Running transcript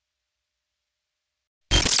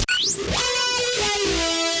The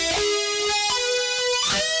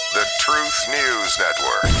Truth News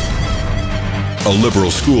Network. A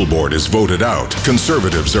liberal school board is voted out.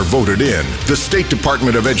 Conservatives are voted in. The State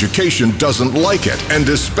Department of Education doesn't like it and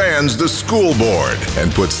disbands the school board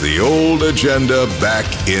and puts the old agenda back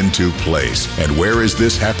into place. And where is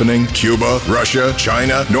this happening? Cuba, Russia,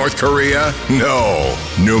 China, North Korea? No,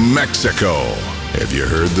 New Mexico. Have you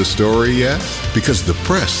heard the story yet? Because the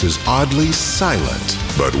press is oddly silent.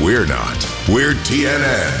 But we're not. We're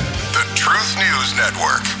TNN, the Truth News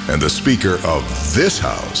Network. And the Speaker of this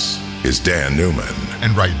House is Dan Newman.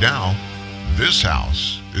 And right now, this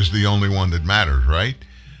house is the only one that matters, right?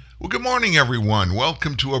 Well, good morning, everyone.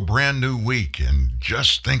 Welcome to a brand new week. And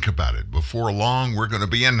just think about it. Before long, we're going to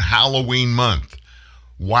be in Halloween month.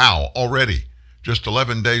 Wow, already. Just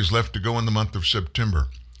 11 days left to go in the month of September.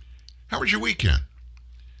 How was your weekend?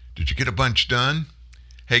 Did you get a bunch done?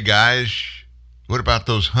 Hey, guys, what about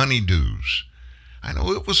those honeydews? I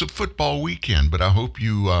know it was a football weekend, but I hope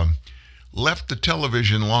you left the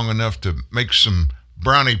television long enough to make some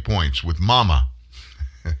brownie points with Mama.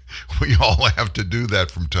 We all have to do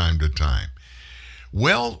that from time to time.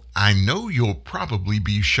 Well, I know you'll probably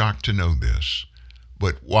be shocked to know this,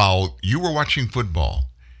 but while you were watching football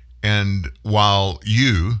and while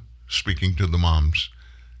you, speaking to the moms,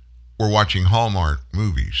 were watching Hallmark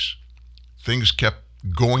movies, things kept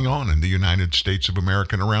going on in the United States of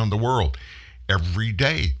America and around the world. Every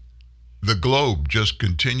day, the globe just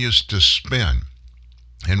continues to spin.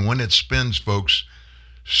 And when it spins, folks,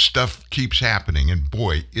 stuff keeps happening. And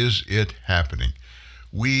boy, is it happening.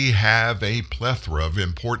 We have a plethora of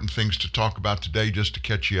important things to talk about today just to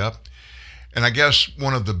catch you up. And I guess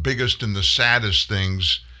one of the biggest and the saddest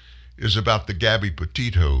things is about the Gabby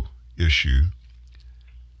Petito issue.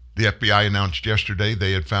 The FBI announced yesterday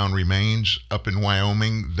they had found remains up in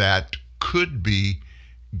Wyoming that could be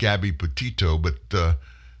Gabby Petito, but the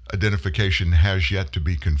identification has yet to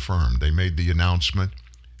be confirmed. They made the announcement,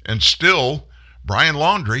 and still, Brian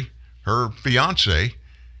Laundrie, her fiance,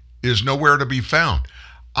 is nowhere to be found.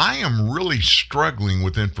 I am really struggling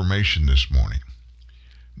with information this morning.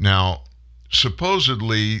 Now,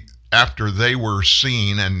 supposedly, after they were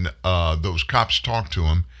seen and those cops talked to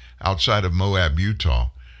them outside of Moab, Utah,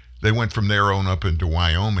 they went from there on up into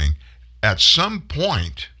Wyoming. At some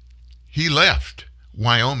point, he left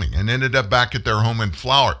Wyoming and ended up back at their home in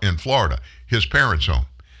Florida, his parents' home.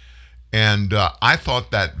 And I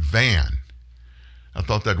thought that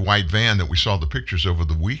white van that we saw the pictures over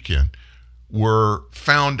the weekend were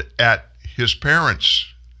found at his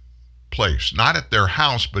parents' place, not at their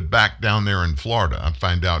house, but back down there in Florida. I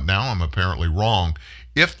find out now I'm apparently wrong.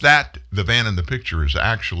 If the van in the picture is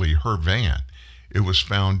actually her van, it was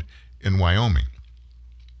found in Wyoming.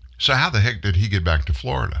 So how the heck did he get back to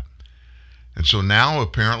Florida? And so now,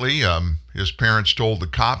 apparently, his parents told the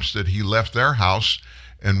cops that he left their house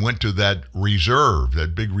and went to that reserve,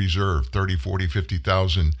 that big reserve, 30, 40,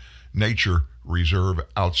 50,000 nature reserve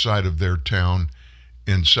outside of their town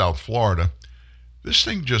in South Florida. This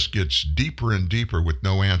thing just gets deeper and deeper with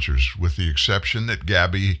no answers, with the exception that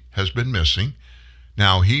Gabby has been missing.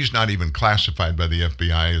 Now, he's not even classified by the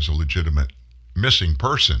FBI as a legitimate missing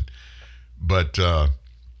person, but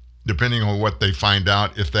depending on what they find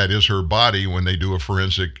out, if that is her body, when they do a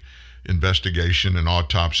forensic investigation and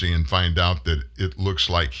autopsy and find out that it looks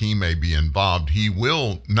like he may be involved, he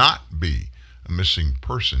will not be a missing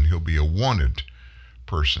person. He'll be a wanted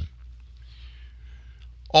person.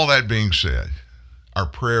 All that being said, our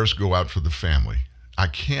prayers go out for the family. I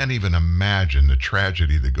can't even imagine the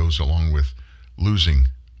tragedy that goes along with losing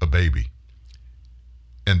a baby.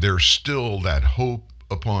 And there's still that hope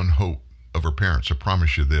upon hope of her parents. I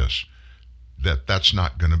promise you this, that's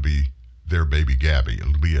not going to be their baby Gabby.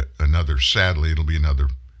 It'll be sadly, it'll be another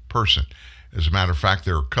person. As a matter of fact,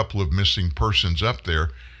 there are a couple of missing persons up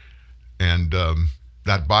there, and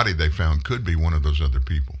that body they found could be one of those other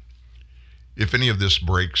people. If any of this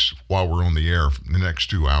breaks while we're on the air in the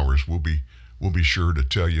next 2 hours, we'll be sure to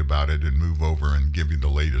tell you about it and move over and give you the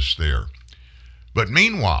latest there. But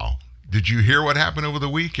meanwhile, did you hear what happened over the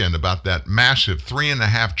weekend about that massive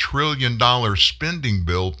 $3.5 trillion spending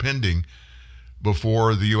bill pending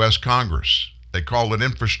before the U.S. Congress? They call it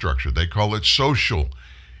infrastructure. They call it social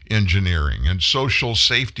engineering and social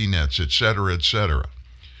safety nets, et cetera, et cetera.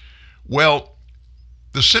 Well,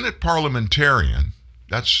 the Senate parliamentarian,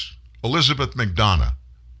 that's Elizabeth McDonough.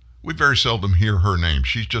 We very seldom hear her name.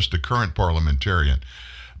 She's just a current parliamentarian.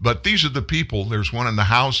 But these are the people. There's one in the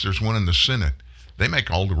House. There's one in the Senate. They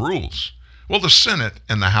make all the rules. Well, the Senate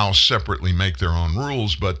and the House separately make their own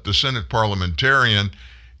rules, but the Senate parliamentarian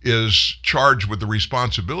is charged with the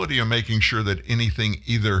responsibility of making sure that anything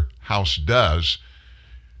either house does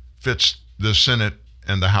fits the Senate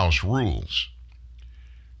and the House rules.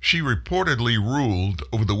 She reportedly ruled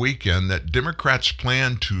over the weekend that Democrats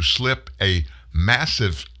plan to slip a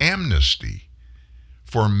massive amnesty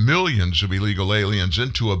for millions of illegal aliens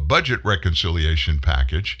into a budget reconciliation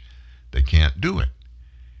package. They can't do it.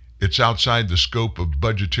 It's outside the scope of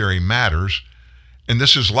budgetary matters, and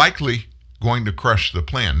this is likely going to crush the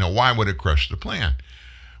plan. Now, why would it crush the plan?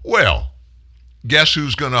 Well, guess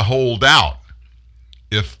who's going to hold out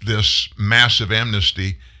if this massive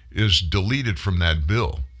amnesty is deleted from that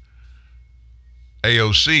bill?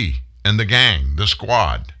 AOC and the gang, the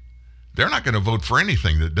squad. They're not going to vote for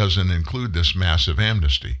anything that doesn't include this massive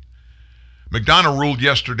amnesty. McDonough ruled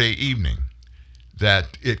yesterday evening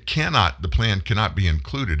that the plan cannot be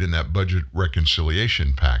included in that budget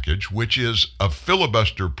reconciliation package, which is a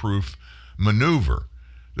filibuster-proof maneuver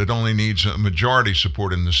that only needs a majority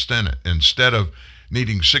support in the Senate. Instead of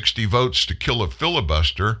needing 60 votes to kill a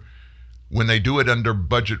filibuster, when they do it under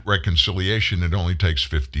budget reconciliation, it only takes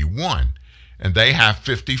 51. And they have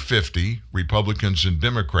 50-50, Republicans and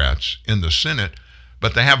Democrats, in the Senate,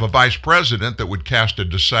 but they have a vice president that would cast a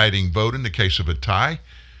deciding vote in the case of a tie.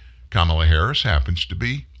 Kamala Harris happens to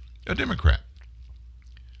be a Democrat.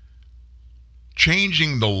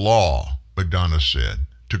 Changing the law, McDonough said,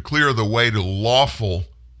 to clear the way to lawful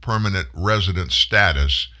permanent resident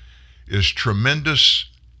status is tremendous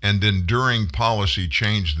and enduring policy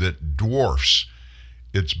change that dwarfs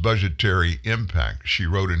its budgetary impact, she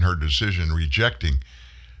wrote in her decision rejecting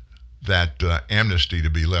that amnesty to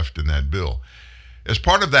be left in that bill. As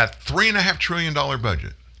part of that $3.5 trillion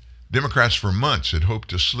budget, Democrats for months had hoped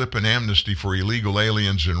to slip an amnesty for illegal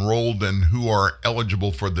aliens enrolled and who are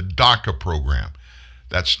eligible for the DACA program.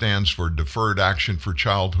 That stands for Deferred Action for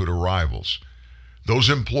Childhood Arrivals. Those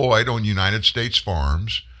employed on United States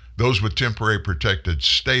farms, those with temporary protected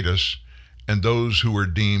status, and those who are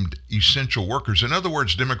deemed essential workers. In other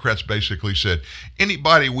words, Democrats basically said,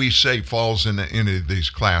 anybody we say falls into any of these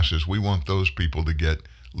classes, we want those people to get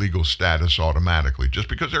legal status automatically, just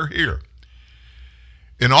because they're here.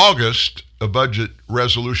 In August, a budget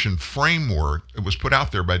resolution framework that was put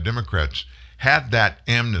out there by Democrats had that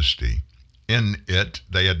amnesty in it.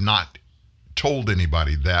 They had not told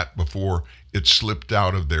anybody that before it slipped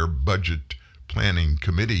out of their budget planning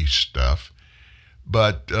committee stuff.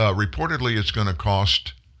 But reportedly it's going to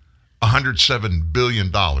cost $107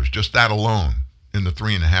 billion, just that alone, in the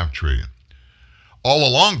 $3.5 trillion. All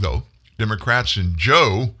along, though, Democrats and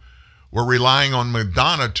Joe were relying on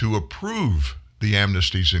McDonough to approve the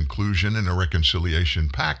amnesty's inclusion in a reconciliation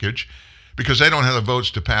package because they don't have the votes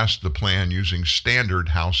to pass the plan using standard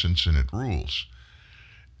House and Senate rules.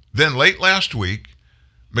 Then late last week,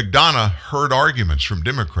 McDonough heard arguments from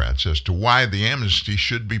Democrats as to why the amnesty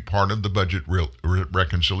should be part of the budget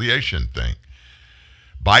reconciliation thing.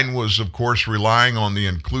 Biden was, of course, relying on the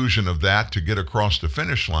inclusion of that to get across the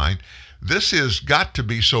finish line. This has got to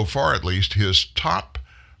be, so far at least, his top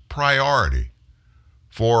priority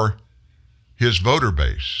for his voter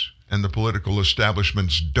base and the political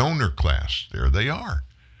establishment's donor class. There they are.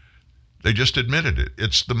 They just admitted it.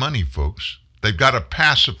 It's the money, folks. They've got to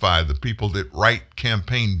pacify the people that write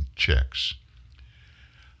campaign checks.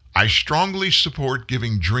 I strongly support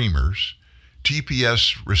giving dreamers,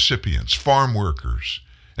 TPS recipients, farm workers,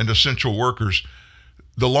 and essential workers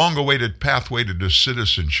the long-awaited pathway to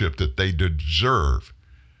citizenship that they deserve,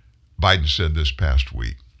 Biden said this past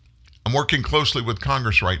week. I'm working closely with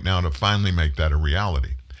Congress right now to finally make that a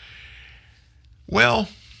reality. Well,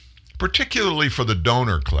 particularly for the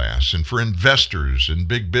donor class and for investors and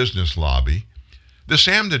big business lobby, this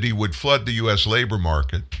amnesty would flood the U.S. labor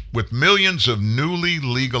market with millions of newly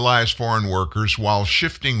legalized foreign workers while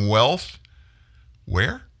shifting wealth,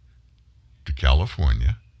 where? To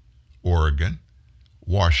California, Oregon,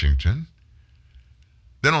 Washington.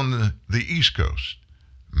 Then on the East Coast,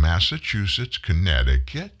 Massachusetts,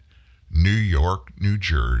 Connecticut, New York, New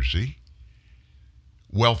Jersey.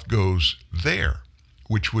 Wealth goes there,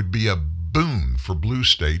 which would be a boon for blue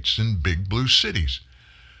states and big blue cities.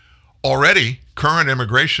 Already, current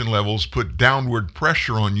immigration levels put downward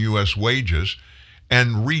pressure on U.S. wages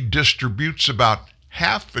and redistributes about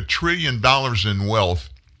 $500 billion in wealth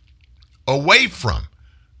away from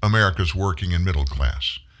America's working and middle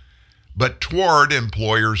class, but toward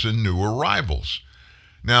employers and new arrivals.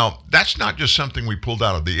 Now, that's not just something we pulled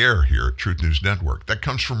out of the air here at Truth News Network. That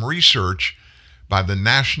comes from research by the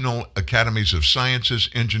National Academies of Sciences,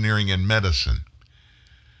 Engineering, and Medicine.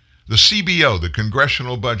 The CBO, the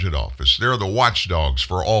Congressional Budget Office, they're the watchdogs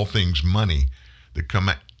for all things money that come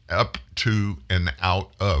up to and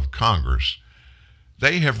out of Congress,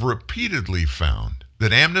 they have repeatedly found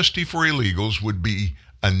that amnesty for illegals would be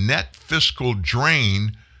a net fiscal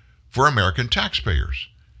drain for American taxpayers,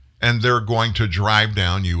 and they're going to drive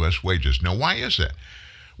down U.S. wages. Now, why is that?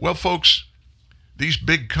 Well, folks, these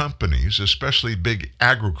big companies, especially big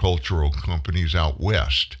agricultural companies out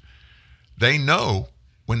west, they know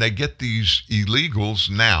when they get these illegals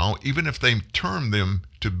now, even if they term them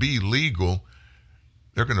to be legal,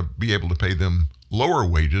 they're going to be able to pay them lower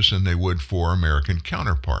wages than they would for American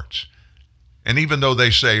counterparts. And even though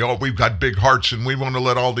they say, oh, we've got big hearts and we want to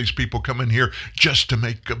let all these people come in here just to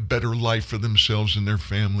make a better life for themselves and their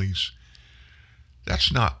families,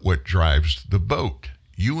 that's not what drives the boat.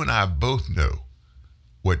 You and I both know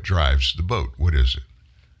what drives the boat. What is it?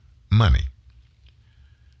 Money.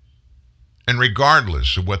 And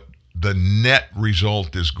regardless of what the net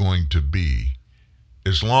result is going to be,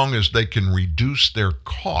 as long as they can reduce their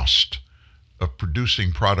cost of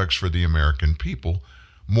producing products for the American people,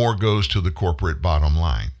 more goes to the corporate bottom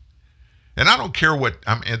line. And I don't care what,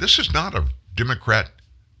 this is not a Democrat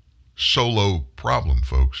solo problem,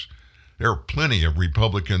 folks. There are plenty of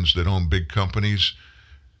Republicans that own big companies,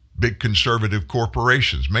 big conservative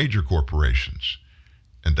corporations, major corporations.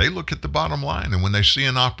 And they look at the bottom line, and when they see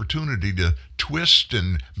an opportunity to twist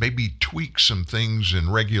and maybe tweak some things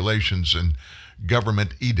in regulations and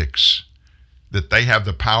government edicts that they have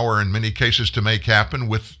the power in many cases to make happen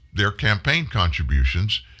with their campaign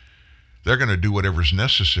contributions, they're going to do whatever's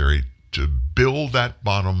necessary to build that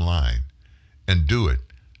bottom line and do it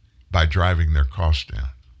by driving their costs down.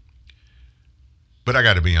 But I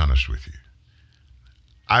got to be honest with you.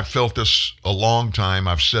 I've felt this a long time.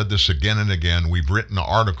 I've said this again and again. We've written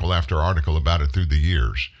article after article about it through the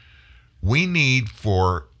years. We need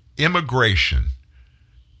for immigration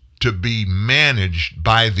to be managed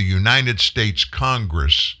by the United States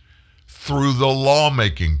Congress through the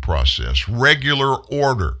lawmaking process, regular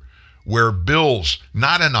order, where bills,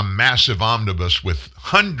 not in a massive omnibus with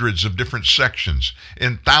hundreds of different sections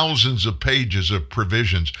and thousands of pages of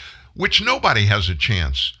provisions, which nobody has a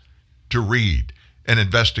chance to read and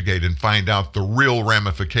investigate and find out the real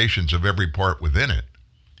ramifications of every part within it.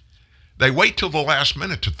 They wait till the last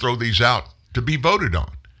minute to throw these out to be voted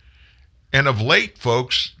on. And of late,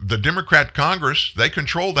 folks, the Democrat Congress, they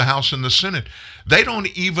control the House and the Senate. They don't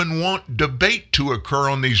even want debate to occur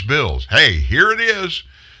on these bills. Hey, here it is.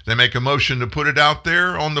 They make a motion to put it out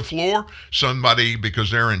there on the floor. Somebody,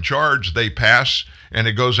 because they're in charge, they pass and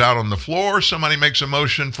it goes out on the floor. Somebody makes a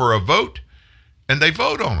motion for a vote and they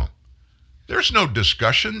vote on them. There's no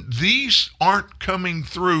discussion. These aren't coming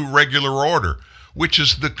through regular order, which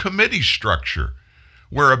is the committee structure,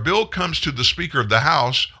 where a bill comes to the Speaker of the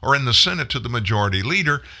House or in the Senate to the Majority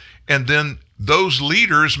Leader, and then those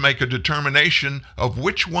leaders make a determination of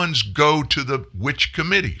which ones go to the which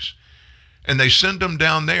committees. And they send them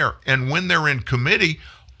down there. And when they're in committee,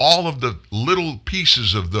 all of the little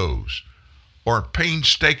pieces of those are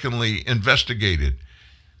painstakingly investigated,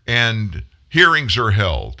 and hearings are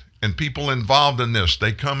held, and people involved in this,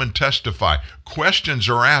 they come and testify. Questions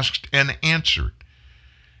are asked and answered.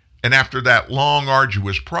 And after that long,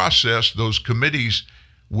 arduous process, those committees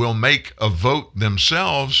will make a vote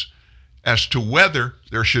themselves as to whether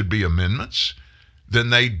there should be amendments.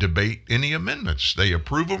 Then they debate any amendments. They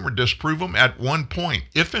approve them or disapprove them at one point.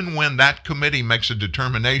 If and when that committee makes a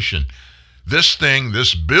determination, this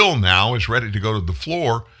bill now is ready to go to the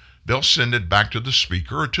floor, they'll send it back to the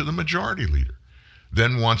Speaker or to the Majority Leader.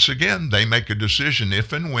 Then once again, they make a decision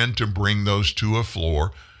if and when to bring those to a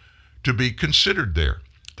floor to be considered there.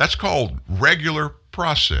 That's called regular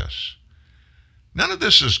process. None of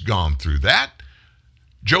this has gone through that.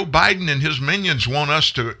 Joe Biden and his minions want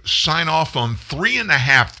us to sign off on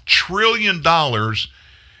 $3.5 trillion,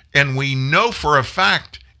 and we know for a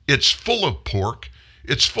fact it's full of pork.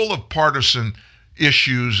 It's full of partisan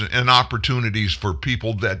issues and opportunities for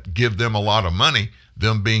people that give them a lot of money,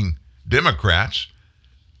 them being Democrats,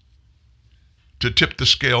 to tip the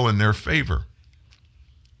scale in their favor.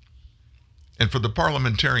 And for the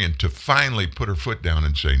parliamentarian to finally put her foot down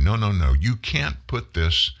and say, no, you can't put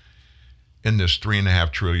this in this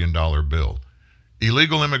 $3.5 trillion bill.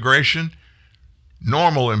 Illegal immigration,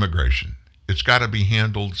 normal immigration, it's got to be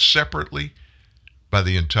handled separately by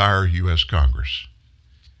the entire U.S. Congress.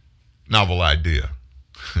 Novel idea.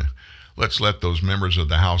 Let's let those members of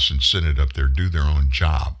the House and Senate up there do their own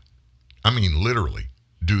job. I mean, literally,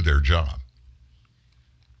 do their job.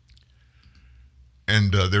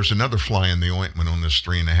 And there's another fly in the ointment on this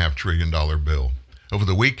 $3.5 trillion bill. Over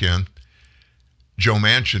the weekend, Joe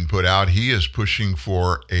Manchin put out he is pushing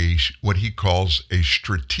for what he calls a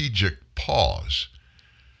strategic pause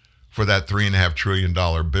for that $3.5 trillion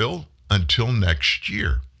bill until next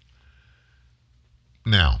year.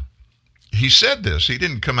 Now, he said this. He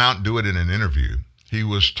didn't come out and do it in an interview. He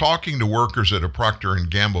was talking to workers at a Procter &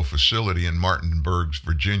 Gamble facility in Martinsburg,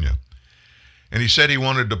 Virginia. And he said he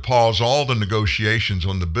wanted to pause all the negotiations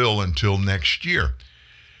on the bill until next year.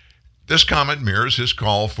 This comment mirrors his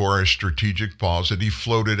call for a strategic pause that he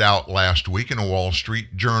floated out last week in a Wall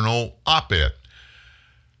Street Journal op-ed.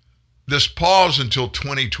 This pause until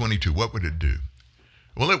 2022, what would it do?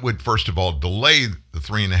 Well, it would, first of all, delay the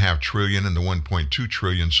 $3.5 trillion and the $1.2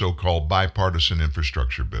 trillion so-called bipartisan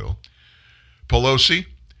infrastructure bill. Pelosi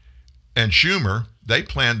and Schumer, they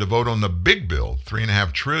plan to vote on the big bill,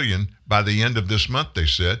 $3.5 trillion, by the end of this month, they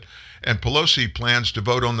said. And Pelosi plans to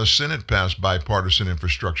vote on the Senate-passed bipartisan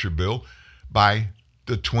infrastructure bill by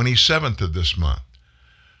the 27th of this month.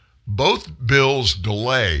 Both bills'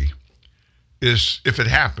 delay is, if it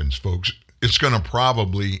happens, folks, it's going to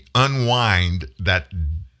probably unwind that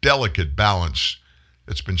delicate balance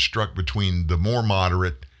that's been struck between the more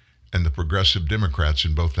moderate and the progressive Democrats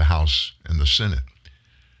in both the House and the Senate.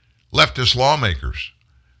 Leftist lawmakers,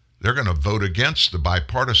 they're going to vote against the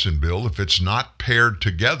bipartisan bill if it's not paired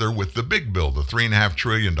together with the big bill, the $3.5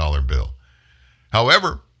 trillion bill.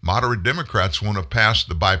 However, moderate Democrats want to pass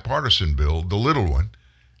the bipartisan bill, the little one,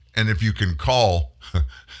 and if you can call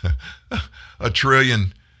 $1.5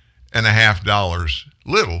 trillion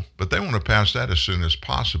little, but they want to pass that as soon as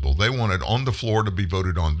possible. They want it on the floor to be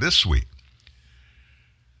voted on this week.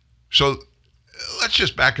 So let's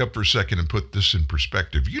just back up for a second and put this in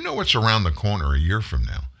perspective. You know what's around the corner a year from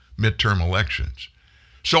now, midterm elections.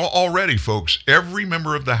 So already, folks, every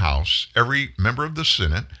member of the House, every member of the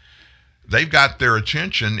Senate, they've got their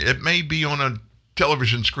attention. It may be on a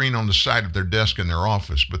television screen on the side of their desk in their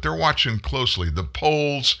office, but they're watching closely the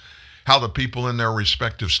polls, how the people in their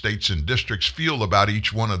respective states and districts feel about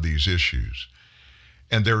each one of these issues.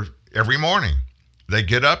 And they're every morning, they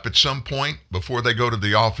get up at some point before they go to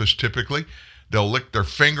the office typically. They'll lick their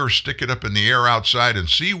finger, stick it up in the air outside, and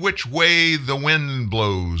see which way the wind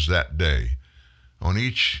blows that day on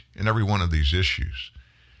each and every one of these issues.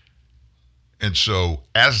 And so,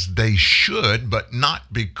 as they should, but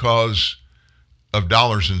not because of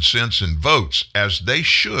dollars and cents and votes, as they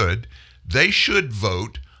should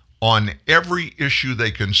vote on every issue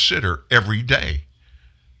they consider every day,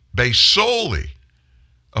 based solely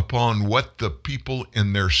upon what the people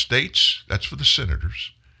in their states, that's for the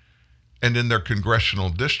senators, and in their congressional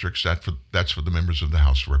districts, that's for the members of the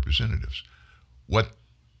House of Representatives, what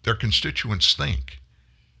their constituents think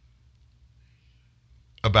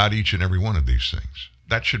about each and every one of these things.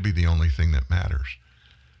 That should be the only thing that matters.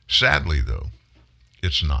 Sadly, though,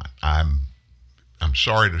 it's not. I'm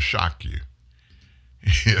sorry to shock you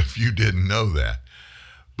if you didn't know that,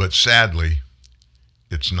 but sadly,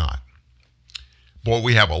 it's not. Boy,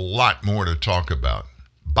 we have a lot more to talk about.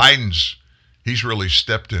 He's really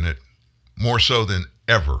stepped in it more so than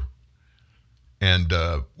ever. And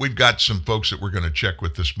we've got some folks that we're going to check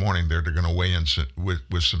with this morning there. They're going to weigh in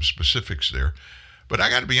with some specifics there. But I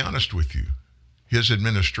got to be honest with you. His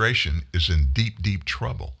administration is in deep, deep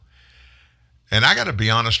trouble. And I got to be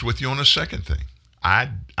honest with you on a second thing. I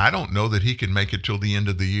don't know that he can make it till the end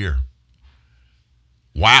of the year.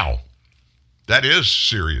 Wow. That is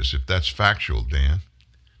serious if that's factual, Dan.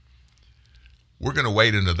 We're going to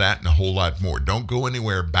wade into that and a whole lot more. Don't go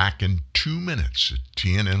anywhere. Back in 2 minutes at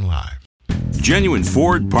TNN Live. Genuine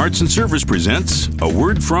Ford Parts and Service presents a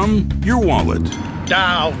word from your wallet.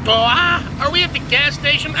 Are we at the gas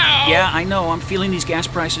station? Oh. Yeah, I know. I'm feeling these gas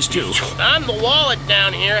prices too. I'm the wallet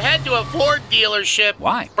down here. Head to a Ford dealership.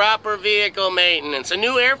 Why? Proper vehicle maintenance. A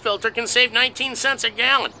new air filter can save 19 cents a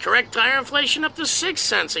gallon. Correct tire inflation up to 6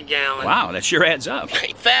 cents a gallon. Wow, that sure adds up.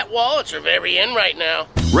 Fat wallets are very in right now.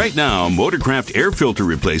 Right now, Motorcraft air filter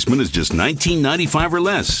replacement is just $19.95 or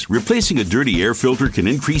less. Replacing a dirty air filter can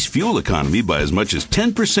increase fuel economy by as much as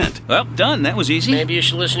 10%. Well, done. That was easy. Maybe you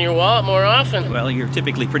should listen to your wallet more often. Well, you're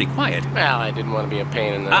typically pretty quiet. Well, I didn't want to be a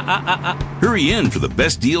pain in the... Hurry in for the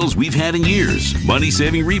best deals we've had in years.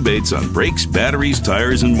 Money-saving rebates on brakes, batteries,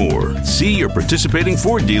 tires, and more. See your participating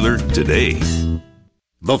Ford dealer today.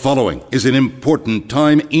 The following is an important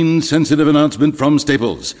time-insensitive announcement from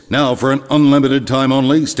Staples. Now, for an unlimited time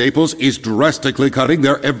only, Staples is drastically cutting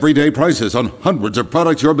their everyday prices on hundreds of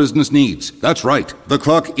products your business needs. That's right. The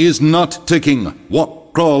clock is not ticking.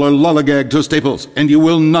 Walk, crawl, or lollygag to Staples, and you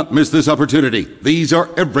will not miss this opportunity. These are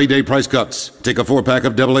everyday price cuts. Take a 4-pack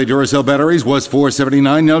of AA Duracell batteries, was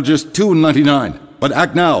 $4.79, now just $2.99. But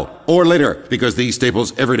act now or later, because these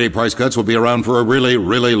Staples everyday price cuts will be around for a really,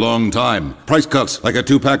 really long time. Price cuts like a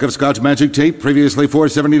 2-pack of Scotch Magic Tape, previously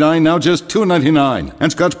 $4.79, now just $2.99.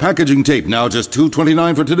 And Scotch Packaging Tape, now just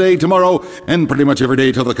 $2.29 for today, tomorrow, and pretty much every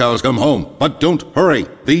day till the cows come home. But don't hurry.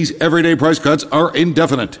 These everyday price cuts are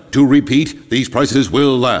indefinite. To repeat, these prices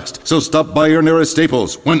will last. So stop by your nearest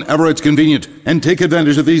Staples whenever it's convenient and take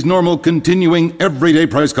advantage of these normal, continuing, everyday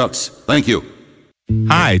price cuts. Thank you.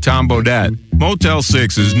 Hi, Tom Bodette. Motel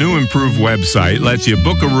 6's new improved website lets you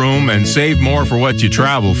book a room and save more for what you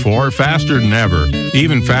travel for faster than ever.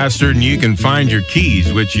 Even faster than you can find your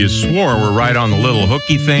keys, which you swore were right on the little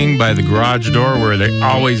hooky thing by the garage door where they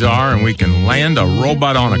always are, and we can land a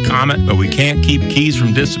robot on a comet, but we can't keep keys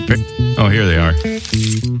from disappearing. Oh, here they are.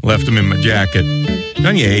 Left them in my jacket.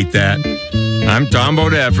 Don't you hate that? I'm Tom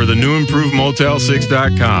Bodette for the new improved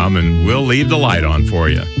Motel6.com, and we'll leave the light on for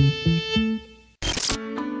you.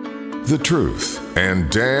 The Truth and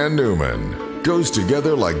Dan Newman goes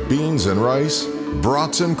together like beans and rice,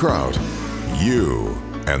 brats and kraut. You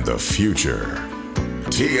and the future.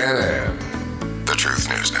 TNN, the Truth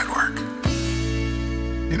News Network.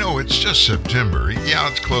 You know, it's just September. Yeah,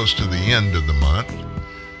 it's close to the end of the month.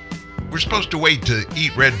 We're supposed to wait to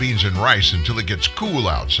eat red beans and rice until it gets cool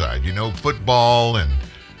outside. You know, football and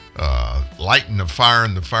lighting a fire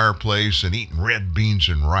in the fireplace and eating red beans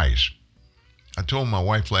and rice. I told my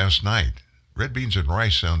wife last night, red beans and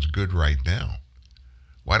rice sounds good right now.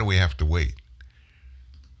 Why do we have to wait?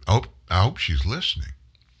 I hope she's listening.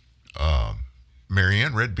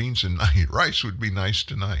 Marianne, red beans and rice would be nice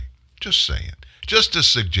tonight. Just saying. Just a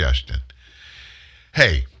suggestion.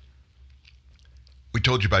 Hey, we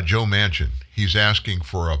told you about Joe Manchin. He's asking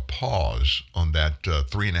for a pause on that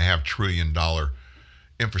 $3.5 trillion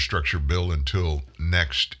infrastructure bill until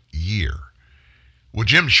next year. Well,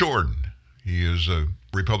 Jim Jordan, he is a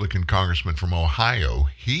Republican congressman from Ohio.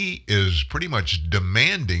 He is pretty much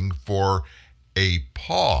demanding for a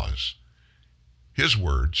pause. His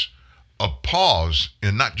words, a pause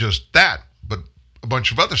in not just that, but a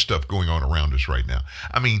bunch of other stuff going on around us right now.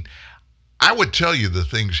 I mean, I would tell you the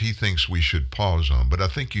things he thinks we should pause on, but I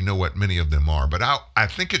think you know what many of them are. But I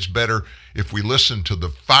think it's better if we listen to the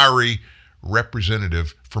fiery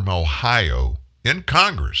representative from Ohio in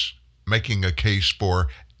Congress making a case for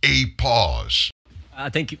a pause.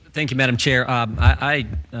 Thank you, Madam Chair. I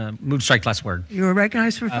move to strike last word. You are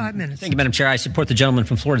recognized for 5 minutes. Thank you, Madam Chair. I support the gentleman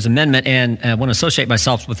from Florida's amendment and want to associate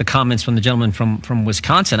myself with the comments from the gentleman from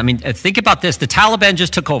Wisconsin. I mean, think about this. The Taliban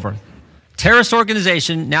just took over. Terrorist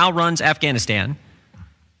organization now runs Afghanistan.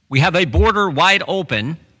 We have a border wide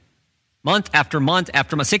open month after month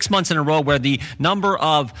after month, 6 months in a row, where the number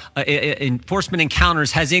of enforcement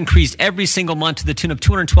encounters has increased every single month to the tune of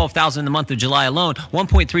 212,000 in the month of July alone,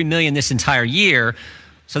 1.3 million this entire year.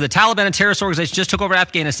 So the Taliban and terrorist organization just took over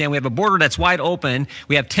Afghanistan. We have a border that's wide open.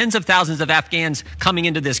 We have tens of thousands of Afghans coming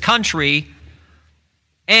into this country,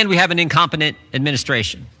 and we have an incompetent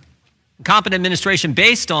administration. Incompetent administration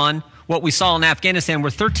based on what we saw in Afghanistan,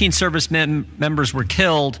 where 13 service members were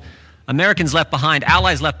killed, Americans left behind,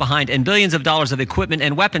 allies left behind, and billions of dollars of equipment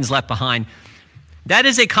and weapons left behind. That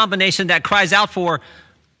is a combination that cries out for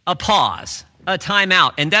a pause, a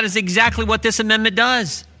timeout, and that is exactly what this amendment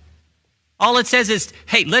does. All it says is,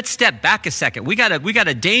 hey, let's step back a second. We got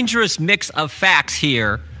a dangerous mix of facts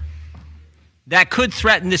here that could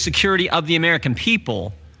threaten the security of the American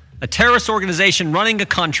people. A terrorist organization running a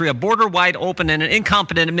country, a border wide open, and an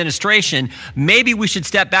incompetent administration. Maybe we should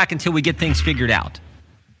step back until we get things figured out.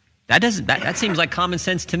 That seems like common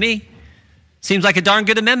sense to me. Seems like a darn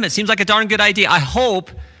good amendment. Seems like a darn good idea. I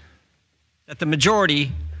hope that the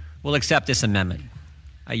majority will accept this amendment.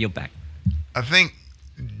 I yield back. I think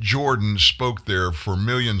Jordan spoke there for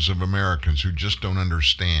millions of Americans who just don't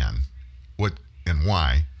understand what and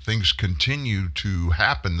why things continue to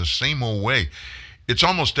happen the same old way. It's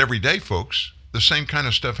almost every day, folks. The same kind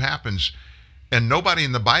of stuff happens. And nobody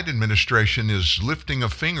in the Biden administration is lifting a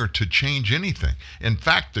finger to change anything. In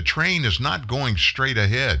fact, the train is not going straight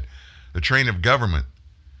ahead. The train of government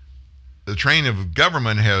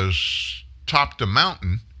has topped a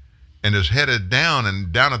mountain and is headed down,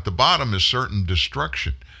 and down at the bottom is certain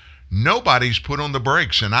destruction. Nobody's put on the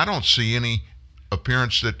brakes, and I don't see any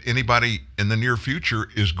appearance that anybody in the near future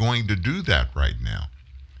is going to do that right now.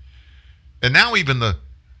 And now even the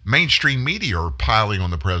mainstream media are piling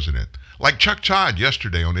on the president. Like Chuck Todd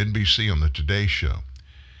yesterday on NBC on the Today Show.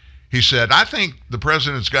 He said, I think the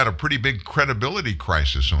president's got a pretty big credibility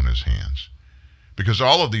crisis on his hands because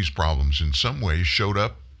all of these problems in some ways showed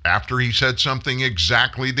up after he said something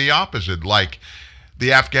exactly the opposite, like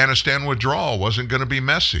the Afghanistan withdrawal wasn't going to be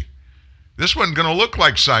messy. This wasn't going to look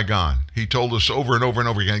like Saigon. He told us over and over and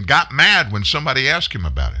over again. Got mad when somebody asked him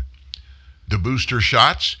about it. The booster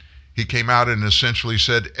shots, he came out and essentially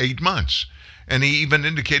said 8 months. And he even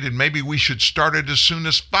indicated maybe we should start it as soon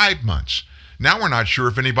as 5 months. Now we're not sure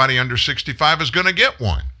if anybody under 65 is going to get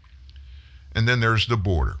one. And then there's the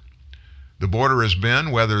border. The border has been,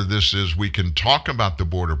 whether this is, we can talk about the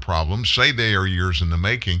border problems, say they are years in the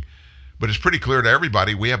making, but it's pretty clear to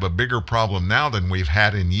everybody we have a bigger problem now than we've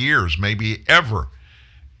had in years, maybe ever.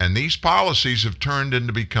 And these policies have turned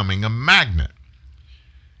into becoming a magnet.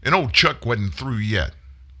 And old Chuck wasn't through yet.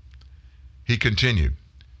 He continued,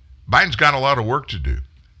 Biden's got a lot of work to do.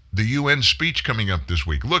 The UN speech coming up this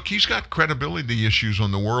week. Look, he's got credibility issues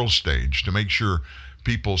on the world stage to make sure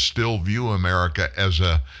people still view America as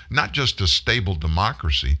not just a stable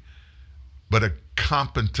democracy, but a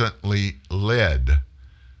competently led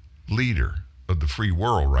leader of the free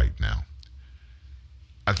world right now.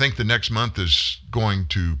 I think the next month is going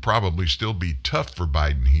to probably still be tough for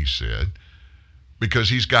Biden, he said, because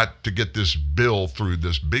he's got to get this bill through,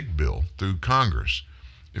 this big bill, through Congress.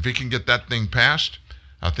 If he can get that thing passed,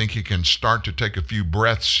 I think he can start to take a few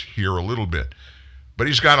breaths here a little bit. But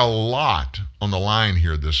he's got a lot on the line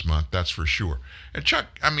here this month, that's for sure. And Chuck,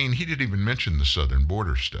 I mean, he didn't even mention the southern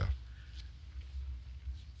border stuff.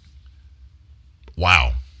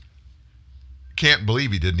 Wow. Can't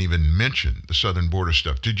believe he didn't even mention the southern border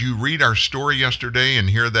stuff. Did you read our story yesterday and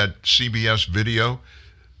hear that CBS video?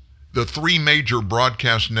 The three major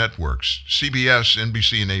broadcast networks, CBS,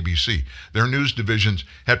 NBC, and ABC, their news divisions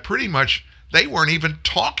had pretty much, they weren't even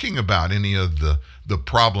talking about any of the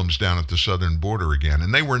problems down at the southern border again.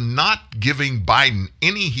 And they were not giving Biden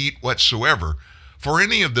any heat whatsoever for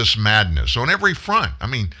any of this madness on every front. I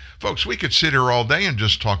mean, folks, we could sit here all day and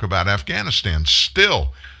just talk about Afghanistan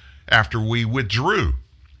still after we withdrew.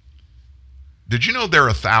 Did you know there are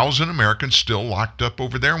 1,000 Americans still locked up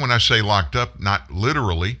over there? When I say locked up, not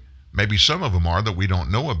literally. Maybe some of them are that we don't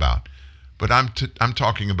know about. But I'm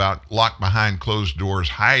talking about locked behind closed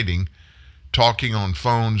doors, hiding, talking on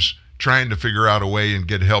phones, trying to figure out a way and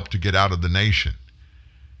get help to get out of the nation.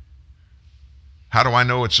 How do I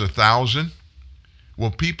know it's 1,000?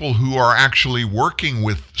 Well, people who are actually working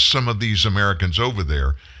with some of these Americans over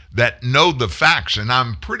there that know the facts, and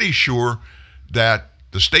I'm pretty sure that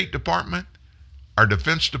the State Department, our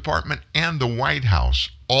Defense Department, and the White House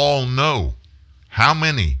all know how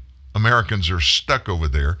many Americans are stuck over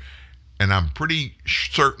there, and I'm pretty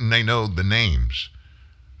certain they know the names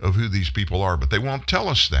of who these people are, but they won't tell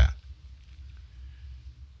us that.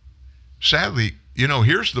 Sadly, you know,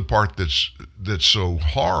 here's the part that's so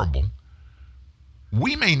horrible.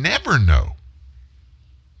 We may never know.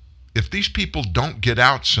 If these people don't get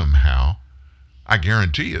out somehow, I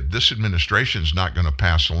guarantee you this administration is not going to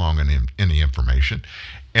pass along any information.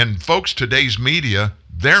 And folks, today's media,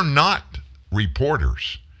 they're not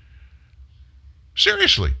reporters.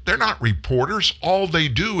 Seriously, they're not reporters. All they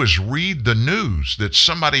do is read the news that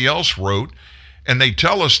somebody else wrote, and they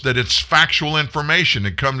tell us that it's factual information.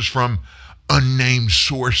 It comes from unnamed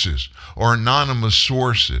sources or anonymous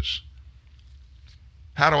sources.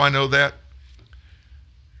 How do I know that?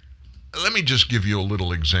 Let me just give you a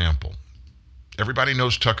little example. Everybody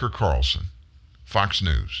knows Tucker Carlson, Fox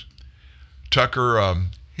News. Tucker,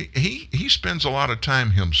 he spends a lot of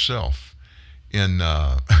time himself in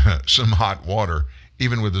some hot water,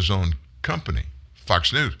 even with his own company,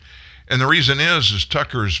 Fox News. And the reason is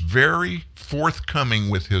Tucker is very forthcoming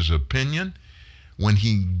with his opinion. When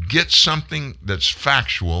he gets something that's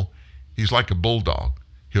factual, he's like a bulldog.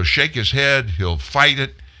 He'll shake his head, he'll fight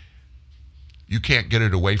it. You can't get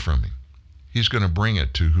it away from him. He's going to bring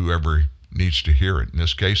it to whoever needs to hear it. In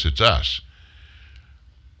this case, it's us.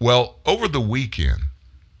 Well, over the weekend,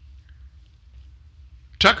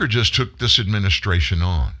 Tucker just took this administration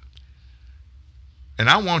on. And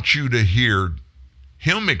I want you to hear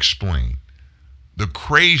him explain the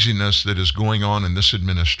craziness that is going on in this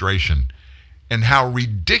administration and how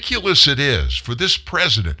ridiculous it is for this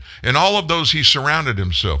president and all of those he surrounded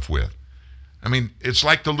himself with. I mean, it's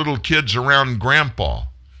like the little kids around Grandpa.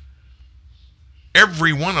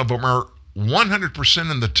 Every one of them are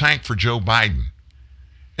 100% in the tank for Joe Biden.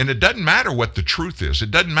 And it doesn't matter what the truth is.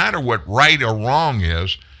 It doesn't matter what right or wrong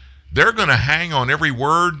is. They're going to hang on every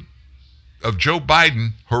word of Joe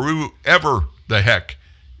Biden or whoever the heck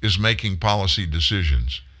is making policy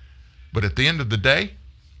decisions. But at the end of the day,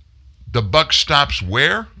 the buck stops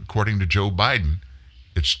where? According to Joe Biden,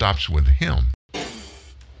 it stops with him.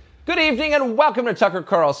 Good evening and welcome to Tucker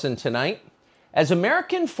Carlson Tonight. As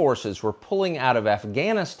American forces were pulling out of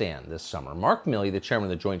Afghanistan this summer, Mark Milley, the chairman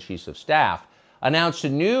of the Joint Chiefs of Staff, announced a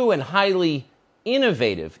new and highly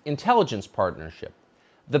innovative intelligence partnership.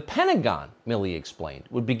 The Pentagon, Milley explained,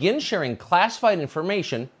 would begin sharing classified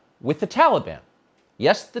information with the Taliban.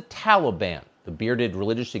 Yes, the Taliban, the bearded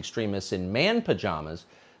religious extremists in man pajamas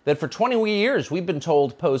that for 20 years we've been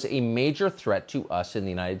told pose a major threat to us in the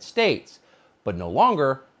United States. But no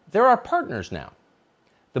longer, they're our partners now.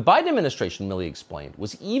 The Biden administration, Milley explained,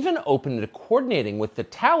 was even open to coordinating with the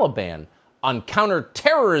Taliban on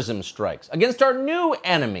counterterrorism strikes against our new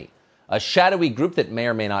enemy, a shadowy group that may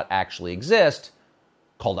or may not actually exist,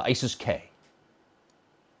 called ISIS-K.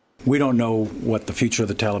 We don't know what the future of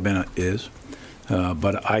the Taliban is,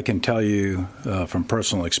 but I can tell you from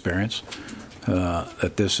personal experience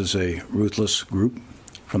that this is a ruthless group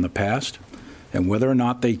from the past, and whether or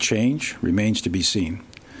not they change remains to be seen.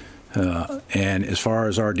 And as far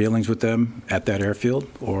as our dealings with them at that airfield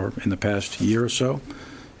or in the past year or so,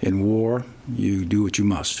 in war, you do what you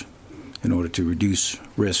must in order to reduce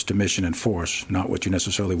risk to mission and force, not what you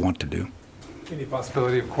necessarily want to do. Any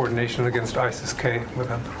possibility of coordination against ISIS-K with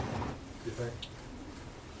them?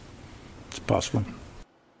 It's possible.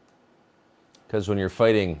 Because when you're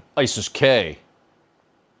fighting ISIS-K,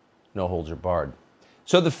 no holds are barred.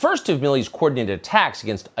 So the first of Milley's coordinated attacks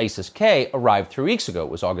against ISIS-K arrived 3 weeks ago.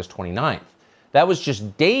 It was August 29th. That was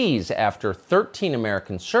just days after 13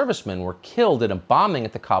 American servicemen were killed in a bombing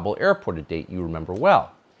at the Kabul airport, a date you remember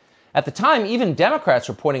well. At the time, even Democrats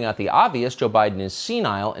were pointing out the obvious: Joe Biden is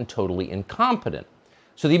senile and totally incompetent.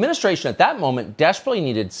 So the administration at that moment desperately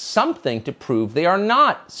needed something to prove they are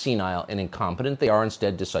not senile and incompetent. They are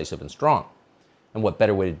instead decisive and strong. And what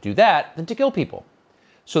better way to do that than to kill people?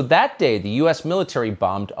 So that day, the U.S. military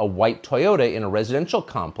bombed a white Toyota in a residential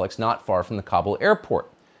complex not far from the Kabul airport.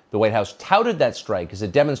 The White House touted that strike as a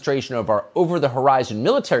demonstration of our over-the-horizon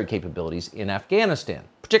military capabilities in Afghanistan,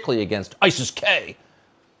 particularly against ISIS-K.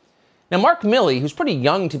 Now, Mark Milley, who's pretty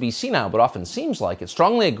young to be senile but often seems like it,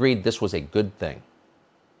 strongly agreed this was a good thing.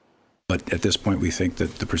 But at this point, we think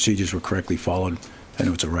that the procedures were correctly followed and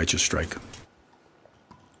it was a righteous strike.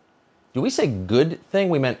 Do we say good thing?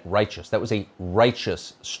 We meant righteous. That was a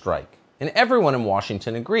righteous strike. And everyone in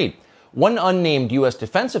Washington agreed. One unnamed U.S.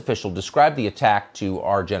 defense official described the attack to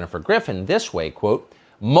our Jennifer Griffin this way, quote,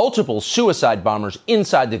 "Multiple suicide bombers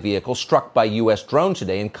inside the vehicle struck by U.S. drone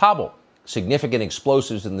today in Kabul. Significant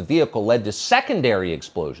explosives in the vehicle led to secondary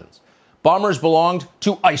explosions. Bombers belonged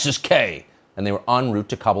to ISIS-K, and they were en route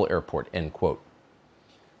to Kabul airport," end quote.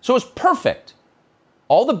 So it was perfect.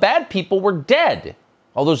 All the bad people were dead.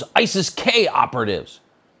 All those ISIS-K operatives.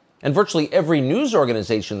 And virtually every news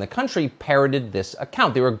organization in the country parroted this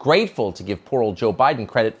account. They were grateful to give poor old Joe Biden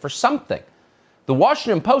credit for something. The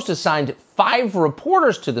Washington Post assigned 5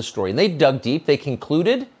 reporters to the story, and they dug deep. They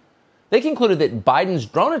concluded that Biden's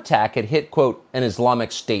drone attack had hit, quote, an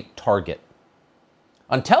Islamic State target.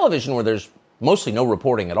 On television, where there's mostly no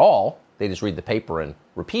reporting at all, they just read the paper and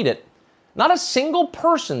repeat it, not a single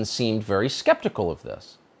person seemed very skeptical of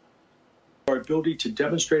this. Our ability to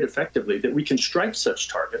demonstrate effectively that we can strike such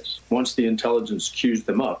targets once the intelligence cues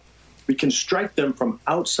them up. We can strike them from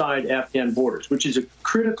outside Afghan borders, which is a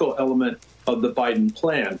critical element of the Biden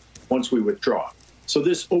plan once we withdraw. So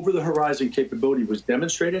this over-the-horizon capability was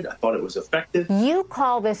demonstrated. I thought it was effective. You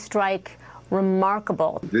call this strike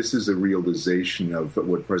remarkable. This is a realization of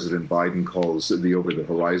what President Biden calls the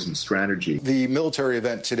over-the-horizon strategy. The military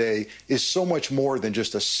event today is so much more than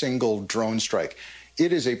just a single drone strike.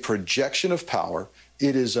 It is a projection of power.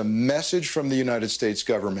 It is a message from the United States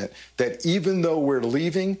government that even though we're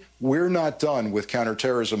leaving, we're not done with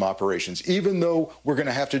counterterrorism operations. Even though we're going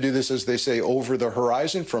to have to do this, as they say, over the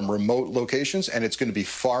horizon from remote locations, and it's going to be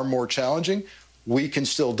far more challenging, we can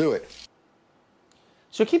still do it.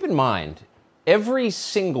 So keep in mind, every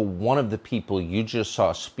single one of the people you just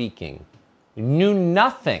saw speaking knew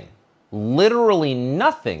nothing, literally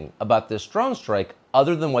nothing about this drone strike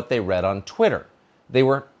other than what they read on Twitter. They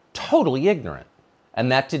were totally ignorant. And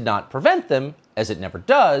that did not prevent them, as it never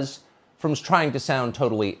does, from trying to sound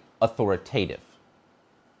totally authoritative.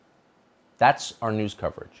 That's our news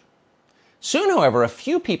coverage. Soon, however, a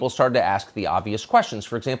few people started to ask the obvious questions.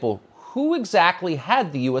 For example, who exactly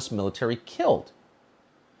had the U.S. military killed?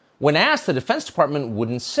 When asked, the Defense Department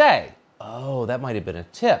wouldn't say. Oh, that might have been a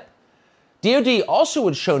tip. DOD also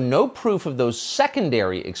would show no proof of those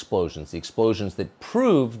secondary explosions, the explosions that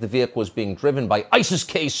proved the vehicle was being driven by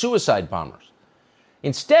ISIS-K suicide bombers.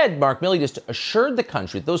 Instead, Mark Milley just assured the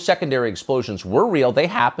country that those secondary explosions were real, they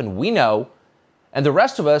happened, we know, and the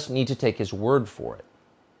rest of us need to take his word for it.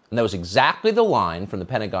 And that was exactly the line from the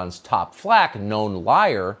Pentagon's top flack, known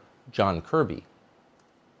liar, John Kirby.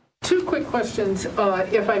 2 quick questions, if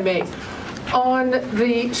I may. On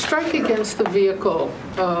the strike against the vehicle,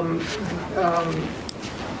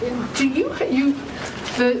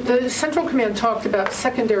 the Central Command talked about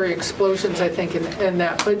secondary explosions, I think, in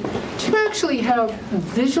that, but do you actually have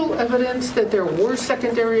visual evidence that there were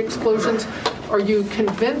secondary explosions? Are you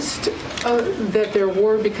convinced that there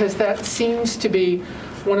were, because that seems to be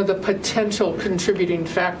one of the potential contributing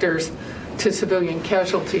factors to civilian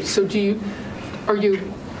casualties? So are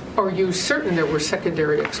you certain there were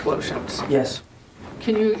secondary explosions? Yes.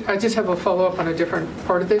 I just have a follow-up on a different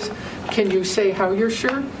part of this. Can you say how you're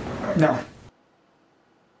sure? No.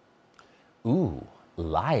 Ooh,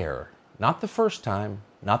 liar. Not the first time,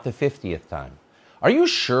 not the 50th time. Are you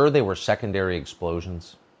sure they were secondary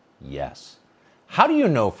explosions? Yes. How do you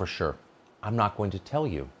know for sure? I'm not going to tell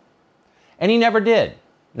you. And he never did.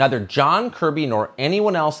 Neither John Kirby nor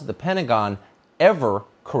anyone else at the Pentagon ever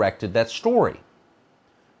corrected that story.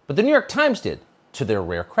 But the New York Times did, to their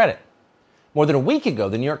rare credit. More than a week ago,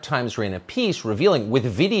 the New York Times ran a piece revealing with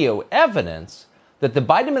video evidence that the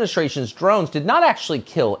Biden administration's drones did not actually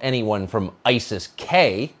kill anyone from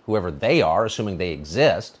ISIS-K, whoever they are, assuming they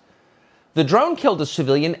exist. The drone killed a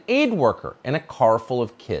civilian aid worker in a car full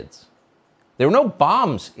of kids. There were no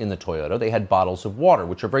bombs in the Toyota. They had bottles of water,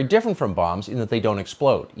 which are very different from bombs in that they don't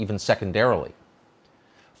explode, even secondarily.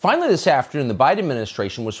 Finally, this afternoon, the Biden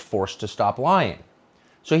administration was forced to stop lying.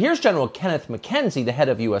 So here's General Kenneth McKenzie, the head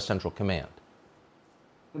of U.S. Central Command.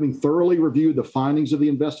 Having thoroughly reviewed the findings of the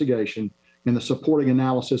investigation and the supporting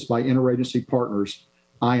analysis by interagency partners,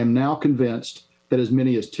 I am now convinced that as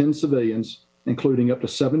many as 10 civilians, including up to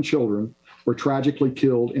 7 children, were tragically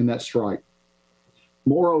killed in that strike.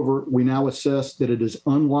 Moreover, we now assess that it is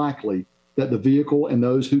unlikely that the vehicle and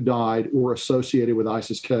those who died were associated with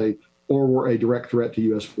ISIS-K or were a direct threat to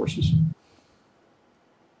U.S. forces.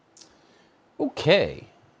 Okay.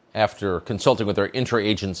 After consulting with our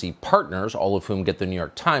interagency partners, all of whom get the New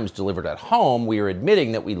York Times delivered at home, we are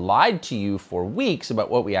admitting that we lied to you for weeks about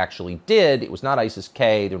what we actually did. It was not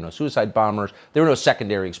ISIS-K, there were no suicide bombers, there were no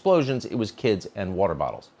secondary explosions, it was kids and water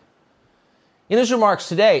bottles. In his remarks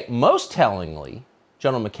today, most tellingly,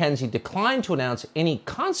 General McKenzie declined to announce any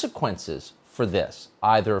consequences for this,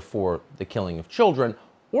 either for the killing of children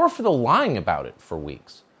or for the lying about it for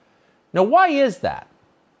weeks. Now, why is that?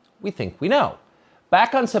 We think we know.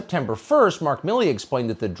 Back on September 1st, Mark Milley explained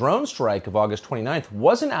that the drone strike of August 29th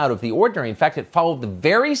wasn't out of the ordinary. In fact, it followed the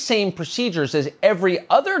very same procedures as every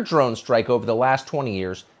other drone strike over the last 20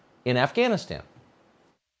 years in Afghanistan.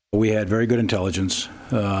 We had very good intelligence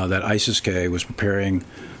that ISIS-K was preparing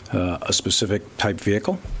a specific type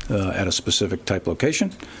vehicle at a specific type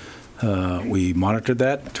location. We monitored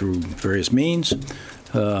that through various means.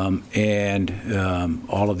 And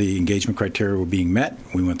all of the engagement criteria were being met.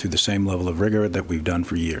 We went through the same level of rigor that we've done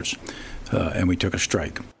for years, and we took a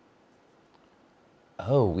strike.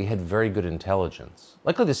 Oh, we had very good intelligence.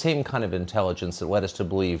 Likely the same kind of intelligence that led us to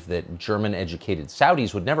believe that German-educated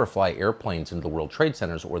Saudis would never fly airplanes into the World Trade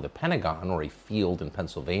Centers or the Pentagon or a field in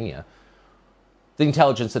Pennsylvania. The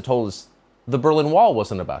intelligence that told us the Berlin Wall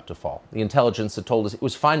wasn't about to fall. The intelligence that told us it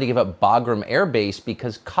was fine to give up Bagram Air Base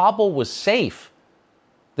because Kabul was safe.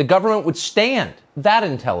 The government would stand. That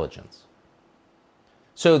intelligence.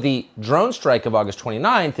 So the drone strike of August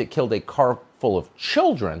 29th that killed a car full of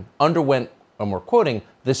children underwent, and we're quoting,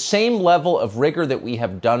 the same level of rigor that we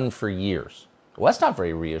have done for years. Well, that's not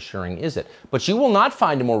very reassuring, is it? But you will not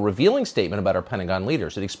find a more revealing statement about our Pentagon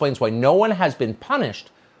leaders. It explains why no one has been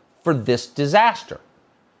punished for this disaster.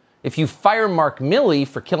 If you fire Mark Milley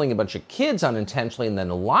for killing a bunch of kids unintentionally and then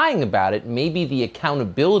lying about it, maybe the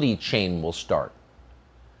accountability chain will start.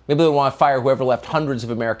 Maybe they want to fire whoever left hundreds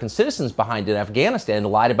of American citizens behind in Afghanistan and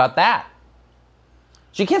lied about that.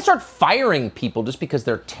 So you can't start firing people just because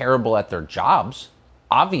they're terrible at their jobs,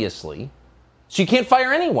 obviously. So you can't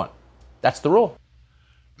fire anyone. That's the rule.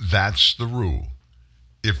 That's the rule.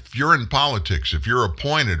 If you're in politics, if you're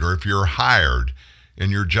appointed or if you're hired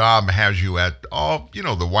and your job has you at,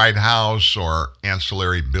 the White House or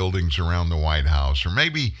ancillary buildings around the White House, or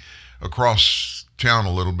maybe across town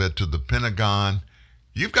a little bit to the Pentagon,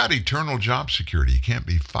 you've got eternal job security. You can't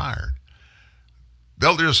be fired.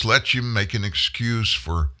 They'll just let you make an excuse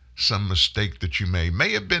for some mistake that you made.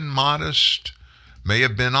 May have been modest, may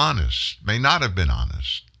have been honest, may not have been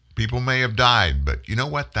honest. People may have died, but you know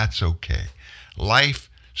what? That's okay. Life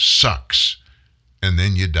sucks, and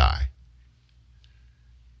then you die.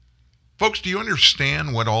 Folks, do you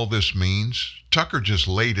understand what all this means? Tucker just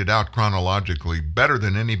laid it out chronologically better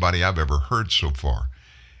than anybody I've ever heard so far.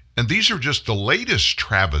 And these are just the latest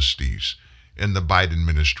travesties in the Biden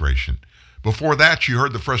administration. Before that, you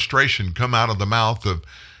heard the frustration come out of the mouth of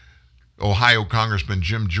Ohio Congressman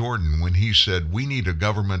Jim Jordan when he said we need a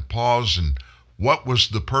government pause. And what was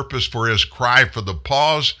the purpose for his cry for the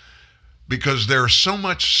pause? Because there's so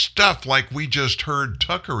much stuff, like we just heard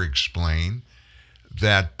Tucker explain,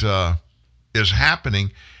 that is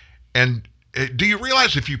happening. And do you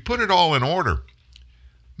realize if you put it all in order,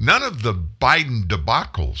 none of the Biden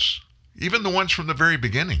debacles, even the ones from the very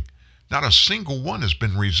beginning, not a single one has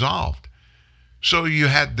been resolved. So you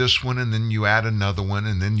had this one, and then you add another one,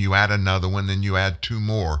 and then you add another one, then you add two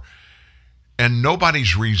more. And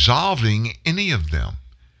nobody's resolving any of them.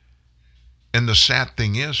 And the sad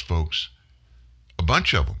thing is, folks, a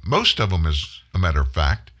bunch of them, most of them, as a matter of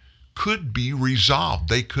fact, could be resolved.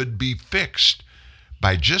 They could be fixed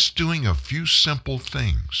by just doing a few simple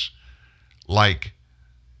things, like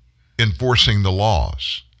enforcing the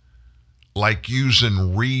laws, like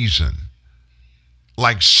using reason,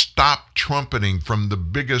 like stop trumpeting from the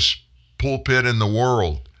biggest pulpit in the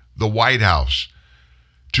world, the White House,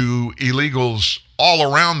 to illegals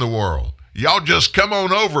all around the world. Y'all just come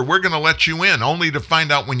on over. We're going to let you in, only to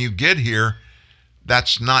find out when you get here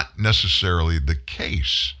that's not necessarily the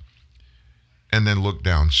case. And then look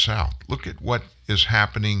down south. Look at what is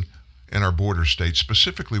happening in our border states,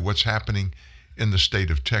 specifically what's happening in the state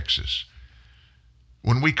of Texas.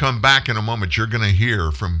 When we come back in a moment, you're going to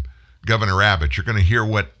hear from Governor Abbott. You're going to hear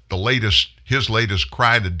what his latest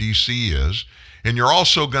cry to D.C. is, and you're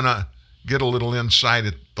also going to get a little insight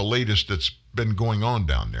at the latest that's been going on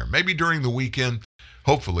down there. Maybe during the weekend,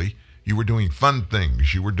 hopefully, you were doing fun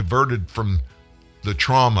things. You were diverted from the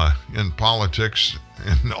trauma in politics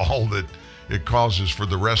and all that it causes for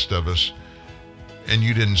the rest of us, and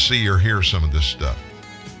you didn't see or hear some of this stuff.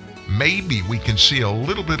 Maybe we can see a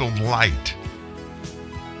little bit of light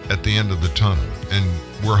at the end of the tunnel, and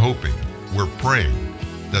we're hoping, we're praying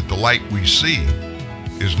that the light we see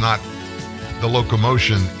is not the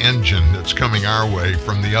locomotion engine that's coming our way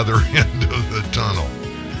from the other end of the tunnel.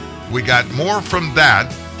 We got more from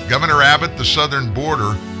that, Governor Abbott, the southern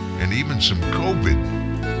border, and even some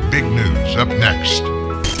COVID big news up next.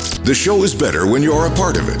 The show is better when you're a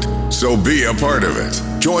part of it, so be a part of it.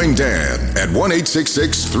 Join Dan at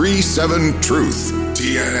 1-866-37-TRUTH.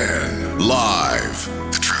 TNN Live.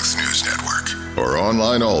 The Truth News Network. Or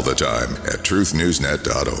online all the time at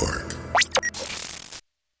truthnewsnet.org.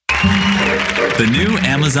 The new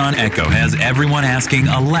Amazon Echo has everyone asking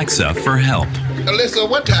Alexa for help. Alyssa,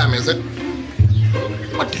 what time is it?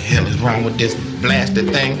 What the hell is wrong with this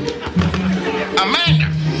blasted thing? Amanda!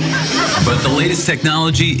 But the latest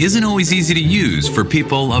technology isn't always easy to use for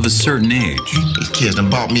people of a certain age. These kids done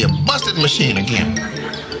bought me a busted machine again.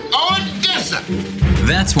 Odessa!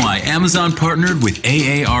 That's why Amazon partnered with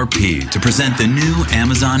AARP to present the new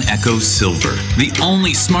Amazon Echo Silver, the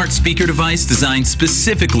only smart speaker device designed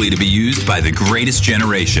specifically to be used by the greatest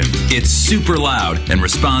generation. It's super loud and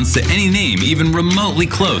responds to any name even remotely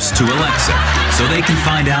close to Alexa, so they can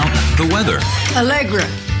find out the weather. Allegra,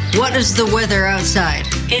 what is the weather outside?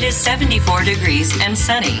 It is 74 degrees and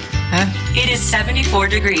sunny. Huh? It is 74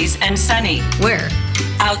 degrees and sunny. Where?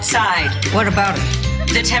 Outside. What about it?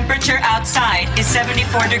 The temperature outside is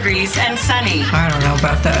 74 degrees and sunny. I don't know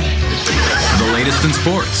about that. The latest in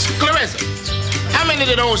sports. Clarissa, how many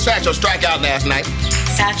did old Satchel strike out last night?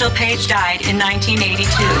 Satchel Paige died in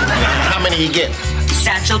 1982. How many he get?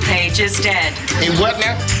 Satchel Paige is dead. He what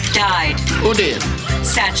now? Died. Who did?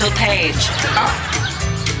 Satchel Paige.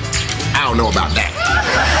 I don't know about that.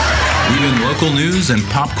 Even local news and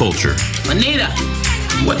pop culture. Anita,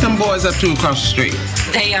 what them boys up to across the street?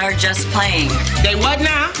 They are just playing. They what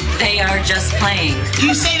now? They are just playing.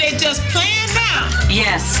 You say they just playing now?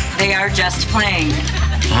 Yes, they are just playing.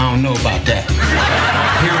 I don't know about that.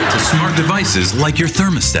 Pair it to smart devices like your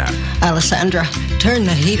thermostat. Alessandra, turn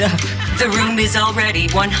the heat up. The room is already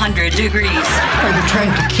 100 degrees. Are you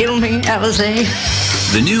trying to kill me, Alize?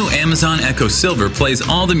 The new Amazon Echo Silver plays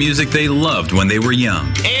all the music they loved when they were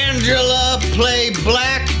young. Angela, play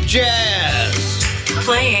black jazz.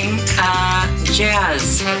 Playing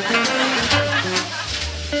jazz.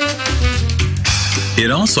 It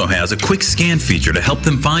also has a quick scan feature to help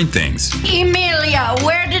them find things. Emilia,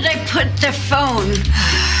 where did I put the phone?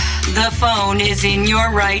 The phone is in your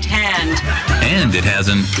right hand. And it has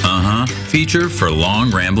an feature for long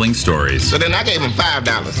rambling stories. So then I gave him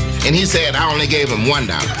 $5, and he said I only gave him $1.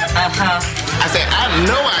 I said, I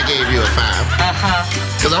know I gave you a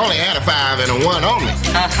 $5. Because I only had a $5 and a 1 on me.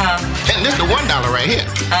 And this is the $1 right here.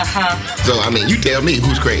 So, I mean, you tell me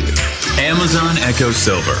who's crazy. Amazon Echo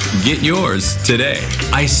Silver. Get yours today.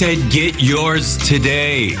 I said get yours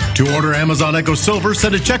today. To order Amazon Echo Silver,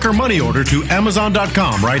 send a check or money order to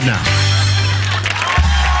Amazon.com right now.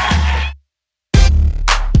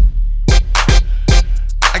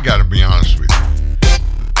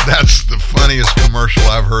 funniest commercial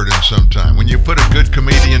I've heard in some time. When you put a good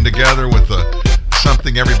comedian together with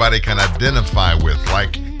something everybody can identify with,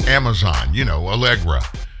 like Amazon, Allegra,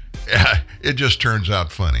 it just turns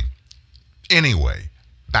out funny. Anyway,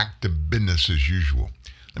 back to business as usual.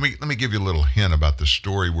 Let me give you a little hint about the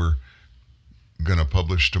story we're going to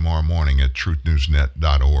publish tomorrow morning at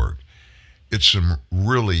truthnewsnet.org. It's some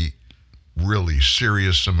really, really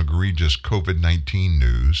serious, some egregious COVID-19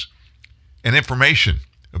 news and information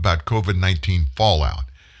about COVID-19 fallout.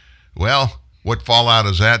 Well, what fallout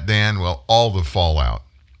is that, Dan? Well, all the fallout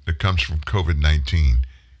that comes from COVID-19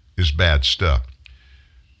 is bad stuff.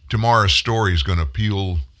 Tomorrow's story is going to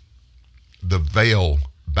peel the veil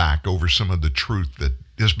back over some of the truth that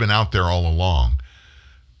has been out there all along,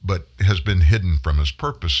 but has been hidden from us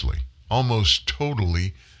purposely, almost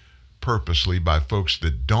totally purposely, by folks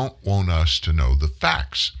that don't want us to know the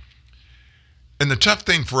facts. And the tough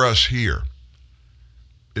thing for us here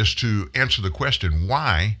is to answer the question,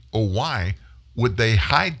 why would they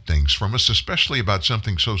hide things from us, especially about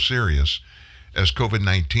something so serious as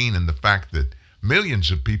COVID-19 and the fact that millions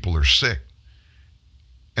of people are sick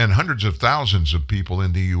and hundreds of thousands of people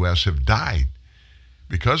in the U.S. have died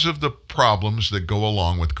because of the problems that go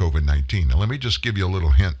along with COVID-19. Now, let me just give you a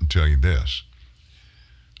little hint and tell you this.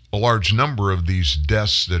 A large number of these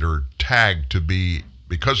deaths that are tagged to be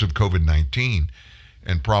because of COVID-19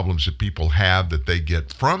 and problems that people have that they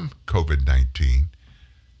get from COVID-19,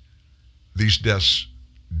 these deaths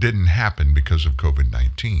didn't happen because of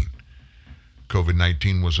COVID-19.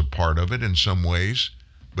 COVID-19 was a part of it in some ways,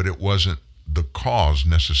 but it wasn't the cause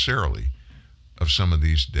necessarily of some of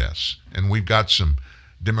these deaths. And we've got some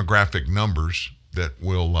demographic numbers that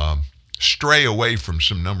will stray away from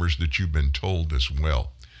some numbers that you've been told as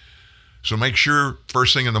well. So make sure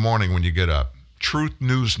first thing in the morning when you get up,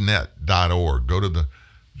 truthnewsnet.org, go to the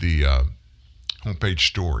homepage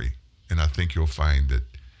story, and I think you'll find that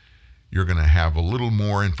you're going to have a little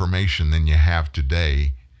more information than you have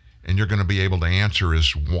today, and you're going to be able to answer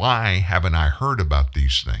is, why haven't I heard about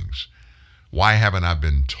these things? Why haven't I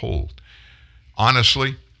been told?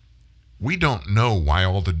 Honestly, we don't know why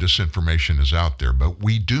all the disinformation is out there, but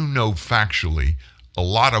we do know factually a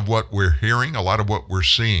lot of what we're hearing, a lot of what we're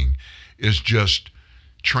seeing is just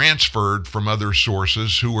transferred from other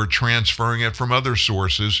sources who are transferring it from other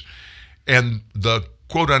sources. And the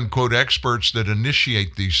quote-unquote experts that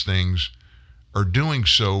initiate these things are doing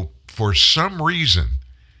so for some reason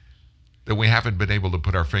that we haven't been able to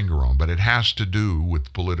put our finger on. But it has to do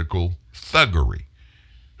with political thuggery.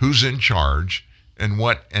 Who's in charge and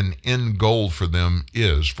what an end goal for them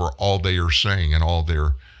is for all they are saying and all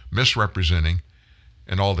they're misrepresenting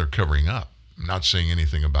and all they're covering up. I'm not saying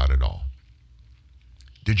anything about it all.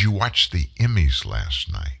 Did you watch the Emmys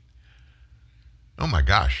last night? Oh my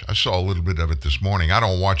gosh, I saw a little bit of it this morning. I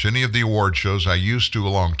don't watch any of the award shows. I used to a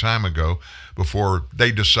long time ago before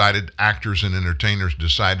they decided, actors and entertainers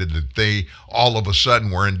decided that they all of a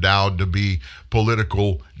sudden were endowed to be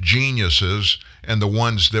political geniuses and the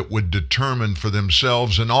ones that would determine for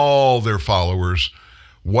themselves and all their followers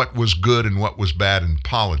what was good and what was bad in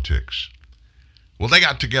politics. Well, they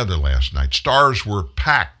got together last night. Stars were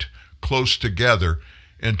packed close together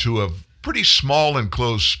into a pretty small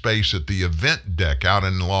enclosed space at the event deck out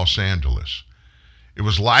in Los Angeles. It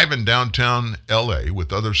was live in downtown LA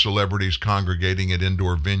with other celebrities congregating at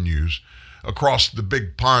indoor venues across the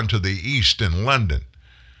big pond to the east in London.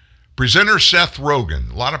 Presenter Seth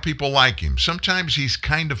Rogen, a lot of people like him. Sometimes he's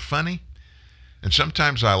kind of funny, and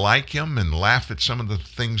sometimes I like him and laugh at some of the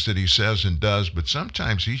things that he says and does, but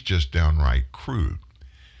sometimes he's just downright crude.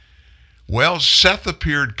 Well, Seth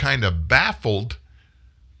appeared kind of baffled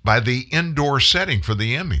by the indoor setting for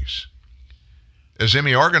the Emmys. As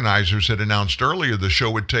Emmy organizers had announced earlier, the show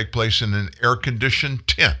would take place in an air-conditioned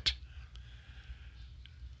tent.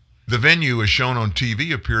 The venue, as shown on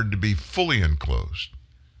TV, appeared to be fully enclosed.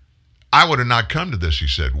 I would have not come to this, he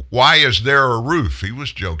said. Why is there a roof? He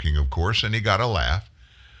was joking, of course, and he got a laugh.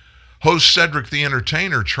 Host Cedric the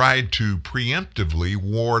Entertainer tried to preemptively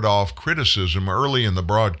ward off criticism early in the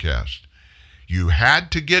broadcast. You had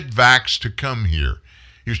to get vaxxed to come here.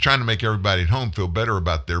 He was trying to make everybody at home feel better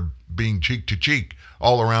about their being cheek to cheek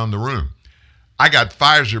all around the room. I got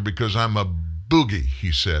Pfizer because I'm a boogie,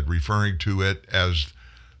 he said, referring to it as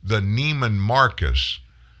the Neiman Marcus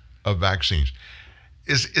of vaccines.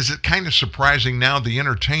 Is it kind of surprising now the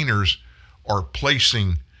entertainers are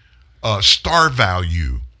placing a star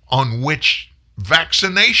value on which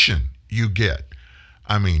vaccination you get?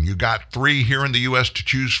 I mean, you got 3 here in the U.S. to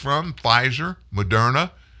choose from: Pfizer,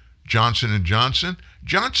 Moderna, Johnson & Johnson.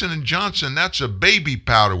 Johnson & Johnson, that's a baby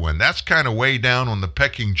powder one. That's kind of way down on the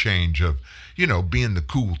pecking change of, being the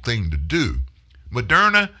cool thing to do.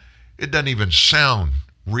 Moderna, it doesn't even sound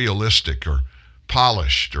realistic or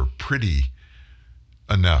polished or pretty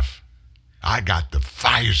enough. I got the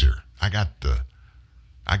Pfizer. I got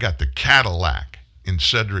the Cadillac in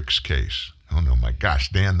Cedric's case. Oh no, my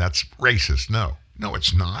gosh, Dan, that's racist. No,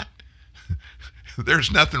 it's not.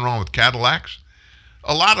 There's nothing wrong with Cadillacs.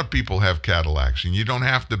 A lot of people have Cadillacs, and you don't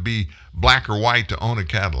have to be black or white to own a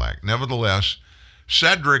Cadillac. Nevertheless,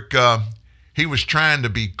 Cedric, he was trying to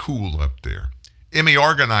be cool up there. Emmy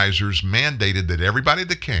organizers mandated that everybody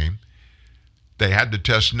that came, they had to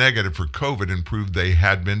test negative for COVID and prove they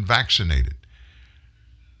had been vaccinated.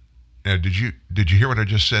 Now, did you hear what I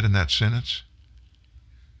just said in that sentence?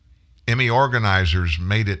 Emmy organizers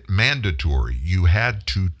made it mandatory. You had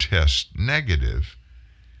to test negative,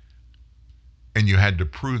 and you had to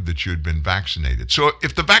prove that you had been vaccinated. So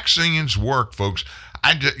if the vaccines work, folks,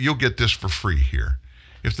 you'll get this for free here.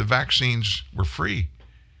 If the vaccines were free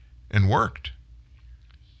and worked,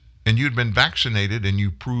 and you'd been vaccinated and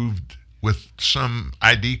you proved with some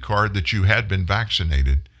ID card that you had been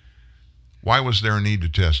vaccinated, why was there a need to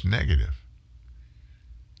test negative?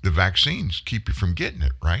 The vaccines keep you from getting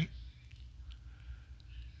it, right?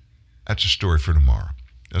 That's a story for tomorrow.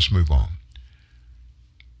 Let's move on.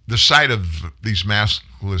 The sight of these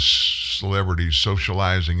maskless celebrities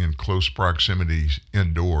socializing in close proximity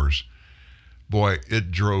indoors, boy,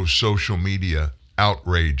 it drove social media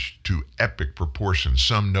outrage to epic proportions.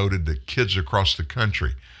 Some noted that kids across the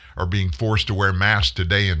country are being forced to wear masks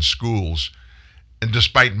today in schools, and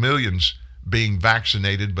despite millions being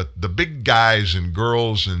vaccinated, but the big guys and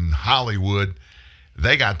girls in Hollywood,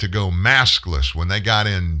 they got to go maskless when they got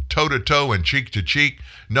in toe-to-toe and cheek-to-cheek,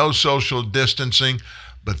 no social distancing,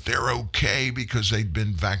 but they're okay because they'd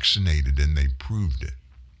been vaccinated and they proved it.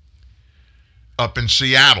 Up in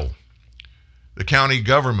Seattle, the county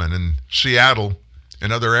government in Seattle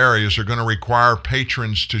and other areas are going to require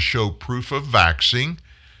patrons to show proof of vaccine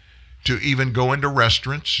to even go into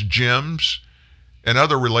restaurants, gyms, and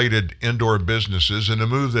other related indoor businesses, in a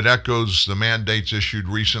move that echoes the mandates issued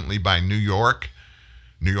recently by New York,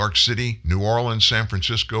 New York City, New Orleans, San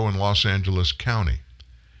Francisco, and Los Angeles County.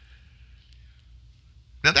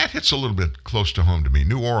 Now that hits a little bit close to home to me.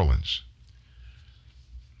 New Orleans.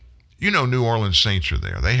 New Orleans Saints are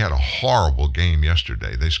there. They had a horrible game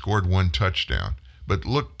yesterday. They scored one touchdown, but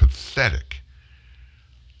looked pathetic.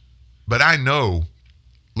 But I know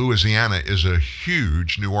Louisiana is a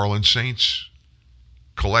huge New Orleans Saints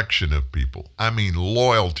collection of people. I mean,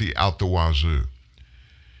 loyalty out the wazoo.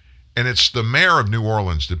 And it's the mayor of New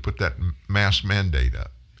Orleans that put that mask mandate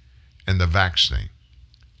up and the vaccine.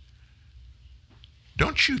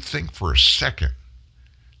 Don't you think for a second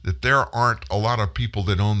that there aren't a lot of people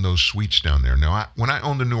that own those suites down there? Now, when I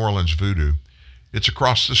owned the New Orleans Voodoo, it's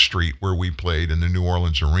across the street where we played in the New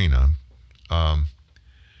Orleans Arena.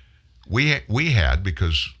 We had,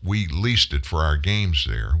 because we leased it for our games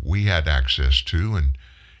there, we had access to,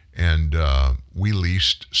 and we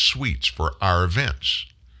leased suites for our events.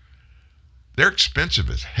 They're expensive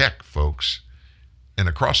as heck, folks. And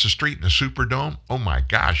across the street in the Superdome, oh my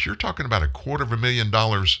gosh, you're talking about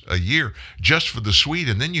 $250,000 a year just for the suite,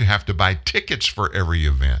 and then you have to buy tickets for every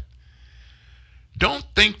event. Don't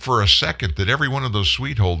think for a second that every one of those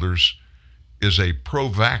suite holders is a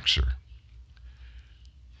pro-vaxxer.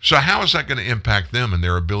 So how is that going to impact them and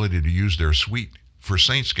their ability to use their suite for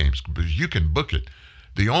Saints games? Because you can book it.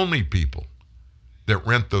 The only people that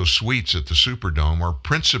rent those suites at the Superdome are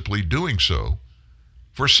principally doing so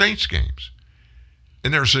for Saints games.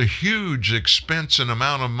 And there's a huge expense and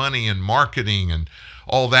amount of money in marketing and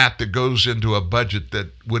all that goes into a budget that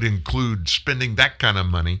would include spending that kind of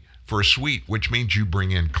money for a suite, which means you bring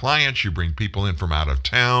in clients, you bring people in from out of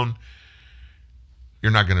town.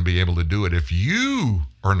 You're not going to be able to do it if you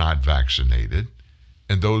are not vaccinated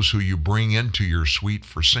and those who you bring into your suite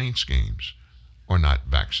for Saints games are not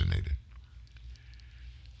vaccinated.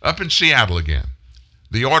 Up in Seattle again,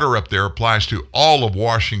 the order up there applies to all of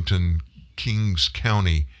Washington, Kings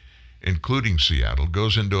County, including Seattle,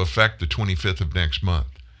 goes into effect the 25th of next month.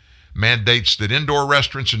 Mandates that indoor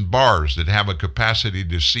restaurants and bars that have a capacity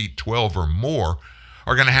to seat 12 or more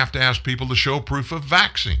are going to have to ask people to show proof of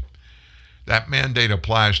vaccine. That mandate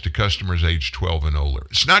applies to customers age 12 and older.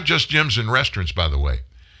 It's not just gyms and restaurants, by the way.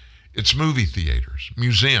 It's movie theaters,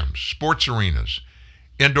 museums, sports arenas,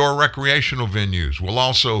 indoor recreational venues will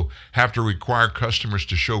also have to require customers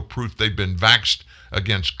to show proof they've been vaxxed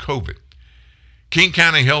against COVID. King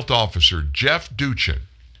County Health Officer Jeff Duchin,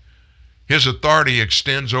 his authority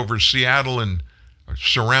extends over Seattle and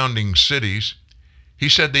surrounding cities. He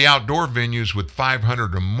said the outdoor venues with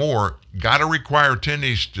 500 or more got to require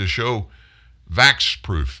attendees to show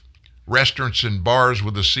Vax-proof. Restaurants and bars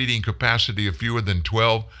with a seating capacity of fewer than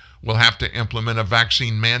 12 will have to implement a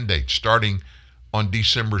vaccine mandate starting on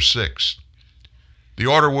December 6th. The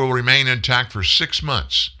order will remain intact for 6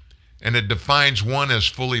 months, and it defines one as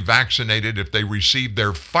fully vaccinated if they receive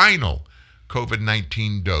their final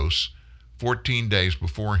COVID-19 dose 14 days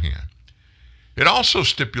beforehand. It also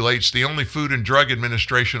stipulates the only Food and Drug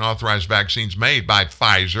Administration authorized vaccines made by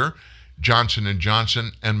Pfizer, Johnson &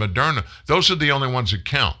 Johnson, and Moderna. Those are the only ones that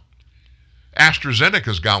count.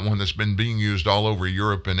 AstraZeneca's got one that's been being used all over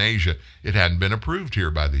Europe and Asia. It hadn't been approved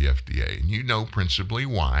here by the FDA, and you know principally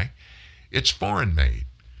why. It's foreign made.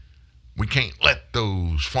 We can't let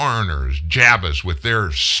those foreigners jab us with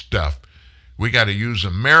their stuff. We got to use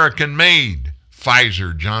American-made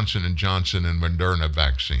Pfizer, Johnson & Johnson, and Moderna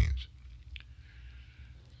vaccines.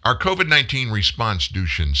 Our COVID-19 response,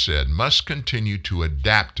 Dushin said, must continue to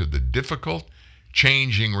adapt to the difficult,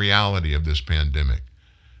 changing reality of this pandemic.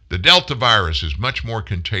 The Delta virus is much more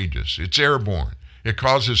contagious. It's airborne. It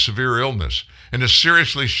causes severe illness and is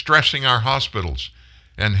seriously stressing our hospitals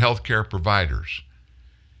and healthcare providers.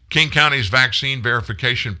 King County's vaccine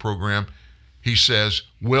verification program, he says,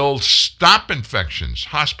 will stop infections,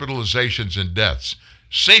 hospitalizations, and deaths,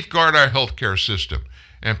 safeguard our healthcare system,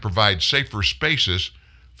 and provide safer spaces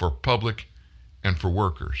for public and for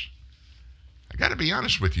workers. I got to be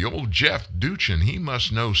honest with you, old Jeff Duchin, he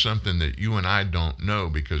must know something that you and I don't know,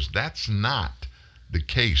 because that's not the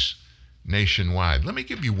case nationwide. Let me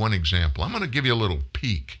give you one example. I'm going to give you a little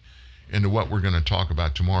peek into what we're going to talk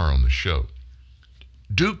about tomorrow on the show.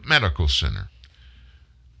 Duke Medical Center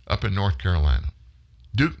up in North Carolina.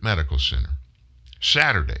 Duke Medical Center.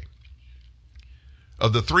 Saturday.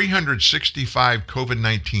 Of the 365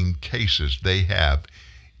 COVID-19 cases they have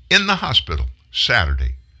in the hospital,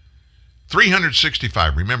 Saturday,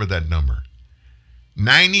 365, remember that number.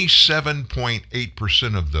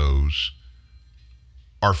 97.8% of those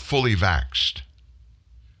are fully vaxxed.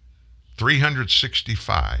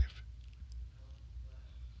 365.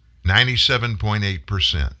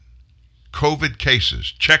 97.8%. COVID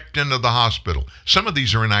cases checked into the hospital. Some of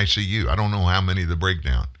these are in ICU. I don't know how many, the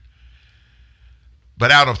breakdown.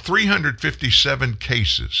 But out of 357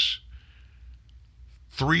 cases,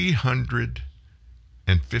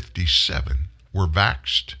 357 were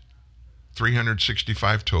vaxxed.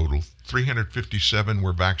 365 total. 357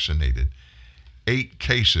 were vaccinated. 8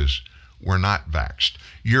 cases were not vaxxed.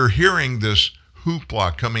 You're hearing this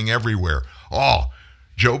hoopla coming everywhere. Oh,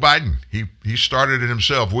 Joe Biden, he started it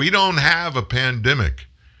himself. We don't have a pandemic.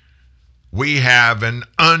 We have an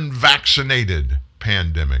unvaccinated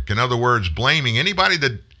pandemic. In other words, blaming anybody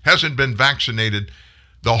that hasn't been vaccinated.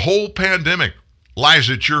 The whole pandemic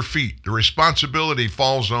lies at your feet. The responsibility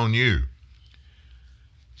falls on you.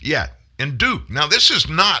 Yet, in Duke, now this is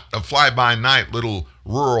not a fly-by-night little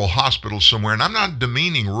rural hospital somewhere, and I'm not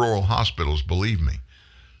demeaning rural hospitals, believe me.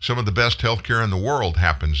 Some of the best health care in the world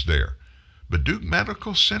happens there. But Duke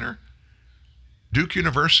Medical Center, Duke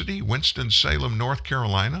University, Winston-Salem, North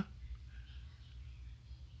Carolina,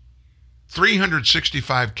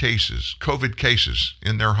 365 cases, COVID cases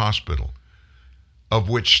in their hospital, of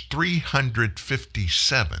which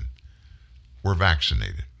 357 were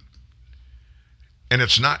vaccinated. And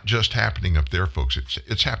it's not just happening up there, folks.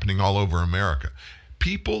 It's happening all over America.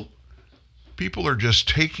 People are just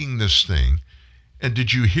taking this thing. And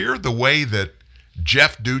did you hear the way that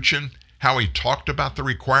Jeff Duchin, how he talked about the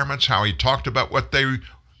requirements, how he talked about what they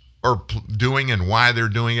are doing and why they're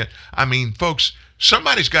doing it? I mean, folks,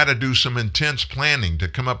 somebody's got to do some intense planning to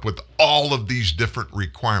come up with all of these different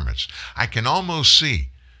requirements. I can almost see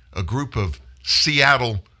a group of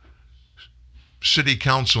Seattle city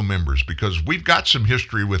council members, because we've got some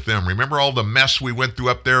history with them. Remember all the mess we went through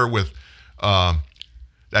up there with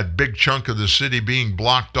that big chunk of the city being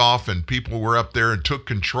blocked off, and people were up there and took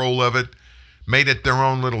control of it, made it their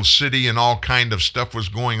own little city, and all kind of stuff was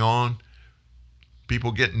going on.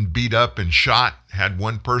 People getting beat up and shot. Had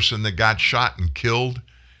one person that got shot and killed.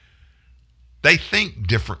 They think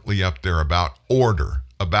differently up there about order,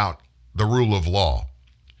 about the rule of law.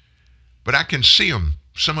 But I can see them,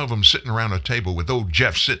 some of them sitting around a table with old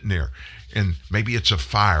Jeff sitting there, and maybe it's a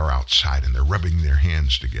fire outside, and they're rubbing their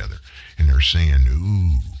hands together, and they're saying,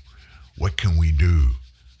 ooh, what can we do?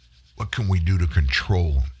 What can we do to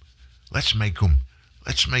control them? Let's make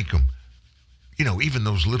them, you know, even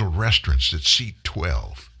those little restaurants that seat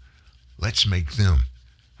 12, let's make them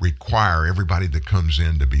require everybody that comes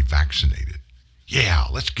in to be vaccinated. Yeah,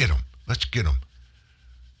 let's get them.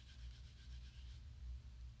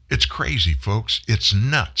 It's crazy, folks. It's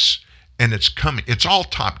nuts. And it's coming. It's all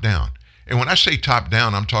top down. And when I say top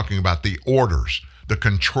down, I'm talking about the orders, the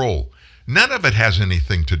control. None of it has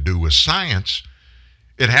anything to do with science.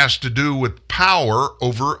 It has to do with power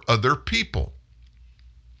over other people.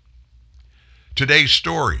 Today's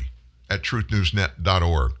story at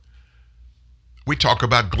truthnewsnet.org. We talk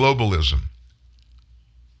about globalism.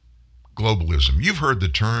 Globalism. You've heard the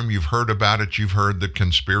term. You've heard about it. You've heard the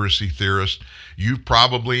conspiracy theorists. You've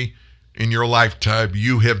probably, in your lifetime,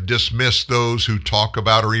 you have dismissed those who talk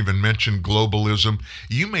about or even mention globalism.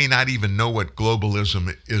 You may not even know what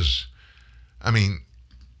globalism is. I mean,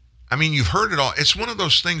 you've heard it all. It's one of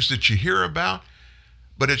those things that you hear about,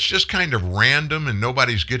 but it's just kind of random, and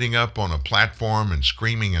nobody's getting up on a platform and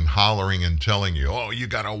screaming and hollering and telling you, oh, you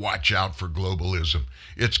got to watch out for globalism.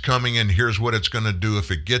 It's coming, and here's what it's going to do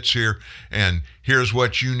if it gets here, and here's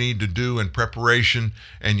what you need to do in preparation,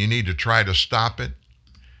 and you need to try to stop it.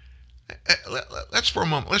 Let's for a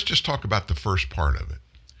moment, let's just talk about the first part of it.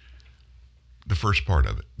 The first part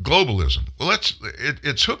of it. Globalism. Well,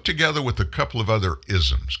 it's hooked together with a couple of other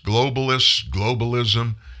isms. Globalists,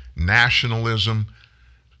 globalism, nationalism,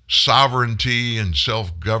 sovereignty and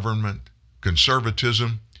self-government,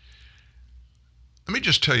 conservatism. Let me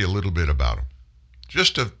just tell you a little bit about them.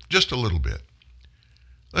 Just a little bit.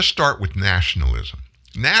 Let's start with nationalism.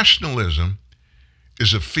 Nationalism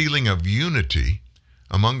is a feeling of unity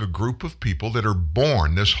among a group of people that are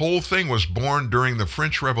born. This whole thing was born during the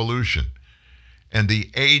French Revolution and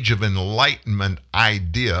the Age of Enlightenment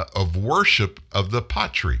idea of worship of the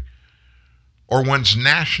patrie, or one's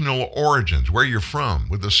national origins, where you're from,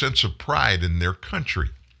 with a sense of pride in their country.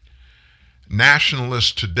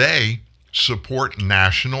 Nationalists today support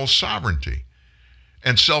national sovereignty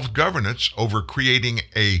and self-governance over creating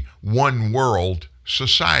a one-world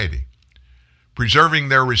society, preserving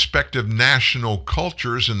their respective national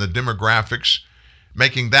cultures and the demographics,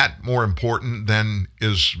 making that more important than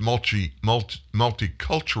is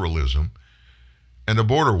multiculturalism and a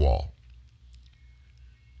border wall.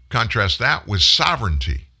 Contrast that with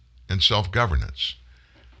sovereignty and self-governance.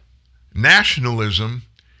 Nationalism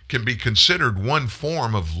can be considered one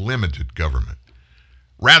form of limited government,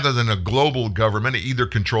 rather than a global government either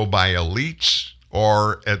controlled by elites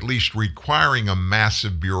or at least requiring a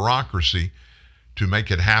massive bureaucracy to make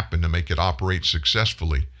it happen, to make it operate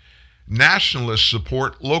successfully. Nationalists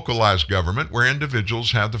support localized government where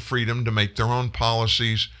individuals have the freedom to make their own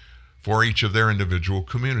policies for each of their individual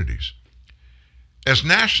communities. As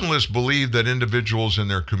nationalists believe that individuals in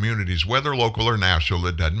their communities, whether local or national,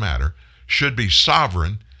 it doesn't matter, should be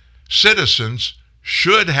sovereign, citizens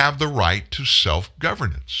should have the right to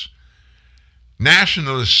self-governance.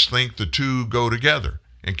 Nationalists think the two go together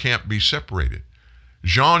and can't be separated.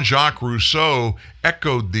 Jean-Jacques Rousseau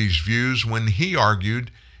echoed these views when he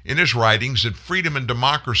argued in his writings that freedom and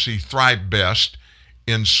democracy thrive best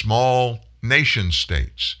in small nation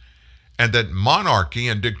states, and that monarchy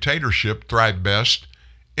and dictatorship thrive best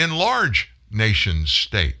in large nation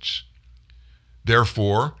states.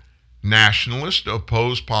 Therefore, nationalists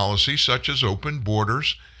oppose policies such as open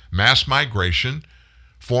borders, mass migration,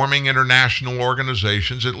 forming international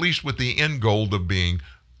organizations, at least with the end goal of being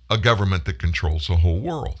a government that controls the whole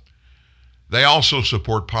world. They also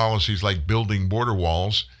support policies like building border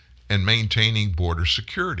walls and maintaining border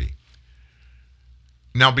security.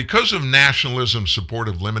 Now, because of nationalism's support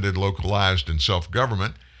of limited, localized, and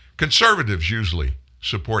self-government, conservatives usually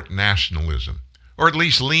support nationalism, or at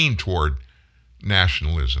least lean toward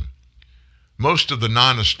nationalism. Most of the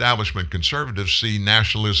non-establishment conservatives see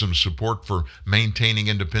nationalism's support for maintaining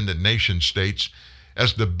independent nation states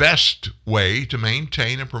as the best way to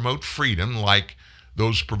maintain and promote freedom like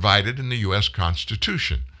those provided in the U.S.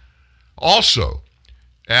 Constitution. Also,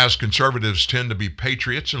 as conservatives tend to be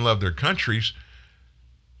patriots and love their countries,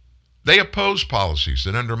 they oppose policies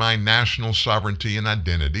that undermine national sovereignty and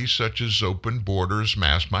identity, such as open borders,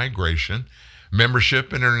 mass migration,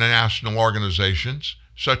 membership in international organizations,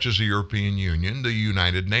 such as the European Union, the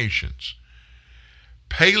United Nations.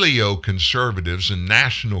 Paleo-conservatives and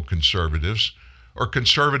national conservatives are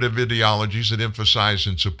conservative ideologies that emphasize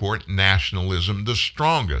and support nationalism the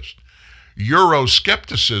strongest.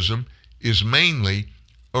 Euroscepticism is mainly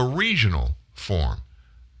a regional form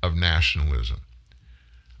of nationalism.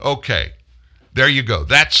 Okay, there you go.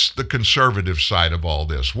 That's the conservative side of all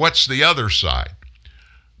this. What's the other side?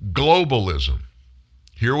 Globalism.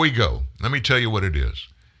 Here we go. Let me tell you what it is.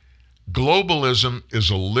 Globalism is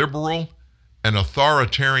a liberal and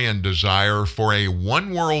authoritarian desire for a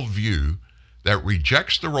one-world view that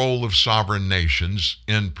rejects the role of sovereign nations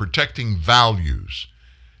in protecting values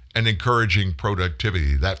and encouraging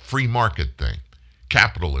productivity, that free market thing,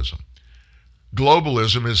 capitalism.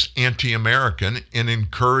 Globalism is anti-American in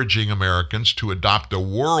encouraging Americans to adopt a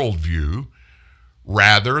worldview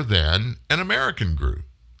rather than an American group.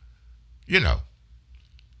 You know,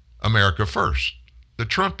 America first, the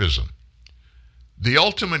Trumpism. The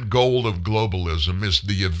ultimate goal of globalism is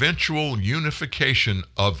the eventual unification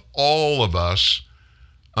of all of us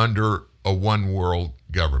under a one world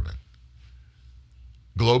government.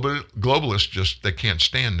 Globalists they can't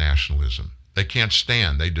stand nationalism. They can't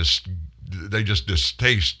stand, they just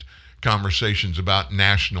distaste conversations about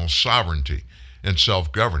national sovereignty and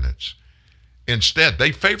self-governance. Instead,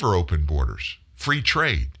 they favor open borders, free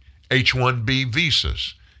trade, H-1B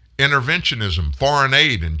visas, interventionism, foreign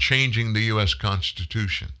aid, and changing the U.S.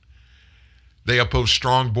 Constitution. They oppose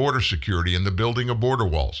strong border security and the building of border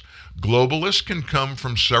walls. Globalists can come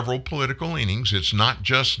from several political leanings. It's not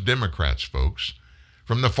just Democrats, folks.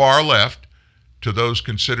 From the far left to those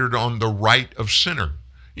considered on the right of center,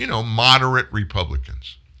 moderate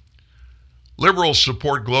Republicans. Liberals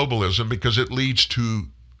support globalism because it leads to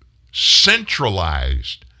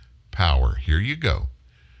centralized power. Here you go.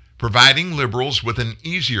 Providing liberals with an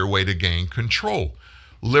easier way to gain control.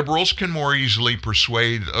 Liberals can more easily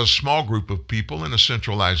persuade a small group of people in a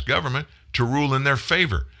centralized government to rule in their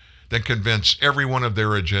favor than convince everyone of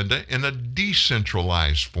their agenda in a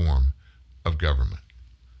decentralized form of government.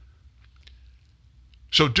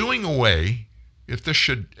 So doing away, if this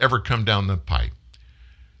should ever come down the pipe,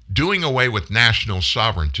 doing away with national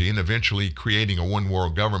sovereignty and eventually creating a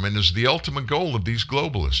one-world government is the ultimate goal of these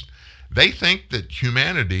globalists. They think that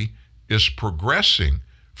humanity is progressing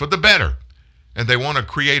for the better, and they want to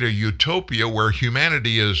create a utopia where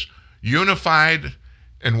humanity is unified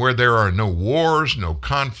and where there are no wars, no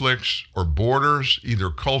conflicts or borders, either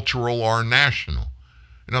cultural or national.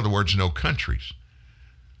 In other words, no countries.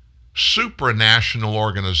 Supranational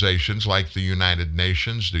organizations like the United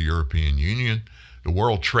Nations, the European Union, the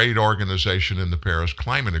World Trade Organization, and the Paris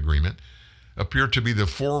Climate Agreement appear to be the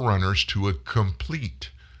forerunners to a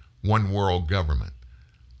complete one-world government.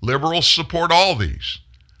 Liberals support all these.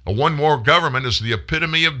 A one-world government is the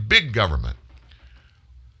epitome of big government.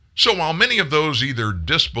 So while many of those either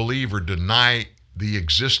disbelieve or deny the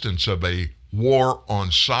existence of a war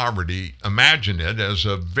on sovereignty, imagine it as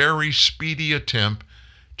a very speedy attempt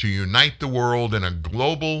to unite the world in a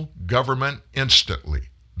global government instantly.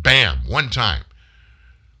 Bam, one time.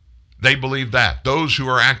 They believe that. Those who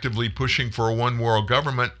are actively pushing for a one-world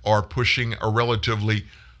government are pushing a relatively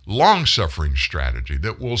long-suffering strategy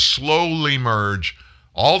that will slowly merge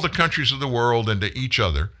all the countries of the world into each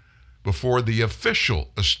other before the official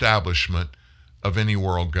establishment of any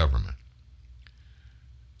world government.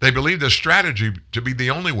 They believe this strategy to be the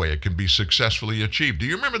only way it can be successfully achieved. Do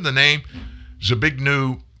you remember the name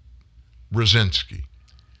Zbigniew Brzezinski?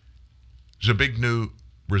 Zbigniew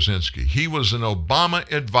Brzezinski. He was an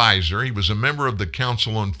Obama advisor. He was a member of the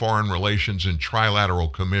Council on Foreign Relations and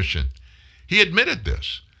Trilateral Commission. He admitted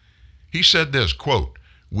this. He said this, quote,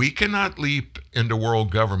 "We cannot leap into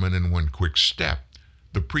world government in one quick step.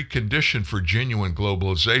 The precondition for genuine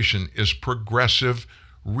globalization is progressive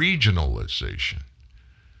regionalization."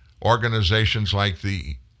 Organizations like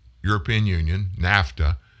the European Union,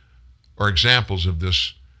 NAFTA, are examples of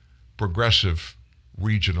this progressive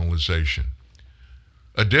regionalization.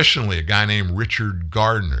 Additionally, a guy named Richard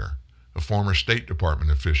Gardner, a former State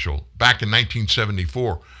Department official, back in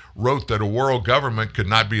 1974, wrote that a world government could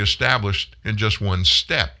not be established in just one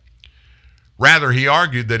step. Rather, he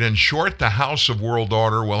argued that in short, the house of world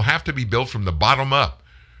order will have to be built from the bottom up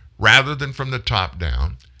rather than from the top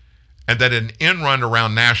down, and that an end run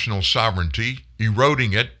around national sovereignty,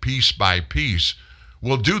 eroding it piece by piece,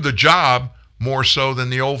 will do the job more so than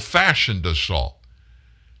the old-fashioned assault.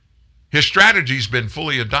 His strategy's been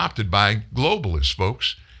fully adopted by globalists,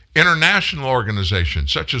 folks. International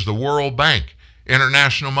organizations such as the World Bank,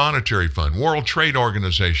 International Monetary Fund, World Trade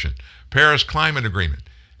Organization, Paris Climate Agreement,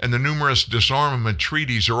 and the numerous disarmament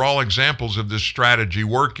treaties are all examples of this strategy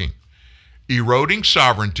working. Eroding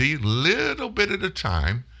sovereignty little bit at a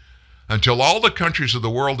time until all the countries of the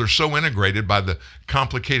world are so integrated by the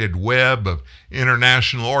complicated web of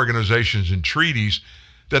international organizations and treaties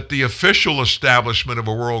that the official establishment of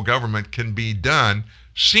a world government can be done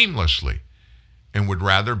seamlessly and would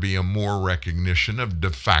rather be a more recognition of de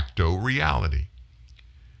facto reality.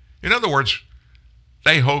 In other words,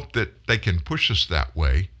 they hope that they can push us that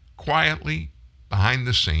way, quietly, behind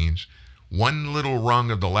the scenes, one little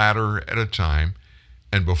rung of the ladder at a time,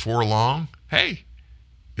 and before long, hey,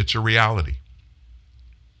 it's a reality.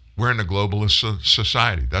 We're in a globalist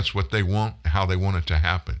society. That's what they want, how they want it to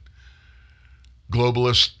happen.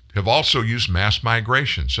 Globalists have also used mass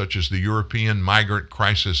migration, such as the European migrant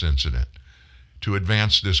crisis incident, to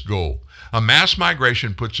advance this goal. A mass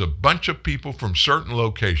migration puts a bunch of people from certain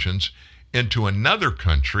locations into another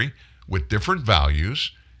country with different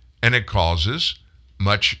values, and it causes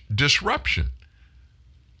much disruption.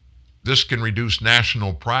 This can reduce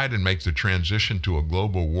national pride and make the transition to a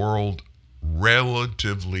global world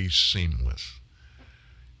relatively seamless.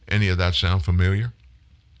 Any of that sound familiar?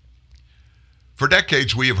 For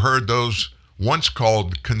decades, we have heard those once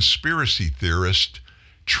called conspiracy theorists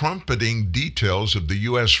trumpeting details of the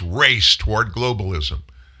U.S. race toward globalism.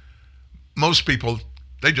 Most people,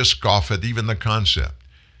 they just scoff at even the concept.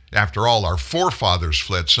 After all, our forefathers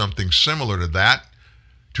fled something similar to that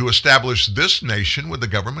to establish this nation with the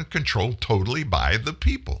government controlled totally by the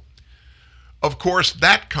people. Of course,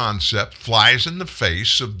 that concept flies in the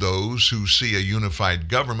face of those who see a unified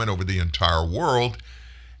government over the entire world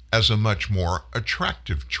as a much more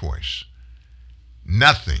attractive choice.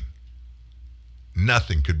 Nothing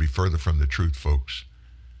could be further from the truth, folks.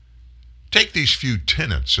 Take these few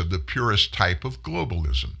tenets of the purest type of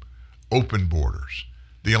globalism: open borders,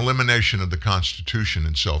 the elimination of the Constitution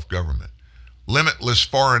and self-government, limitless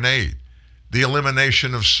foreign aid, the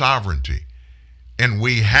elimination of sovereignty, and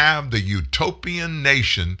we have the utopian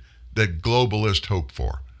nation that globalists hope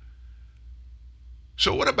for.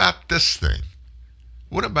 So what about this thing?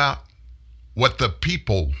 What about what the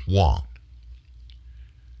people want?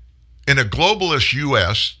 In a globalist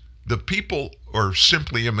U.S., the people are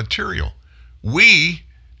simply immaterial. We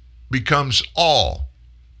becomes all.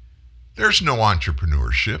 There's no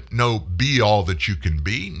entrepreneurship, no be all that you can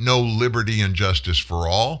be, no liberty and justice for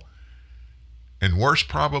all, and worse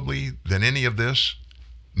probably than any of this,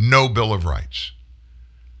 no Bill of Rights.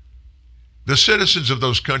 The citizens of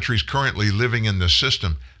those countries currently living in the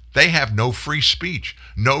system, they have no free speech,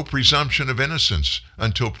 no presumption of innocence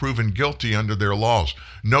until proven guilty under their laws,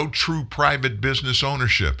 no true private business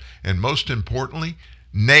ownership, and most importantly,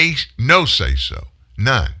 no say-so,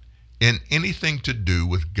 none, in anything to do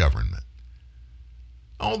with government.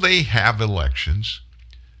 Oh, they have elections,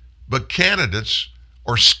 but candidates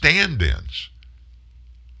are stand-ins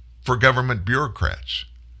for government bureaucrats.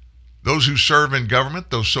 Those who serve in government,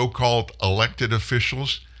 those so-called elected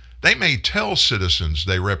officials, they may tell citizens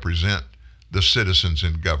they represent the citizens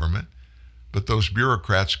in government, but those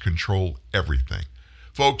bureaucrats control everything.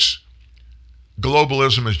 Folks,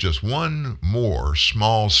 globalism is just one more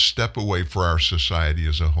small step away for our society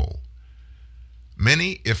as a whole.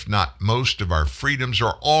 Many, if not most, of our freedoms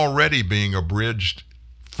are already being abridged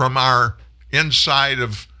from our inside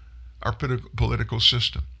of our political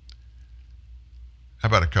system. How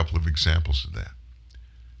about a couple of examples of that?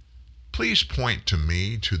 Please point to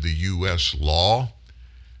me to the U.S. law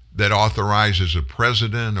that authorizes a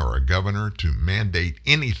president or a governor to mandate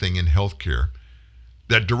anything in health care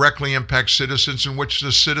that directly impacts citizens in which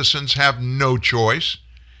the citizens have no choice.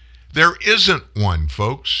 There isn't one,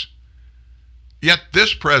 folks. Yet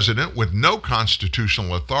this president, with no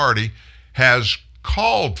constitutional authority, has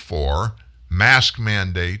called for mask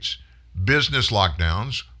mandates, business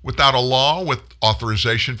lockdowns, without a law with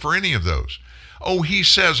authorization for any of those. Oh, he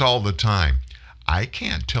says all the time, I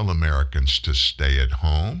can't tell Americans to stay at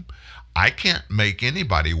home. I can't make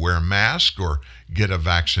anybody wear a mask or get a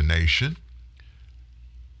vaccination.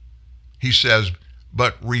 He says,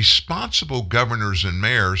 but responsible governors and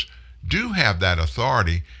mayors do have that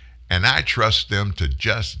authority, and I trust them to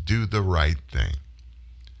just do the right thing.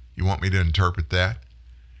 You want me to interpret that?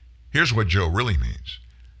 Here's what Joe really means.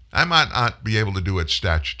 I might not be able to do it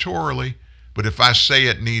statutorily, but if I say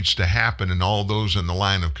it needs to happen and all those in the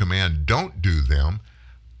line of command don't do them,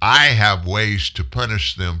 I have ways to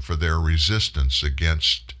punish them for their resistance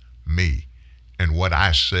against me and what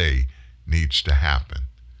I say needs to happen.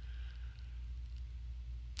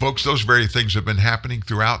 Folks, those very things have been happening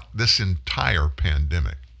throughout this entire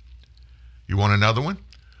pandemic. You want another one?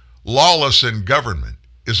 Lawless in government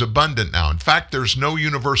is abundant now. In fact, there's no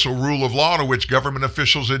universal rule of law to which government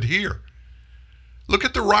officials adhere. Look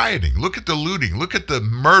at the rioting, look at the looting, look at the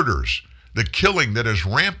murders, the killing that is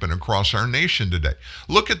rampant across our nation today.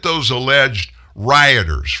 Look at those alleged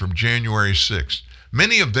rioters from January 6th.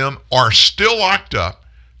 Many of them are still locked up.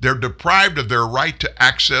 They're deprived of their right to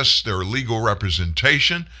access their legal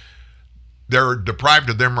representation. They're deprived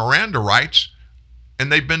of their Miranda rights,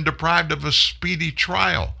 and they've been deprived of a speedy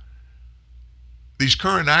trial. These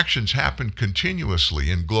current actions happen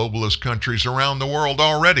continuously in globalist countries around the world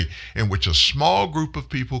already, in which a small group of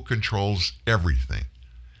people controls everything.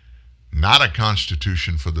 Not a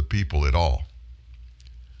constitution for the people at all.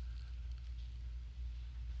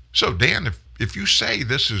 So, Dan, if you say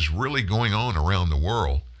this is really going on around the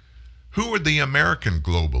world, who are the American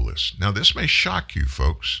globalists? Now, this may shock you,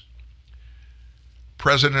 folks.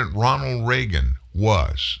 President Ronald Reagan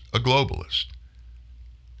was a globalist.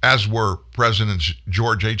 as were Presidents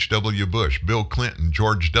George H.W. Bush, Bill Clinton,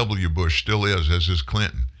 George W. Bush still is, as is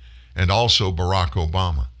Clinton, and also Barack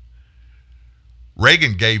Obama.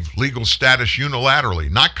 Reagan gave legal status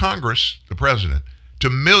unilaterally, not Congress, the president, to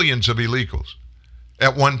millions of illegals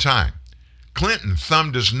at one time. Clinton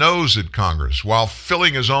thumbed his nose at Congress while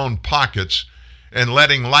filling his own pockets and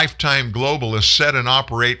letting lifetime globalists set and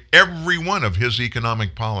operate every one of his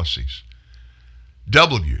economic policies.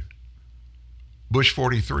 W. Bush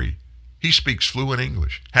 43. He speaks fluent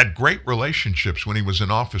English, had great relationships when he was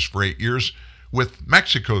in office for 8 years with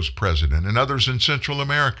Mexico's president and others in Central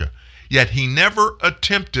America. Yet he never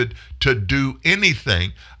attempted to do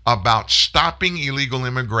anything about stopping illegal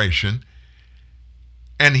immigration.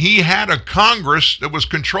 And he had a Congress that was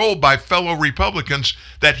controlled by fellow Republicans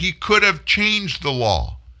that he could have changed the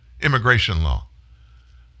law, immigration law.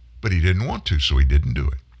 But he didn't want to, so he didn't do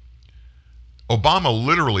it. Obama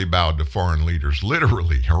literally bowed to foreign leaders,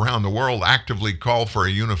 literally around the world, actively called for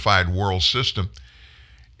a unified world system.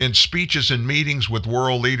 In speeches and meetings with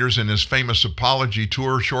world leaders in his famous apology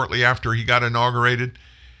tour shortly after he got inaugurated,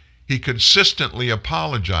 he consistently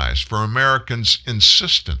apologized for Americans'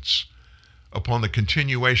 insistence upon the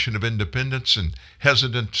continuation of independence and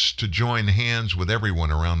hesitance to join hands with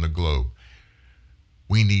everyone around the globe.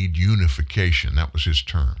 We need unification. That was his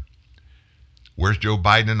term. Where's Joe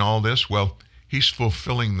Biden in all this? Well, he's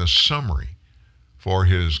fulfilling the summary for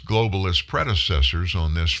his globalist predecessors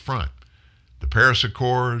on this front. The Paris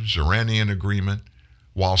Accords, Iranian agreement,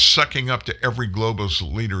 while sucking up to every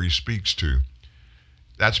globalist leader he speaks to.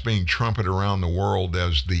 That's being trumpeted around the world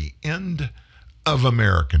as the end of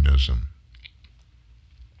Americanism.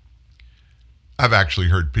 I've actually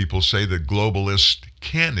heard people say that globalists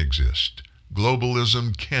can exist.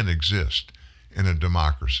 Globalism can exist in a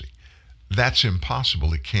democracy. That's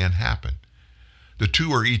impossible. It can't happen. The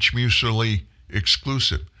two are each mutually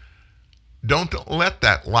exclusive. Don't let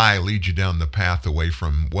that lie lead you down the path away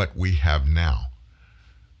from what we have now.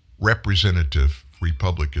 Representative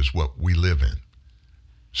republic is what we live in.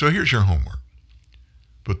 So here's your homework.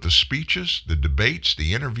 Put the speeches, the debates,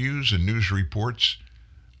 the interviews, and news reports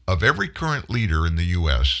of every current leader in the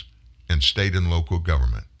U.S. and state and local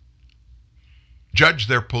government. Judge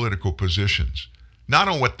their political positions, not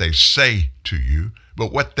on what they say to you,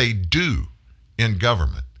 but what they do in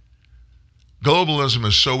government. Globalism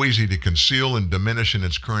is so easy to conceal and diminish in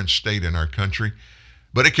its current state in our country,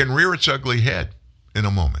 but it can rear its ugly head in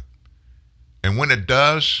a moment. And when it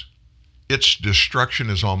does, its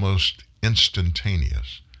destruction is almost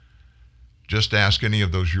instantaneous. Just ask any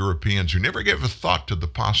of those Europeans who never gave a thought to the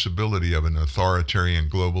possibility of an authoritarian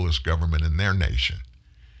globalist government in their nation.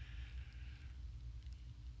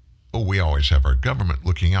 Oh, we always have our government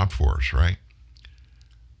looking out for us, right?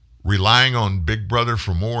 Relying on Big Brother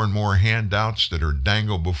for more and more handouts that are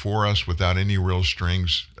dangled before us without any real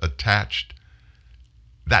strings attached.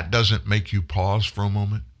 That doesn't make you pause for a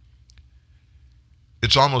moment.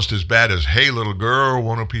 It's almost as bad as, hey, little girl,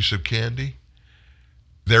 want a piece of candy?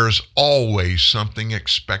 There's always something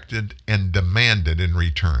expected and demanded in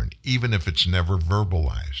return, even if it's never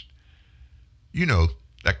verbalized. You know,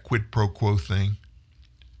 that quid pro quo thing.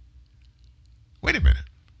 Wait a minute.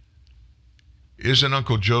 Isn't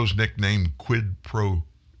Uncle Joe's nickname Quid Pro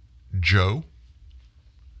Joe?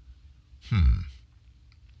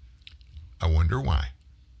 I wonder why.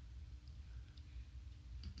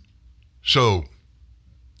 So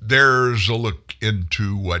there's a look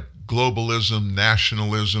into what globalism,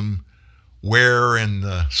 nationalism, where in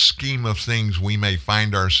the scheme of things we may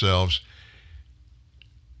find ourselves.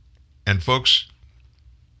 And folks,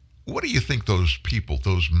 what do you think those people,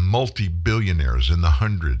 those multi-billionaires in the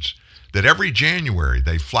hundreds, that every January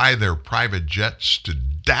they fly their private jets to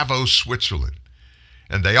Davos, Switzerland,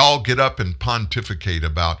 and they all get up and pontificate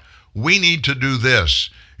about, we need to do this,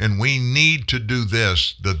 and we need to do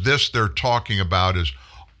this. The this they're talking about is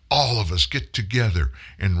all of us get together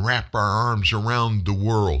and wrap our arms around the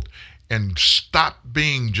world and stop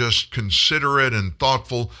being just considerate and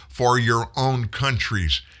thoughtful for your own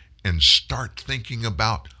countries and start thinking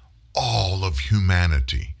about all of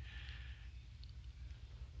humanity.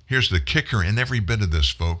 Here's the kicker in every bit of this,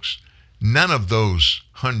 folks. None of those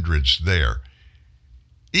hundreds there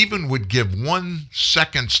even would give 1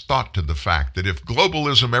 second's thought to the fact that if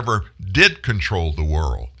globalism ever did control the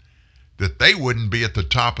world, that they wouldn't be at the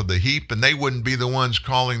top of the heap and they wouldn't be the ones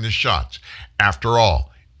calling the shots. After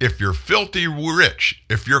all, if you're filthy rich,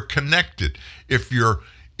 if you're connected, if you're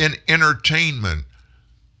in entertainment,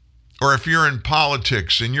 or if you're in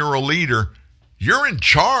politics and you're a leader, you're in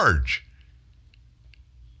charge.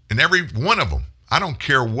 And every one of them, I don't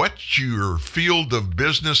care what your field of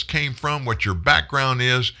business came from, what your background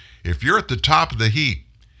is. If you're at the top of the heap,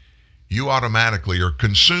 you automatically are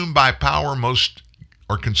consumed by power. Most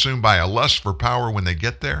are consumed by a lust for power when they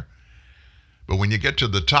get there. But when you get to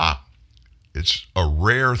the top, it's a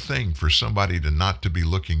rare thing for somebody to not to be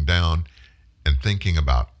looking down and thinking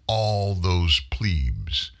about all those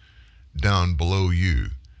plebes down below you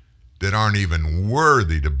that aren't even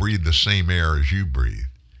worthy to breathe the same air as you breathe.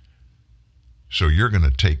 So you're going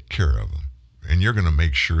to take care of them, and you're going to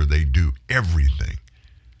make sure they do everything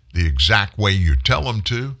the exact way you tell them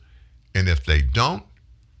to, and if they don't,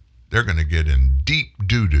 they're going to get in deep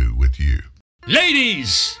doo-doo with you.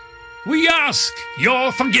 Ladies, we ask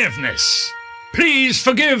your forgiveness. Please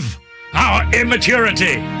forgive our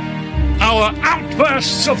immaturity, our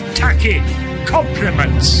outbursts of tacky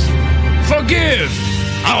compliments. Forgive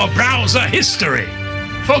our browser history.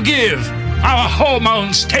 Forgive our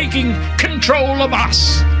hormones taking control of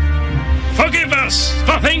us. Forgive us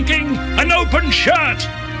for thinking an open shirt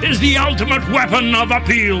is the ultimate weapon of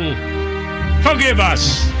appeal. Forgive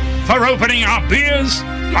us for opening our beers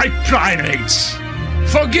like primates.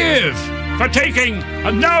 Forgive for taking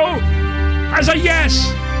a no as a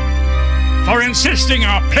yes. For insisting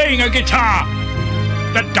on playing a guitar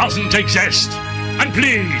that doesn't exist. And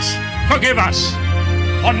please forgive us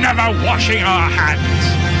for never washing our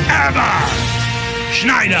hands. Ever.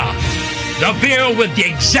 Schneider, the beer with the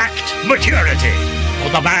exact maturity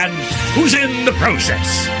of the man who's in the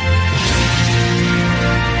process.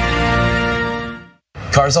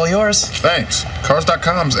 Car's all yours. Thanks.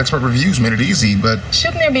 Cars.com's expert reviews made it easy, but...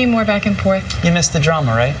 Shouldn't there be more back and forth? You missed the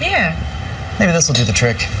drama, right? Yeah. Maybe this will do the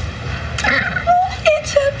trick.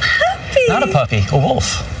 It's a puppy. Not a puppy, a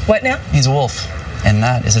wolf. What now? He's a wolf, and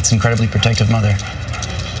that is its incredibly protective mother.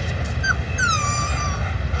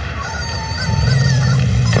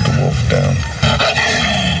 Put the wolf down.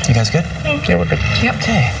 You guys good? Yeah, we're good. Yep.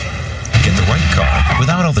 Okay. Get the right car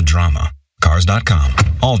without all the drama. Cars.com.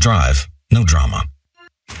 All drive, no drama.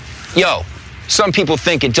 Yo, some people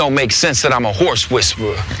think it don't make sense that I'm a horse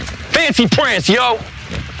whisperer. Fancy prance, yo!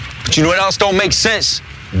 But you know what else don't make sense?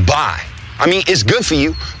 Bye. I mean, it's good for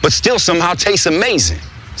you, but still somehow tastes amazing.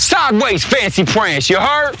 Sideways fancy prance, you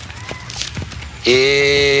heard?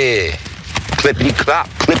 Yeah. Clippity-clop,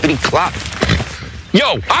 clippity-clop.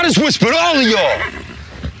 Yo, I just whispered all of y'all.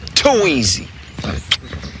 Too easy.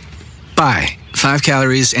 Bye. 5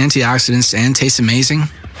 calories, antioxidants, and tastes amazing.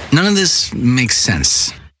 None of this makes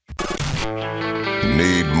sense.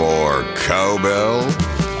 Need more cowbell?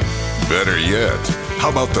 Better yet, how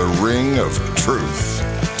about the Ring of Truth?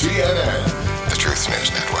 TNN, the Truth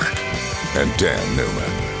News Network, and Dan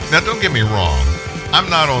Newman. Now, don't get me wrong. I'm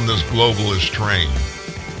not on this globalist train.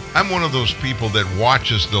 I'm one of those people that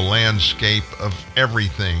watches the landscape of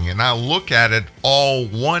everything, and I look at it all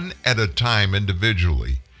one at a time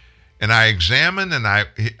individually. And I examine, and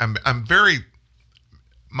I'm very,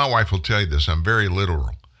 my wife will tell you this, I'm very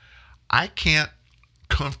literal. I can't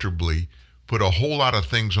comfortably put a whole lot of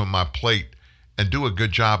things on my plate and do a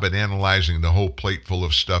good job at analyzing the whole plate full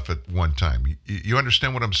of stuff at one time. You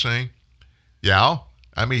understand what I'm saying? Yeah,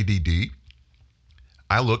 I'm ADD.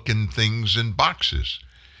 I look in things in boxes.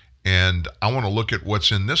 And I want to look at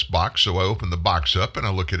what's in this box, so I open the box up and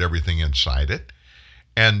I look at everything inside it.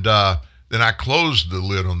 And then I close the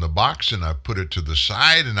lid on the box and I put it to the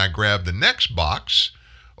side and I grab the next box,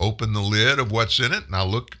 open the lid of what's in it, and I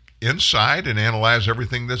look inside and analyze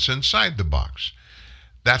everything that's inside the box.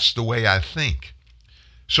 That's the way I think.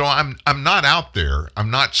 So I'm not out there.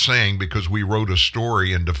 I'm not saying because we wrote a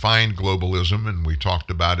story and defined globalism and we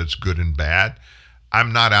talked about its good and bad.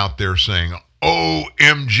 I'm not out there saying,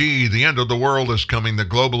 OMG, the end of the world is coming, the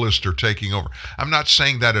globalists are taking over. I'm not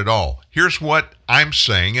saying that at all. Here's what I'm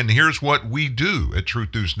saying, and here's what we do at Truth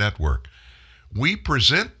News Network. We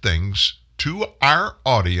present things to our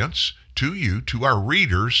audience, to you, to our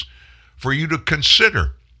readers, for you to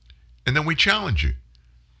consider. And then we challenge you.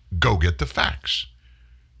 Go get the facts.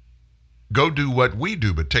 Go do what we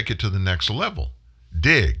do, but take it to the next level.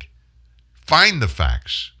 Dig. Find the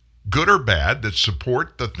facts, good or bad, that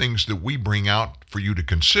support the things that we bring out for you to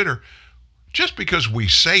consider. Just because we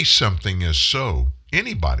say something is so,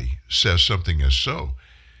 anybody says something is so,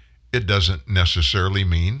 it doesn't necessarily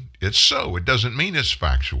mean it's so. It doesn't mean it's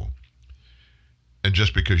factual. And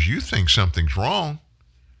just because you think something's wrong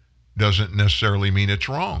doesn't necessarily mean it's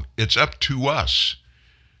wrong. It's up to us.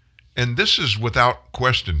 And this is, without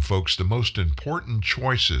question, folks, the most important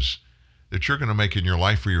choices that you're going to make in your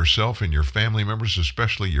life for yourself and your family members,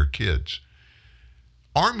 especially your kids.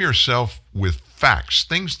 Arm yourself with facts,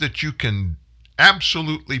 things that you can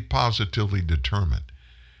absolutely, positively determine.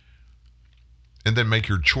 and then make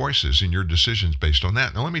your choices and your decisions based on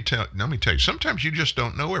that. Now, let me tell you, sometimes you just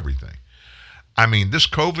don't know everything. I mean, this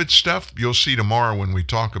COVID stuff, you'll see tomorrow when we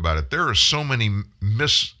talk about it, there are so many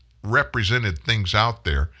misrepresented things out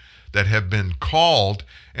there that have been called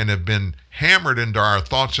and have been hammered into our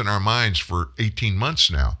thoughts and our minds for 18 months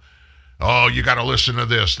now. Oh, you got to listen to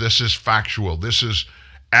this. This is factual. This is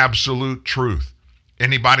absolute truth.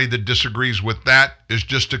 Anybody that disagrees with that is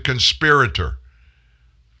just a conspirator.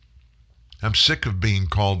 I'm sick of being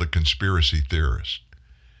called a conspiracy theorist.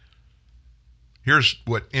 Here's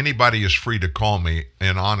what anybody is free to call me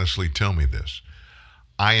and honestly tell me this.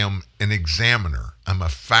 I am an examiner. I'm a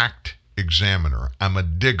fact examiner. I'm a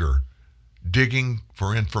digger, digging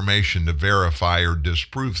for information to verify or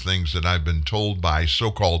disprove things that I've been told by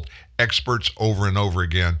so-called experts over and over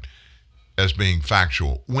again as being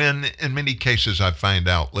factual, when in many cases I find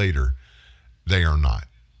out later they are not.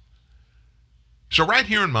 So right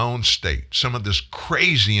here in my own state, some of this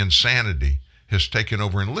crazy insanity has taken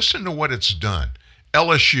over, and listen to what it's done.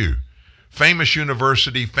 LSU, famous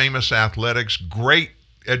university, famous athletics, great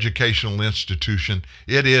educational institution.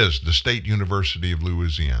 It is the State University of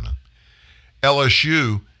Louisiana.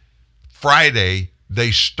 LSU, Friday,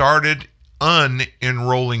 they started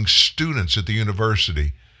unenrolling students at the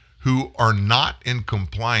university who are not in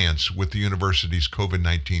compliance with the university's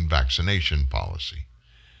COVID-19 vaccination policy.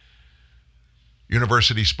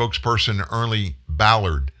 University spokesperson Early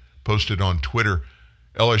Ballard posted on Twitter,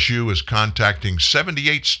 LSU is contacting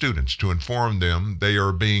 78 students to inform them they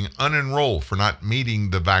are being unenrolled for not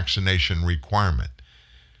meeting the vaccination requirement.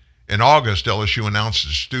 In August, LSU announced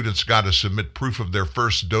that students got to submit proof of their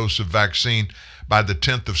first dose of vaccine by the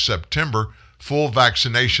 10th of September, full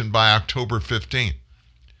vaccination by October 15th.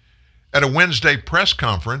 At a Wednesday press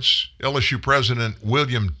conference, LSU President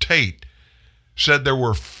William Tate said there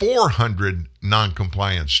were 400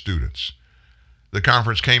 non-compliant students. The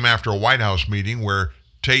conference came after a White House meeting where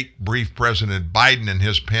Tate briefed President Biden and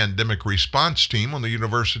his pandemic response team on the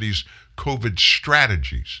university's COVID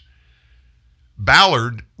strategies.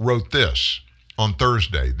 Ballard wrote this on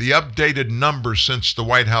Thursday. The updated number since the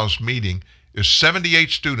White House meeting is 78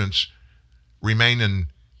 students remain in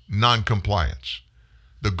non-compliance.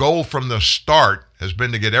 The goal from the start has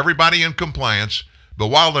been to get everybody in compliance, but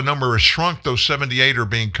while the number has shrunk, those 78 are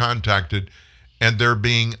being contacted and they're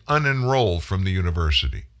being unenrolled from the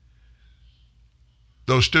university.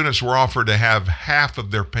 Those students were offered to have half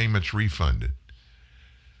of their payments refunded.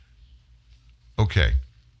 Okay.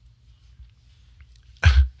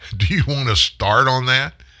 Do you want to start on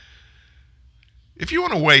that? If you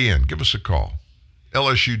want to weigh in, give us a call.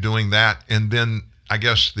 LSU doing that, and then I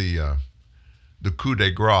guess the coup de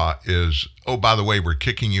grace is, oh, by the way, we're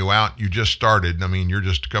kicking you out. You just started. I mean, you're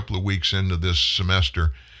just a couple of weeks into this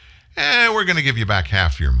semester. We're going to give you back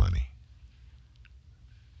half your money.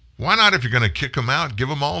 Why not, if you're going to kick them out, give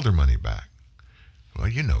them all their money back? Well,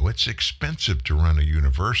 you know, it's expensive to run a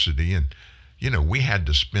university, and, you know, we had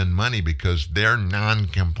to spend money because they're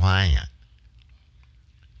non-compliant.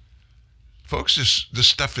 Folks, this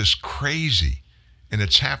stuff is crazy, and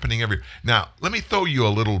it's happening everywhere. Now, let me throw you a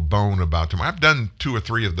little bone about them. I've done 2 or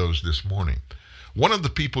 3 of those this morning. One of the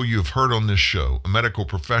people you've heard on this show, a medical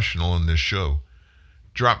professional on this show,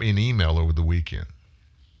 dropped me an email over the weekend.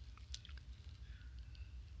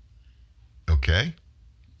 Okay?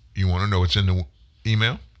 You want to know what's in the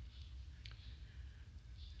email?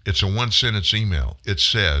 It's a 1-sentence email. It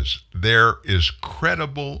says, there is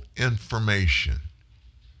credible information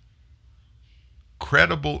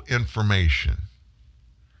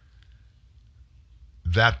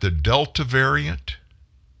that the Delta variant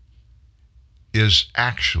is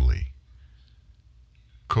actually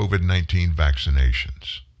COVID-19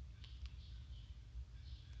 vaccinations.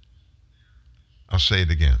 I'll say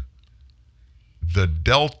it again. The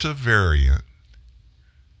Delta variant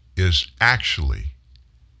is actually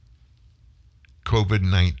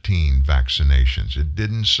COVID-19 vaccinations. It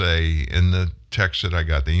didn't say in the text that I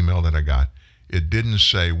got, the email that I got, it didn't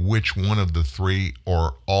say which one of the 3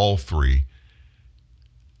 or all 3.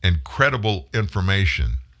 And credible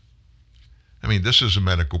information. I mean, this is a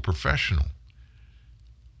medical professional.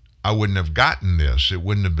 I wouldn't have gotten this. It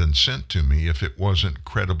wouldn't have been sent to me if it wasn't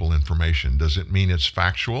credible information. Does it mean it's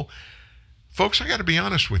factual? Folks, I got to be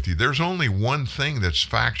honest with you. There's only one thing that's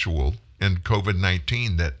factual in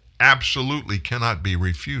COVID-19 that absolutely cannot be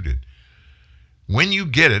refuted. When you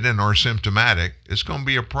get it and are symptomatic, it's going to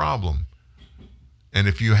be a problem. And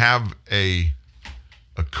if you have a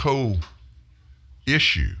co-issue,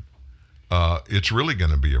 it's really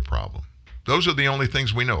going to be a problem. Those are the only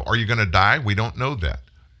things we know. Are you going to die? We don't know that.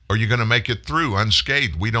 Are you going to make it through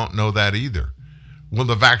unscathed? We don't know that either. Will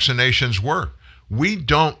the vaccinations work? We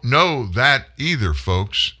don't know that either,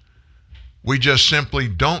 folks. We just simply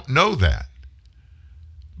don't know that.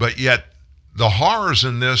 But yet, the horrors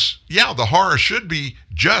in this, the horror should be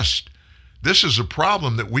just. This is a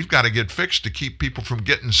problem that we've got to get fixed to keep people from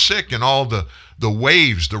getting sick, and all the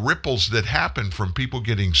waves, the ripples that happen from people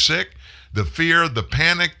getting sick, the fear, the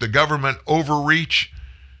panic, the government overreach,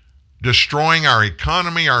 destroying our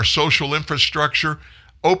economy, our social infrastructure,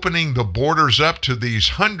 opening the borders up to these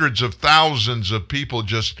hundreds of thousands of people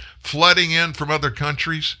just flooding in from other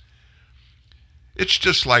countries. It's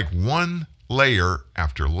just like one layer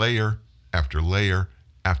after layer after layer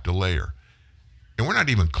after layer. And we're not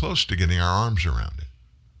even close to getting our arms around it.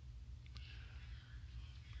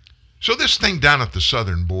 So this thing down at the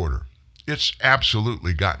southern border, it's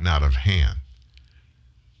absolutely gotten out of hand.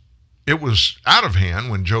 It was out of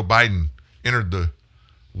hand when Joe Biden entered the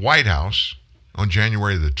White House on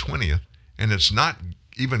January the 20th, and it's not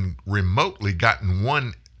even remotely gotten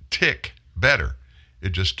one tick better.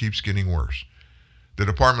 It just keeps getting worse. The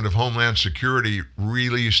Department of Homeland Security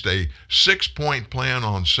released a 6-point plan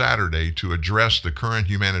on Saturday to address the current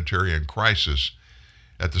humanitarian crisis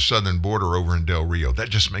at the southern border over in Del Rio. That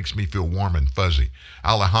just makes me feel warm and fuzzy.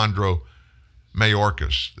 Alejandro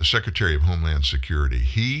Mayorkas, the Secretary of Homeland Security,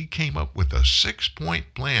 he came up with a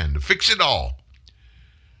 6-point plan to fix it all.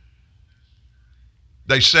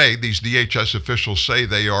 They say, these DHS officials say,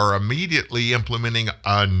 they are immediately implementing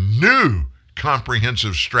a new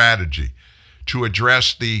comprehensive strategy to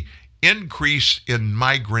address the increase in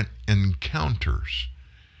migrant encounters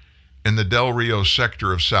in the Del Rio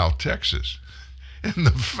sector of South Texas. And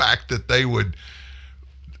the fact that they would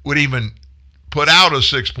even put out a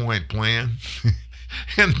 6-point plan,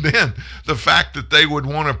 and then the fact that they would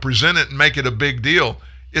want to present it and make it a big deal,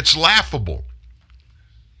 it's laughable.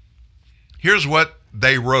 Here's what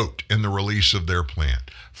they wrote in the release of their plan.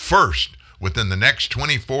 First, within the next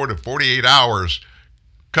 24 to 48 hours,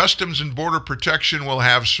 Customs and Border Protection will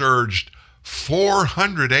have surged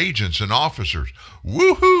 400 agents and officers,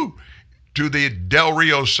 woohoo, to the Del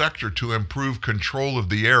Rio sector to improve control of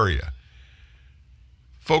the area.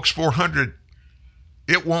 Folks, 400,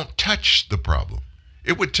 it won't touch the problem.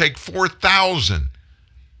 It would take 4,000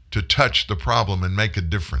 to touch the problem and make a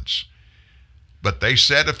difference. But they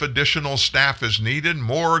said if additional staff is needed,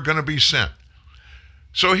 more are going to be sent.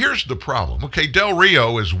 So here's the problem. Okay, Del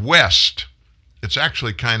Rio is west. It's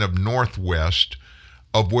actually kind of northwest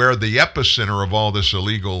of where the epicenter of all this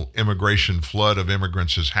illegal immigration flood of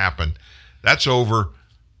immigrants has happened. That's over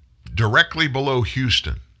directly below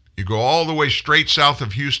Houston. You go all the way straight south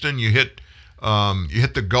of Houston, you hit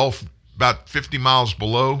the Gulf about 50 miles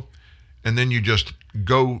below, and then you just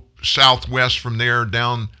go southwest from there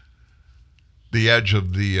down the edge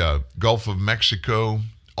of the Gulf of Mexico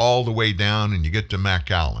all the way down, and you get to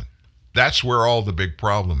McAllen. That's where all the big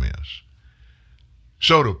problem is.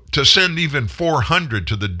 So to send even 400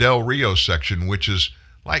 to the Del Rio section, which is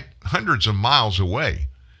like hundreds of miles away,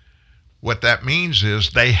 what that means is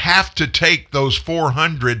they have to take those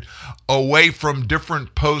 400 away from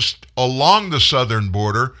different posts along the southern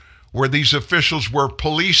border where these officials were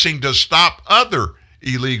policing to stop other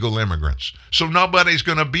illegal immigrants. So nobody's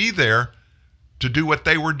going to be there to do what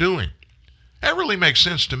they were doing. That really makes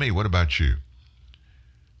sense to me. What about you?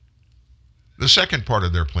 The second part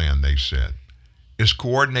of their plan, they said, is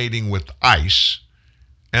coordinating with ICE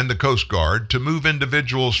and the Coast Guard to move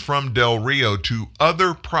individuals from Del Rio to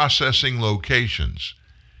other processing locations,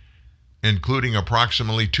 including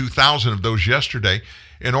approximately 2,000 of those yesterday,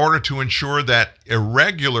 in order to ensure that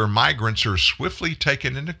irregular migrants are swiftly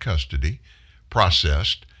taken into custody,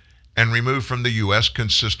 processed, and removed from the U.S.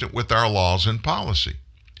 consistent with our laws and policy.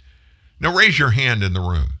 Now raise your hand in the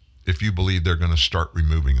room if you believe they're going to start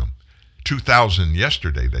removing them. 2,000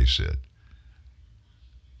 yesterday, they said.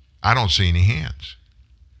 I don't see any hands.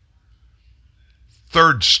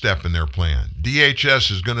 Third step in their plan,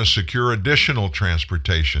 DHS is going to secure additional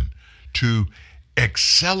transportation to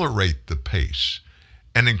accelerate the pace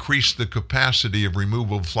and increase the capacity of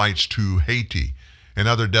removal flights to Haiti and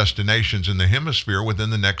other destinations in the hemisphere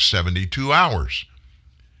within the next 72 hours.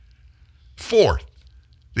 Fourth,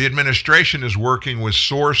 the administration is working with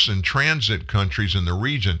source and transit countries in the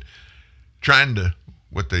region, trying to,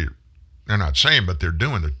 they're not saying, but they're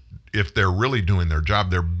doing it. If they're really doing their job,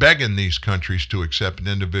 they're begging these countries to accept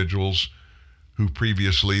individuals who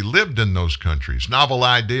previously lived in those countries. Novel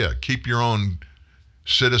idea. Keep your own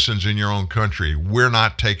citizens in your own country. We're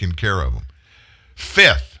not taking care of them.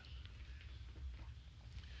 Fifth,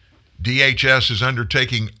 DHS is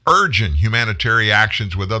undertaking urgent humanitarian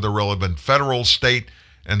actions with other relevant federal, state,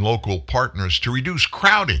 and local partners to reduce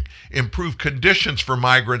crowding, improve conditions for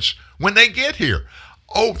migrants when they get here.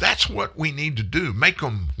 Oh, that's what we need to do. Make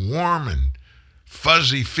them warm and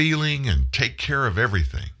fuzzy feeling and take care of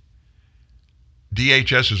everything.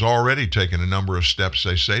 DHS has already taken a number of steps,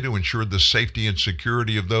 they say, to ensure the safety and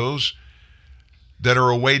security of those that are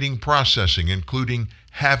awaiting processing, including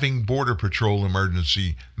having Border Patrol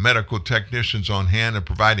emergency medical technicians on hand and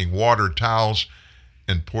providing water, towels,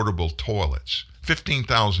 and portable toilets.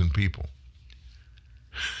 15,000 people.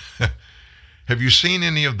 Have you seen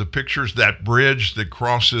any of the pictures? That bridge that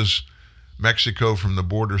crosses Mexico from the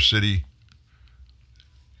border city,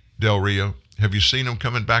 Del Rio? Have you seen them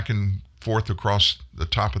coming back and forth across the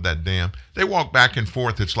top of that dam? They walk back and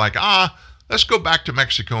forth. It's like, let's go back to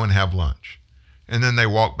Mexico and have lunch. And then they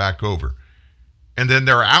walk back over. And then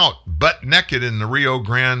they're out butt naked in the Rio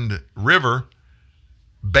Grande River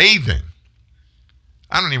bathing.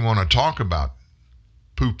 I don't even want to talk about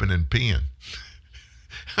pooping and peeing.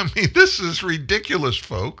 I mean, this is ridiculous,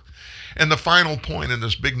 folk. And the final point in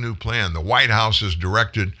this big new plan, the White House has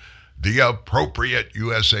directed the appropriate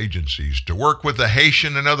U.S. agencies to work with the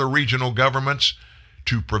Haitian and other regional governments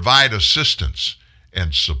to provide assistance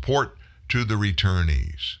and support to the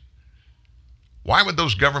returnees. Why would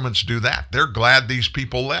those governments do that? They're glad these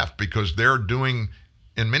people left because they're doing,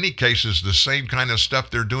 in many cases, the same kind of stuff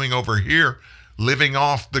they're doing over here, living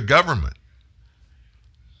off the government.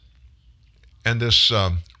 And this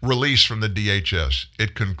release from the DHS,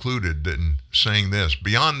 it concluded in saying this: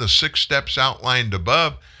 beyond the 6 steps outlined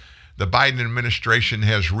above, the Biden administration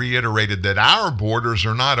has reiterated that our borders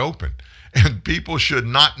are not open and people should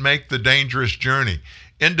not make the dangerous journey.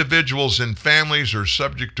 Individuals and families are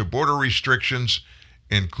subject to border restrictions,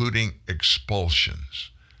 including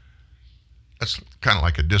expulsions. That's kind of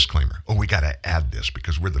like a disclaimer. Oh, we got to add this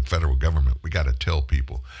because we're the federal government. We got to tell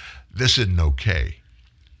people this isn't okay.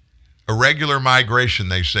 Irregular migration,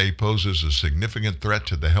 they say, poses a significant threat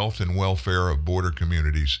to the health and welfare of border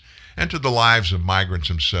communities and to the lives of migrants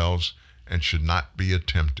themselves and should not be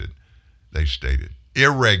attempted, they stated.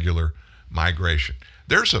 Irregular migration.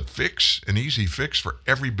 There's a fix, an easy fix for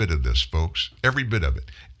every bit of this, folks, every bit of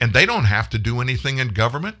it. And they don't have to do anything in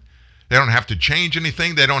government. They don't have to change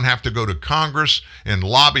anything. They don't have to go to Congress and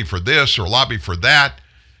lobby for this or lobby for that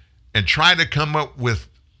and try to come up with,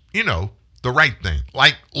 the right thing,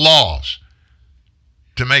 like laws,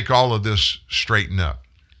 to make all of this straighten up.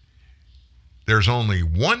 There's only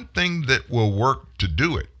one thing that will work to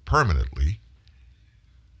do it permanently,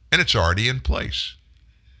 and it's already in place.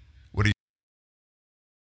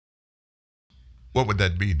 What would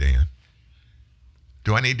that be, Dan?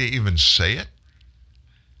 Do I need to even say it?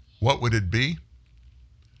 What would it be?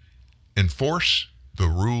 Enforce the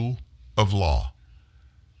rule of law.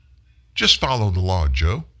 Just follow the law,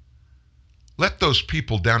 Joe. Let those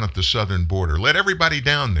people down at the southern border, let everybody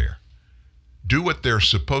down there do what they're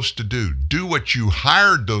supposed to do. Do what you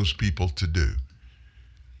hired those people to do.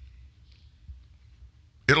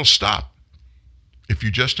 It'll stop if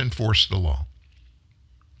you just enforce the law.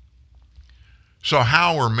 So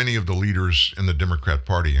how are many of the leaders in the Democrat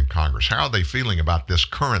Party in Congress, how are they feeling about this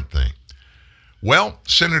current thing? Well,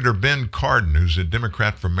 Senator Ben Cardin, who's a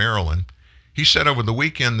Democrat from Maryland, he said over the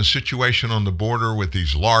weekend the situation on the border with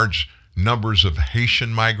these large numbers of Haitian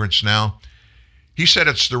migrants now, he said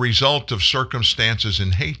it's the result of circumstances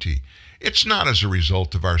in Haiti. It's not as a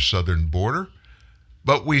result of our southern border,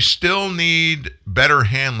 but we still need better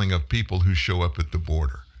handling of people who show up at the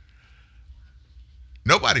border.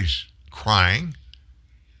 Nobody's crying.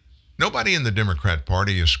 Nobody in the Democrat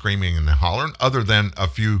Party is screaming and hollering other than a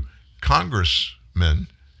few congressmen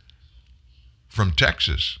from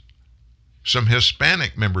Texas, some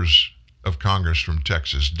Hispanic members of Congress from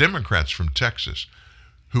Texas, Democrats from Texas,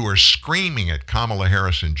 who are screaming at Kamala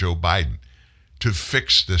Harris and Joe Biden to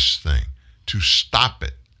fix this thing, to stop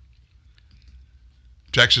it.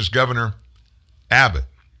 Texas Governor Abbott,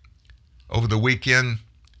 over the weekend,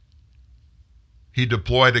 he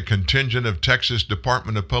deployed a contingent of Texas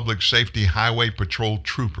Department of Public Safety Highway Patrol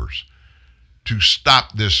troopers to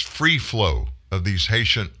stop this free flow of these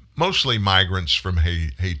Haitian, mostly migrants from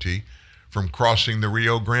Haiti, from crossing the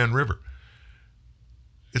Rio Grande River.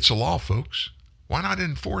 It's a law, folks. Why not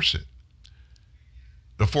enforce it?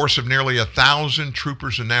 The force of nearly 1,000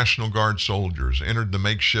 troopers and National Guard soldiers entered the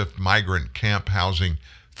makeshift migrant camp housing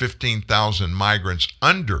 15,000 migrants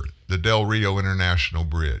under the Del Rio International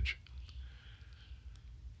Bridge.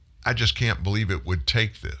 I just can't believe it would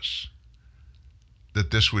take this,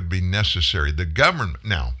 that this would be necessary. The government,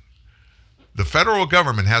 now, the federal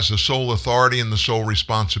government has the sole authority and the sole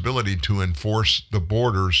responsibility to enforce the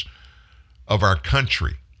borders of our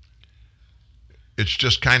country. It's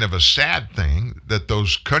just kind of a sad thing that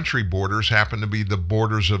those country borders happen to be the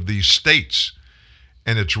borders of these states.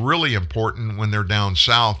 And it's really important when they're down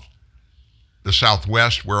south, the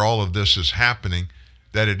Southwest, where all of this is happening,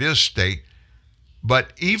 that it is state.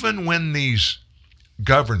 But even when these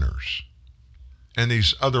governors and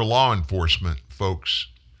these other law enforcement folks,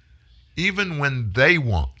 even when they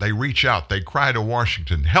reach out, they cry to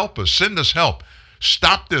Washington, help us, send us help,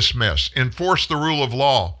 stop this mess, enforce the rule of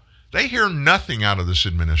law. They hear nothing out of this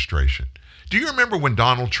administration. Do you remember when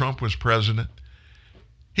Donald Trump was president?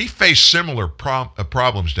 He faced similar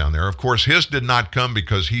problems down there. Of course, his did not come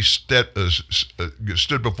because he stood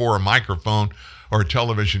before a microphone or a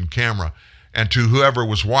television camera and to whoever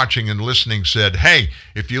was watching and listening said, hey,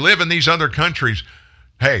 if you live in these other countries,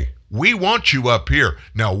 hey, we want you up here.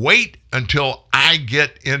 Now wait until I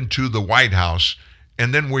get into the White House,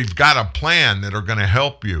 and then we've got a plan that are going to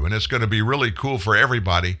help you, and it's going to be really cool for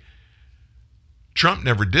everybody. Trump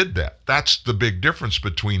never did that. That's the big difference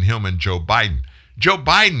between him and Joe Biden. Joe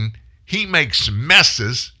Biden, he makes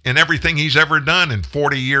messes in everything he's ever done in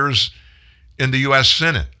 40 years in the U.S.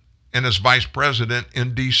 Senate and as vice president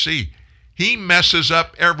in D.C. He messes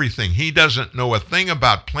up everything. He doesn't know a thing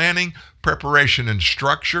about planning, preparation, and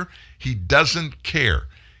structure. He doesn't care.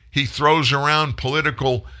 He throws around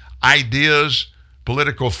political ideas,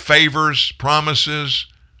 political favors, promises,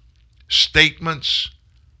 statements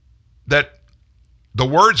that the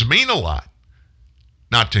words mean a lot.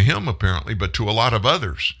 Not to him, apparently, but to a lot of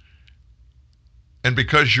others. And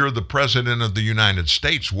because you're the president of the United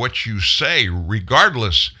States, what you say,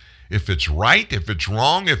 regardless if it's right, if it's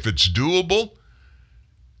wrong, if it's doable,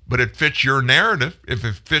 but it fits your narrative, if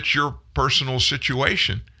it fits your personal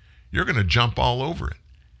situation, you're going to jump all over it.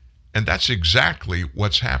 And that's exactly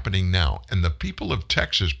what's happening now. And the people of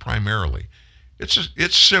Texas primarily,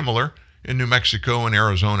 it's similar in New Mexico and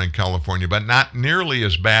Arizona and California, but not nearly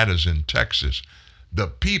as bad as in Texas. The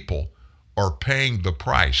people are paying the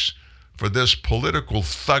price for this political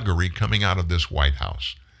thuggery coming out of this White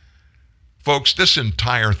House. Folks, this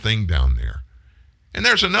entire thing down there. And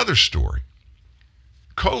there's another story.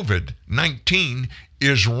 COVID-19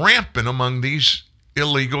 is rampant among these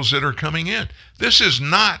illegals that are coming in. This is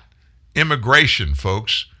not immigration,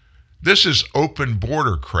 folks. This is open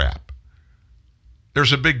border crap.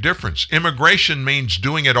 There's a big difference. Immigration means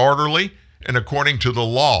doing it orderly and according to the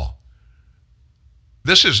law.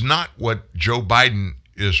 This is not what Joe Biden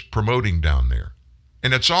is promoting down there.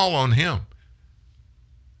 And it's all on him.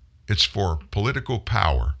 It's for political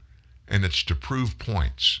power, and it's to prove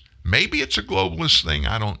points. Maybe it's a globalist thing.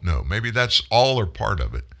 I don't know. Maybe that's all or part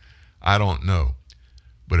of it. I don't know.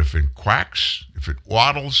 But if it quacks, if it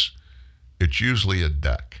waddles, it's usually a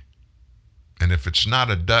duck. And if it's not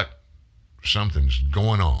a duck, something's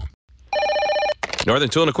going on. Northern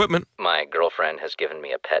Tool and Equipment. My girlfriend has given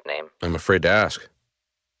me a pet name. I'm afraid to ask.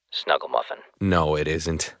 Snuggle Muffin. No, it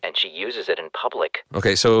isn't. And she uses it in public.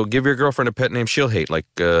 Okay, so give your girlfriend a pet name she'll hate, like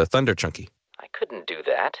Thunder Chunky. I couldn't do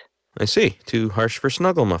that. I see. Too harsh for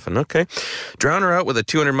Snuggle Muffin. Okay. Drown her out with a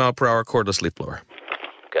 200-mile-per-hour cordless leaf blower.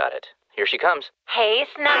 Got it. Here she comes. Hey,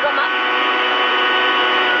 Snuggle Muffin.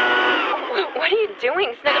 What are you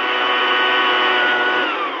doing, Snuggle?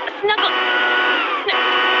 Snuggle.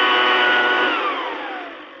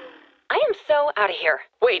 I am so out of here.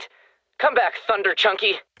 Wait. Come back, Thunder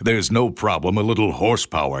Chunky. There's no problem a little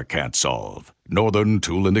horsepower can't solve. Northern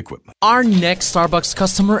Tool and Equipment. Our next Starbucks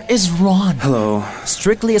customer is Ron. Hello.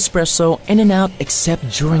 Strictly espresso, in and out, except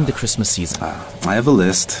during the Christmas season. I have a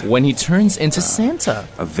list. When he turns into Santa.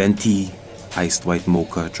 A venti, iced white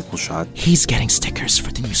mocha, triple shot. He's getting stickers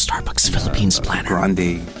for the new Starbucks Philippines planner.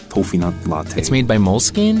 Grande, toffee nut latte. It's made by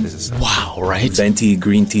Moleskine? Wow, right? Venti,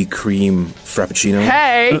 green tea, cream, frappuccino.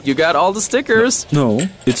 Hey, you got all the stickers. No,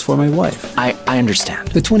 it's for my wife. I understand.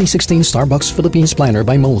 The 2016 Starbucks Philippines Planner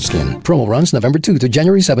by Moleskine. Promo runs November 2 to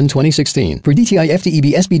January 7, 2016. Per DTI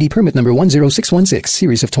FTEB SBD permit number 10616,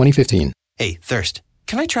 series of 2015. Hey, Thirst,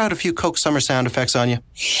 can I try out a few Coke Summer sound effects on you?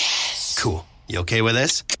 Yes. Cool. You okay with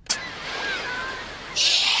this?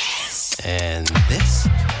 Yes. And this?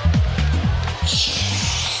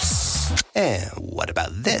 Yes. And what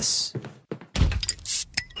about this?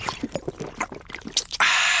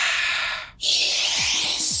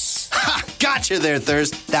 Yes. Ha! Gotcha there,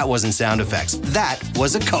 Thirst. That wasn't sound effects. That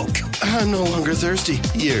was a Coke. I'm no longer thirsty.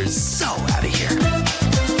 You're so out of here.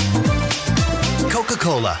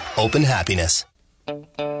 Coca-Cola. Open happiness.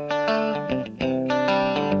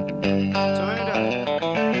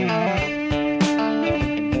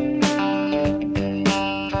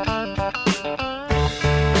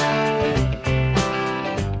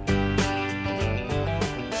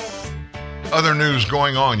 Other news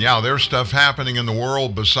going on. Yeah, there's stuff happening in the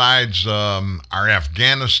world besides our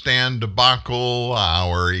Afghanistan debacle,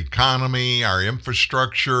 our economy, our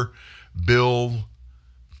infrastructure bill,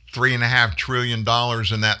 $3.5 trillion,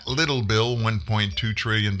 and that little bill, $1.2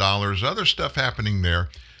 trillion. Other stuff happening there.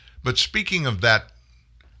 But speaking of that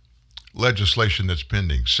legislation that's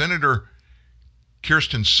pending, Senator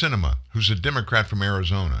Kyrsten Sinema, who's a Democrat from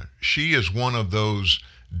Arizona, she is one of those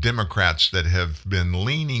Democrats that have been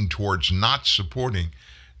leaning towards not supporting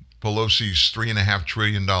Pelosi's $3.5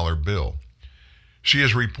 trillion bill. She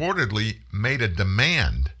has reportedly made a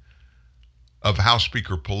demand of House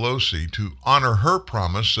Speaker Pelosi to honor her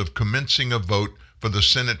promise of commencing a vote for the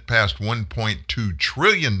Senate-passed $1.2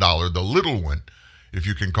 trillion, the little one, if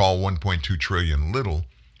you can call 1.2 trillion little,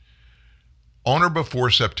 on or before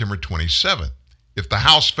September 27th. If the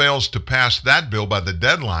House fails to pass that bill by the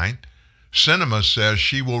deadline, Sinema says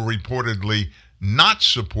she will reportedly not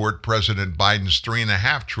support President Biden's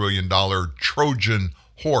 $3.5 trillion Trojan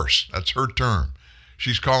horse. That's her term.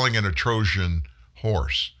 She's calling it a Trojan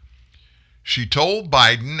horse. She told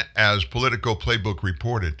Biden, as Politico Playbook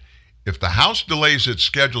reported, if the House delays its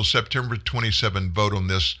scheduled September 27 vote on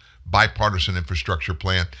this bipartisan infrastructure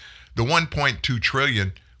plan, the $1.2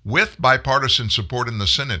 trillion with bipartisan support in the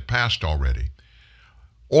Senate passed already.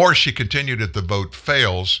 Or, she continued, if the vote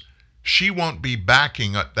fails, she won't be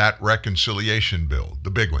backing that reconciliation bill, the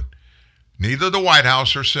big one. Neither the White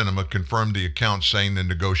House or Sinema confirmed the account, saying the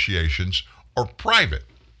negotiations are private.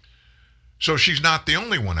 So she's not the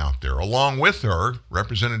only one out there. Along with her,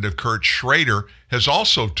 Representative Kurt Schrader has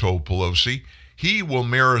also told Pelosi he will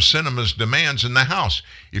mirror Sinema's demands in the House.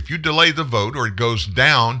 If you delay the vote or it goes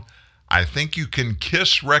down, I think you can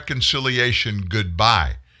kiss reconciliation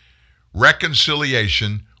goodbye.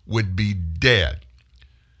 Reconciliation would be dead.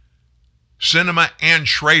 Sinema and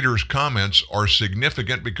Schrader's comments are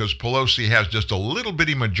significant because Pelosi has just a little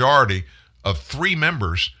bitty majority of 3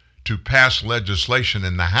 members to pass legislation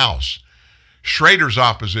in the House. Schrader's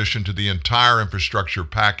opposition to the entire infrastructure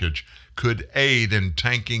package could aid in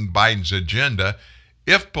tanking Biden's agenda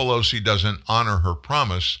if Pelosi doesn't honor her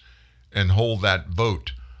promise and hold that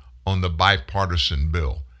vote on the bipartisan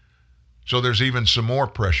bill. So there's even some more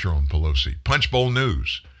pressure on Pelosi. Punchbowl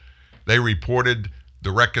News. They reported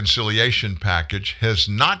the reconciliation package has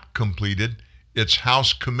not completed its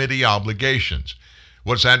House committee obligations.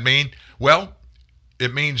 What's that mean? Well,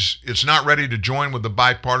 it means it's not ready to join with the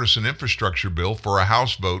bipartisan infrastructure bill for a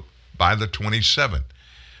House vote by the 27th.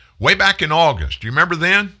 Way back in August, do you remember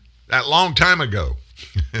then? That long time ago,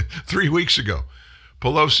 3 weeks ago,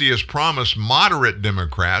 Pelosi has promised moderate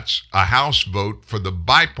Democrats a House vote for the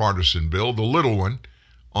bipartisan bill, the little one,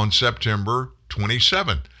 on September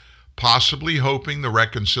 27th, possibly hoping the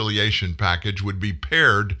reconciliation package would be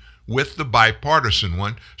paired with the bipartisan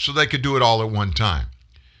one so they could do it all at one time.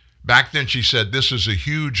 Back then, she said, this is a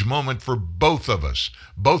huge moment for both of us,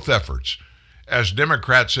 both efforts, as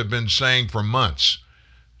Democrats have been saying for months,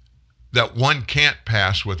 that one can't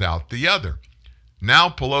pass without the other. Now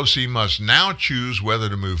Pelosi must now choose whether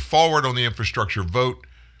to move forward on the infrastructure vote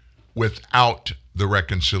without the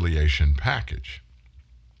reconciliation package.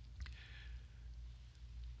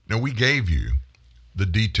 Now, we gave you the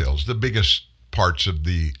details, the biggest parts of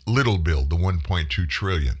the little bill, the $1.2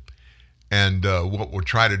 trillion. And what we'll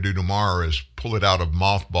try to do tomorrow is pull it out of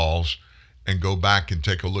mothballs and go back and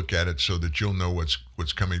take a look at it so that you'll know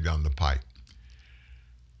what's coming down the pipe.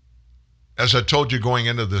 As I told you going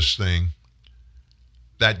into this thing,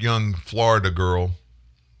 that young Florida girl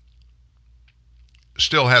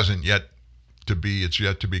still hasn't yet to be, it's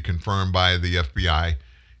yet to be confirmed by the FBI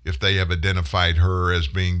if they have identified her as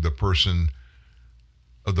being the person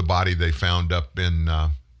of the body they found up in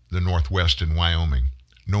the Northwest in Wyoming.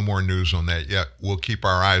 No more news on that yet. We'll keep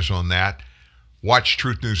our eyes on that. Watch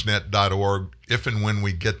truthnewsnet.org. If and when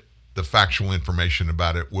we get the factual information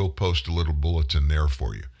about it, we'll post a little bulletin there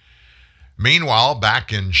for you. Meanwhile,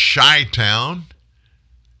 back in Chi-Town,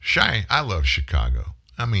 I love Chicago.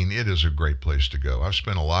 I mean, it is a great place to go. I've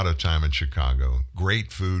spent a lot of time in Chicago.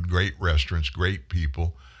 Great food, great restaurants, great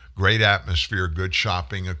people, great atmosphere, good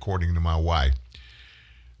shopping, according to my wife.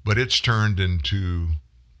 But it's turned into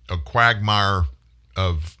a quagmire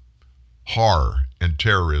of horror and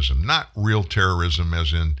terrorism. Not real terrorism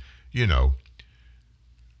as in,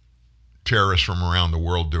 terrorists from around the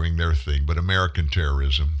world doing their thing, but American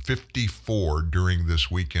terrorism. 54 during this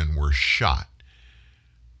weekend were shot.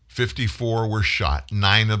 54 were shot.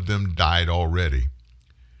 9 of them died already.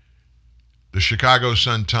 The Chicago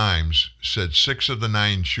Sun-Times said 6 of the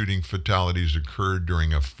 9 shooting fatalities occurred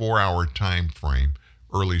during a 4-hour time frame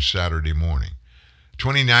early Saturday morning.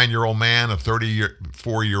 29-year-old man, a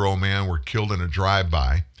 34-year-old man were killed in a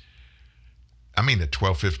drive-by. I mean, at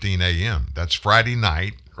 12:15 a.m. That's Friday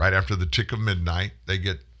night, right after the tick of midnight. They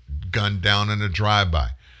get gunned down in a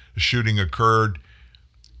drive-by. The shooting occurred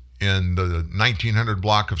in the 1900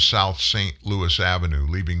 block of South St. Louis Avenue,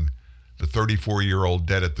 leaving the 34-year-old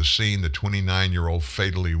dead at the scene, the 29-year-old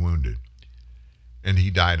fatally wounded. And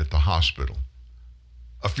he died at the hospital.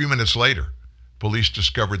 A few minutes later, police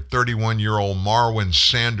discovered 31-year-old Marwin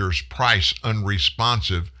Sanders Price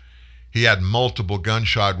unresponsive. He had multiple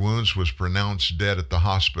gunshot wounds, was pronounced dead at the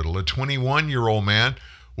hospital. A 21-year-old man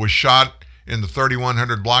was shot in the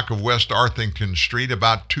 3100 block of West Arthington Street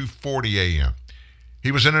about 2:40 a.m.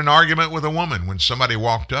 He was in an argument with a woman when somebody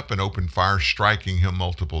walked up and opened fire, striking him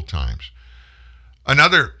multiple times.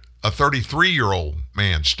 A 33-year-old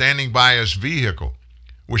man standing by his vehicle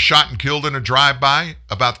was shot and killed in a drive-by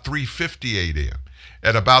about 3:58 a.m.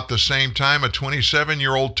 At about the same time, a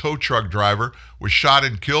 27-year-old tow truck driver was shot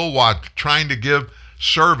and killed while trying to give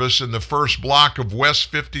service in the first block of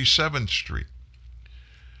West 57th Street.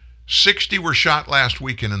 60 were shot last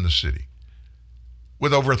weekend in the city,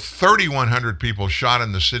 with over 3,100 people shot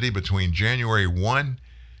in the city between January 1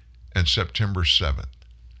 and September 7th.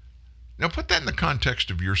 Now put that in the context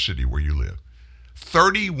of your city where you live.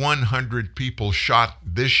 3,100 people shot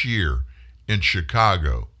this year in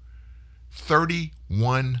Chicago.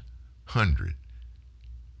 3,100.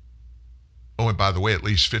 Oh, and by the way, at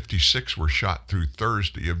least 56 were shot through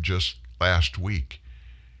Thursday of just last week.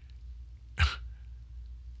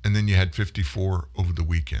 And then you had 54 over the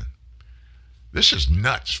weekend. This is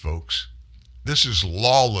nuts, folks. This is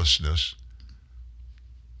lawlessness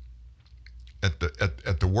at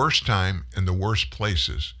the worst time in the worst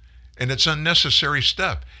places. And it's unnecessary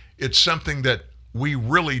stuff. It's something that we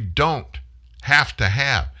really don't have to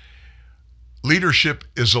have. Leadership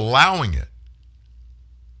is allowing it.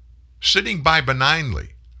 Sitting by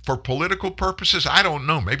benignly for political purposes, I don't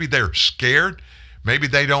know. Maybe they're scared. Maybe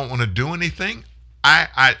they don't want to do anything.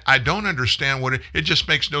 I don't understand what it just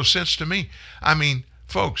makes no sense to me. I mean,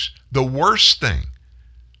 folks, the worst thing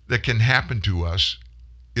that can happen to us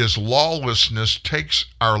is lawlessness takes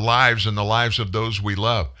our lives and the lives of those we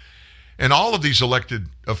love. And all of these elected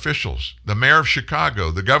officials, the mayor of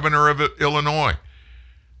Chicago, the governor of Illinois,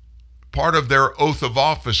 part of their oath of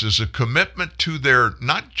office is a commitment to their,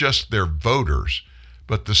 not just their voters,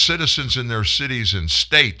 but the citizens in their cities and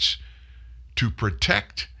states to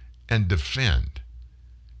protect and defend.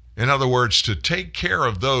 In other words, to take care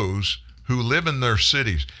of those who live in their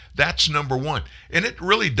cities. That's number one. And it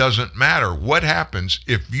really doesn't matter what happens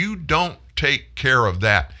if you don't take care of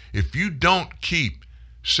that. If you don't keep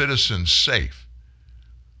citizens safe,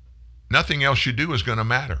 nothing else you do is going to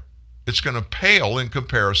matter. It's going to pale in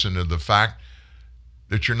comparison to the fact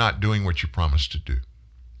that you're not doing what you promised to do.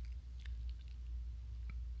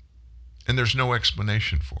 And there's no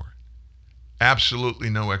explanation for it.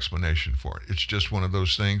 Absolutely no explanation for it. It's just one of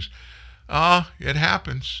those things. It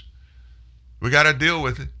happens. We got to deal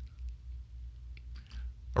with it.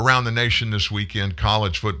 Around the nation this weekend,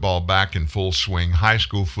 college football back in full swing, high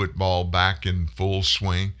school football back in full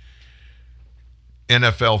swing,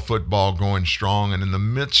 NFL football going strong, and in the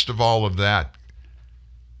midst of all of that,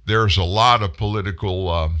 there's a lot of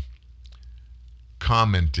political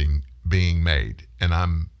commenting being made, and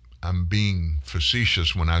I'm being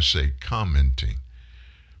facetious when I say commenting.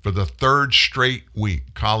 For the third straight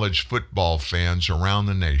week, college football fans around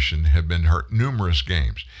the nation have been hurt numerous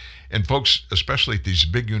games. And folks, especially at these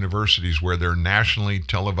big universities where they're nationally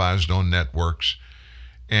televised on networks,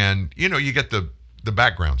 and you get the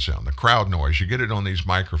background sound, the crowd noise, you get it on these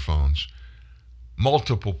microphones,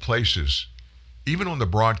 multiple places. Even on the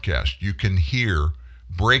broadcast, you can hear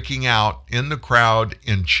breaking out in the crowd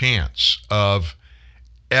in chants of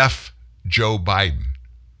F Joe Biden.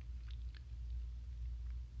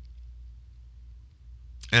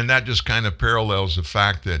 And that just kind of parallels the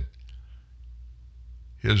fact that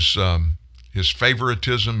his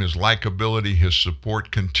favoritism, his likability, his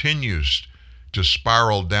support continues to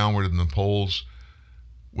spiral downward in the polls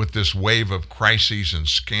with this wave of crises and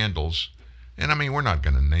scandals. And I mean, we're not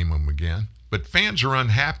going to name them again, but fans are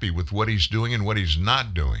unhappy with what he's doing and what he's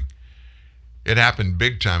not doing. It happened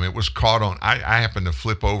big time. It was caught on. I happened to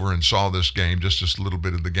flip over and saw this game, just this little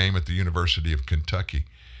bit of the game at the University of Kentucky.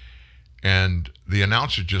 And the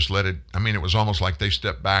announcer just let it, it was almost like they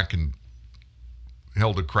stepped back and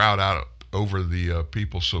held the crowd out over the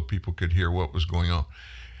people so people could hear what was going on.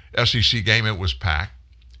 SEC game, it was packed.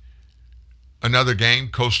 Another game,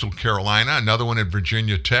 Coastal Carolina, another one at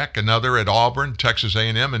Virginia Tech, another at Auburn, Texas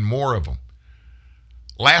A&M, and more of them.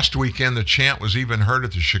 Last weekend, the chant was even heard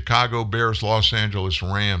at the Chicago Bears-Los Angeles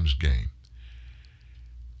Rams game.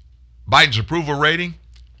 Biden's approval rating,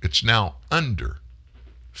 it's now under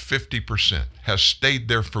 50%, has stayed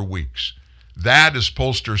there for weeks. That, as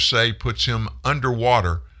pollsters say, puts him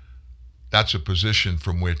underwater. That's a position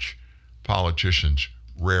from which politicians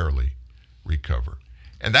rarely recover.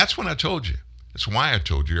 And that's when I told you. That's why I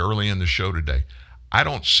told you early in the show today, I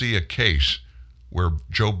don't see a case where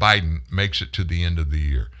Joe Biden makes it to the end of the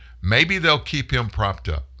year. Maybe they'll keep him propped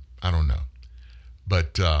up. I don't know.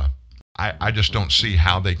 But I just don't see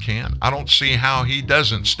how they can. I don't see how he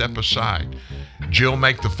doesn't step aside. Jill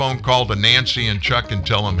make the phone call to Nancy and Chuck and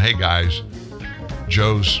tell them, hey guys,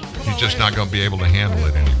 he's just not going to be able to handle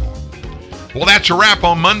it anymore. Well, that's a wrap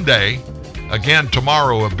on Monday. Again,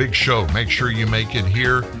 tomorrow, a big show. Make sure you make it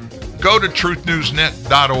here. Go to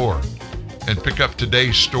truthnewsnet.org and pick up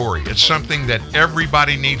today's story. It's something that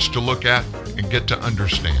everybody needs to look at and get to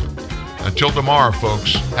understand. Until tomorrow,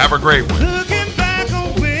 folks, have a great one. Looking back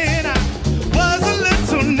on when I was a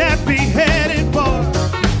little nappy-headed boy.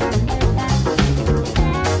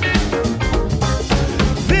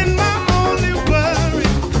 Then my only worry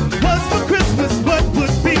was for Christmas what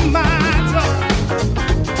would be my toy.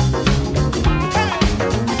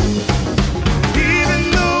 Even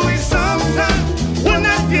though we sometimes would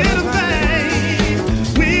not get a thing,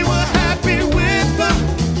 we were happy with the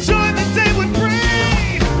joy that they would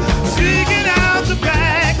bring. Sneaking out the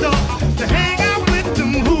back door to hang out with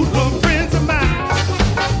them hoodlum friends of mine.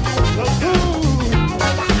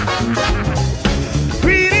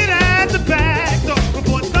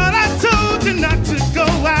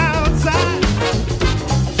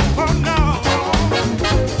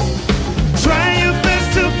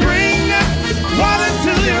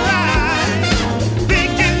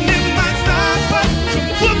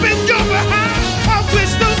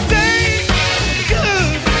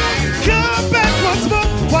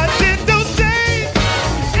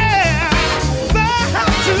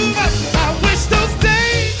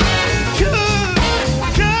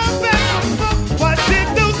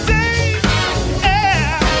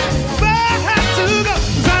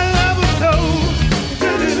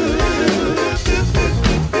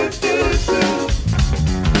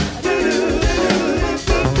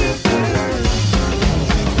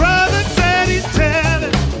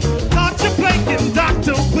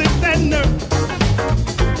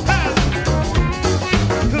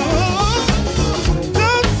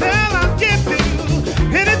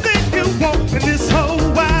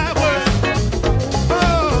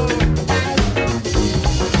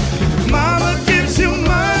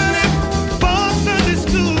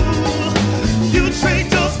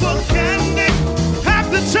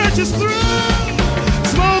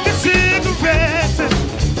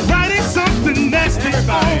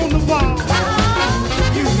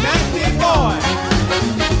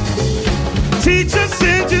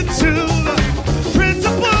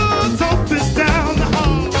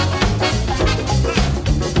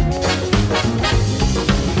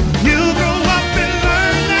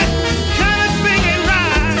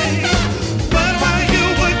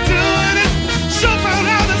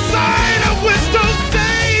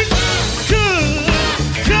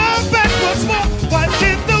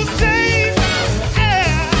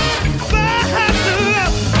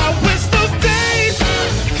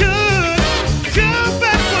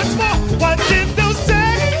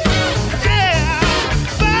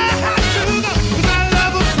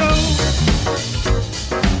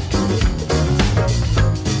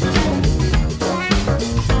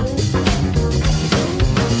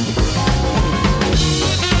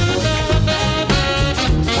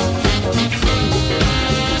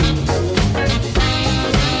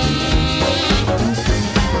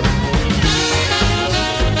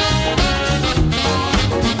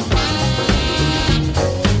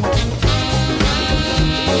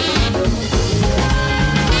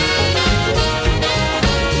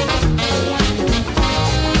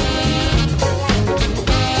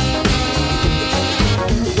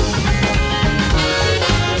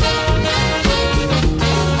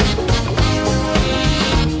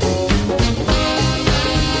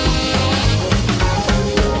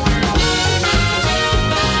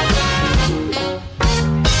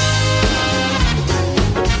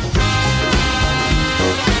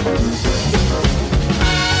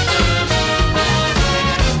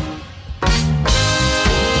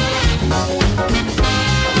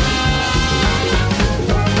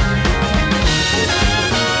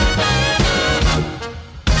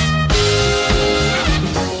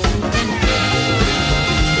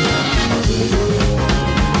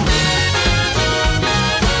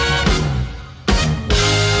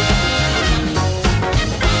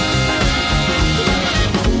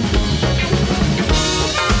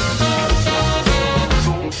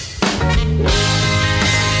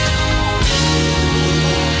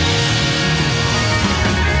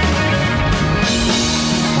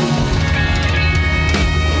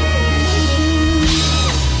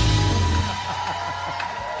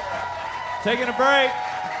 taking a break.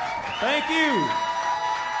 Thank you.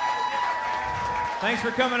 Thanks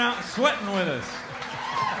for coming out and sweating with us.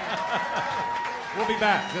 We'll be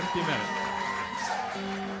back just a few minutes.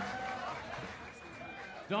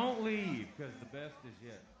 Don't leave, because the best is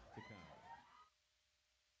yet.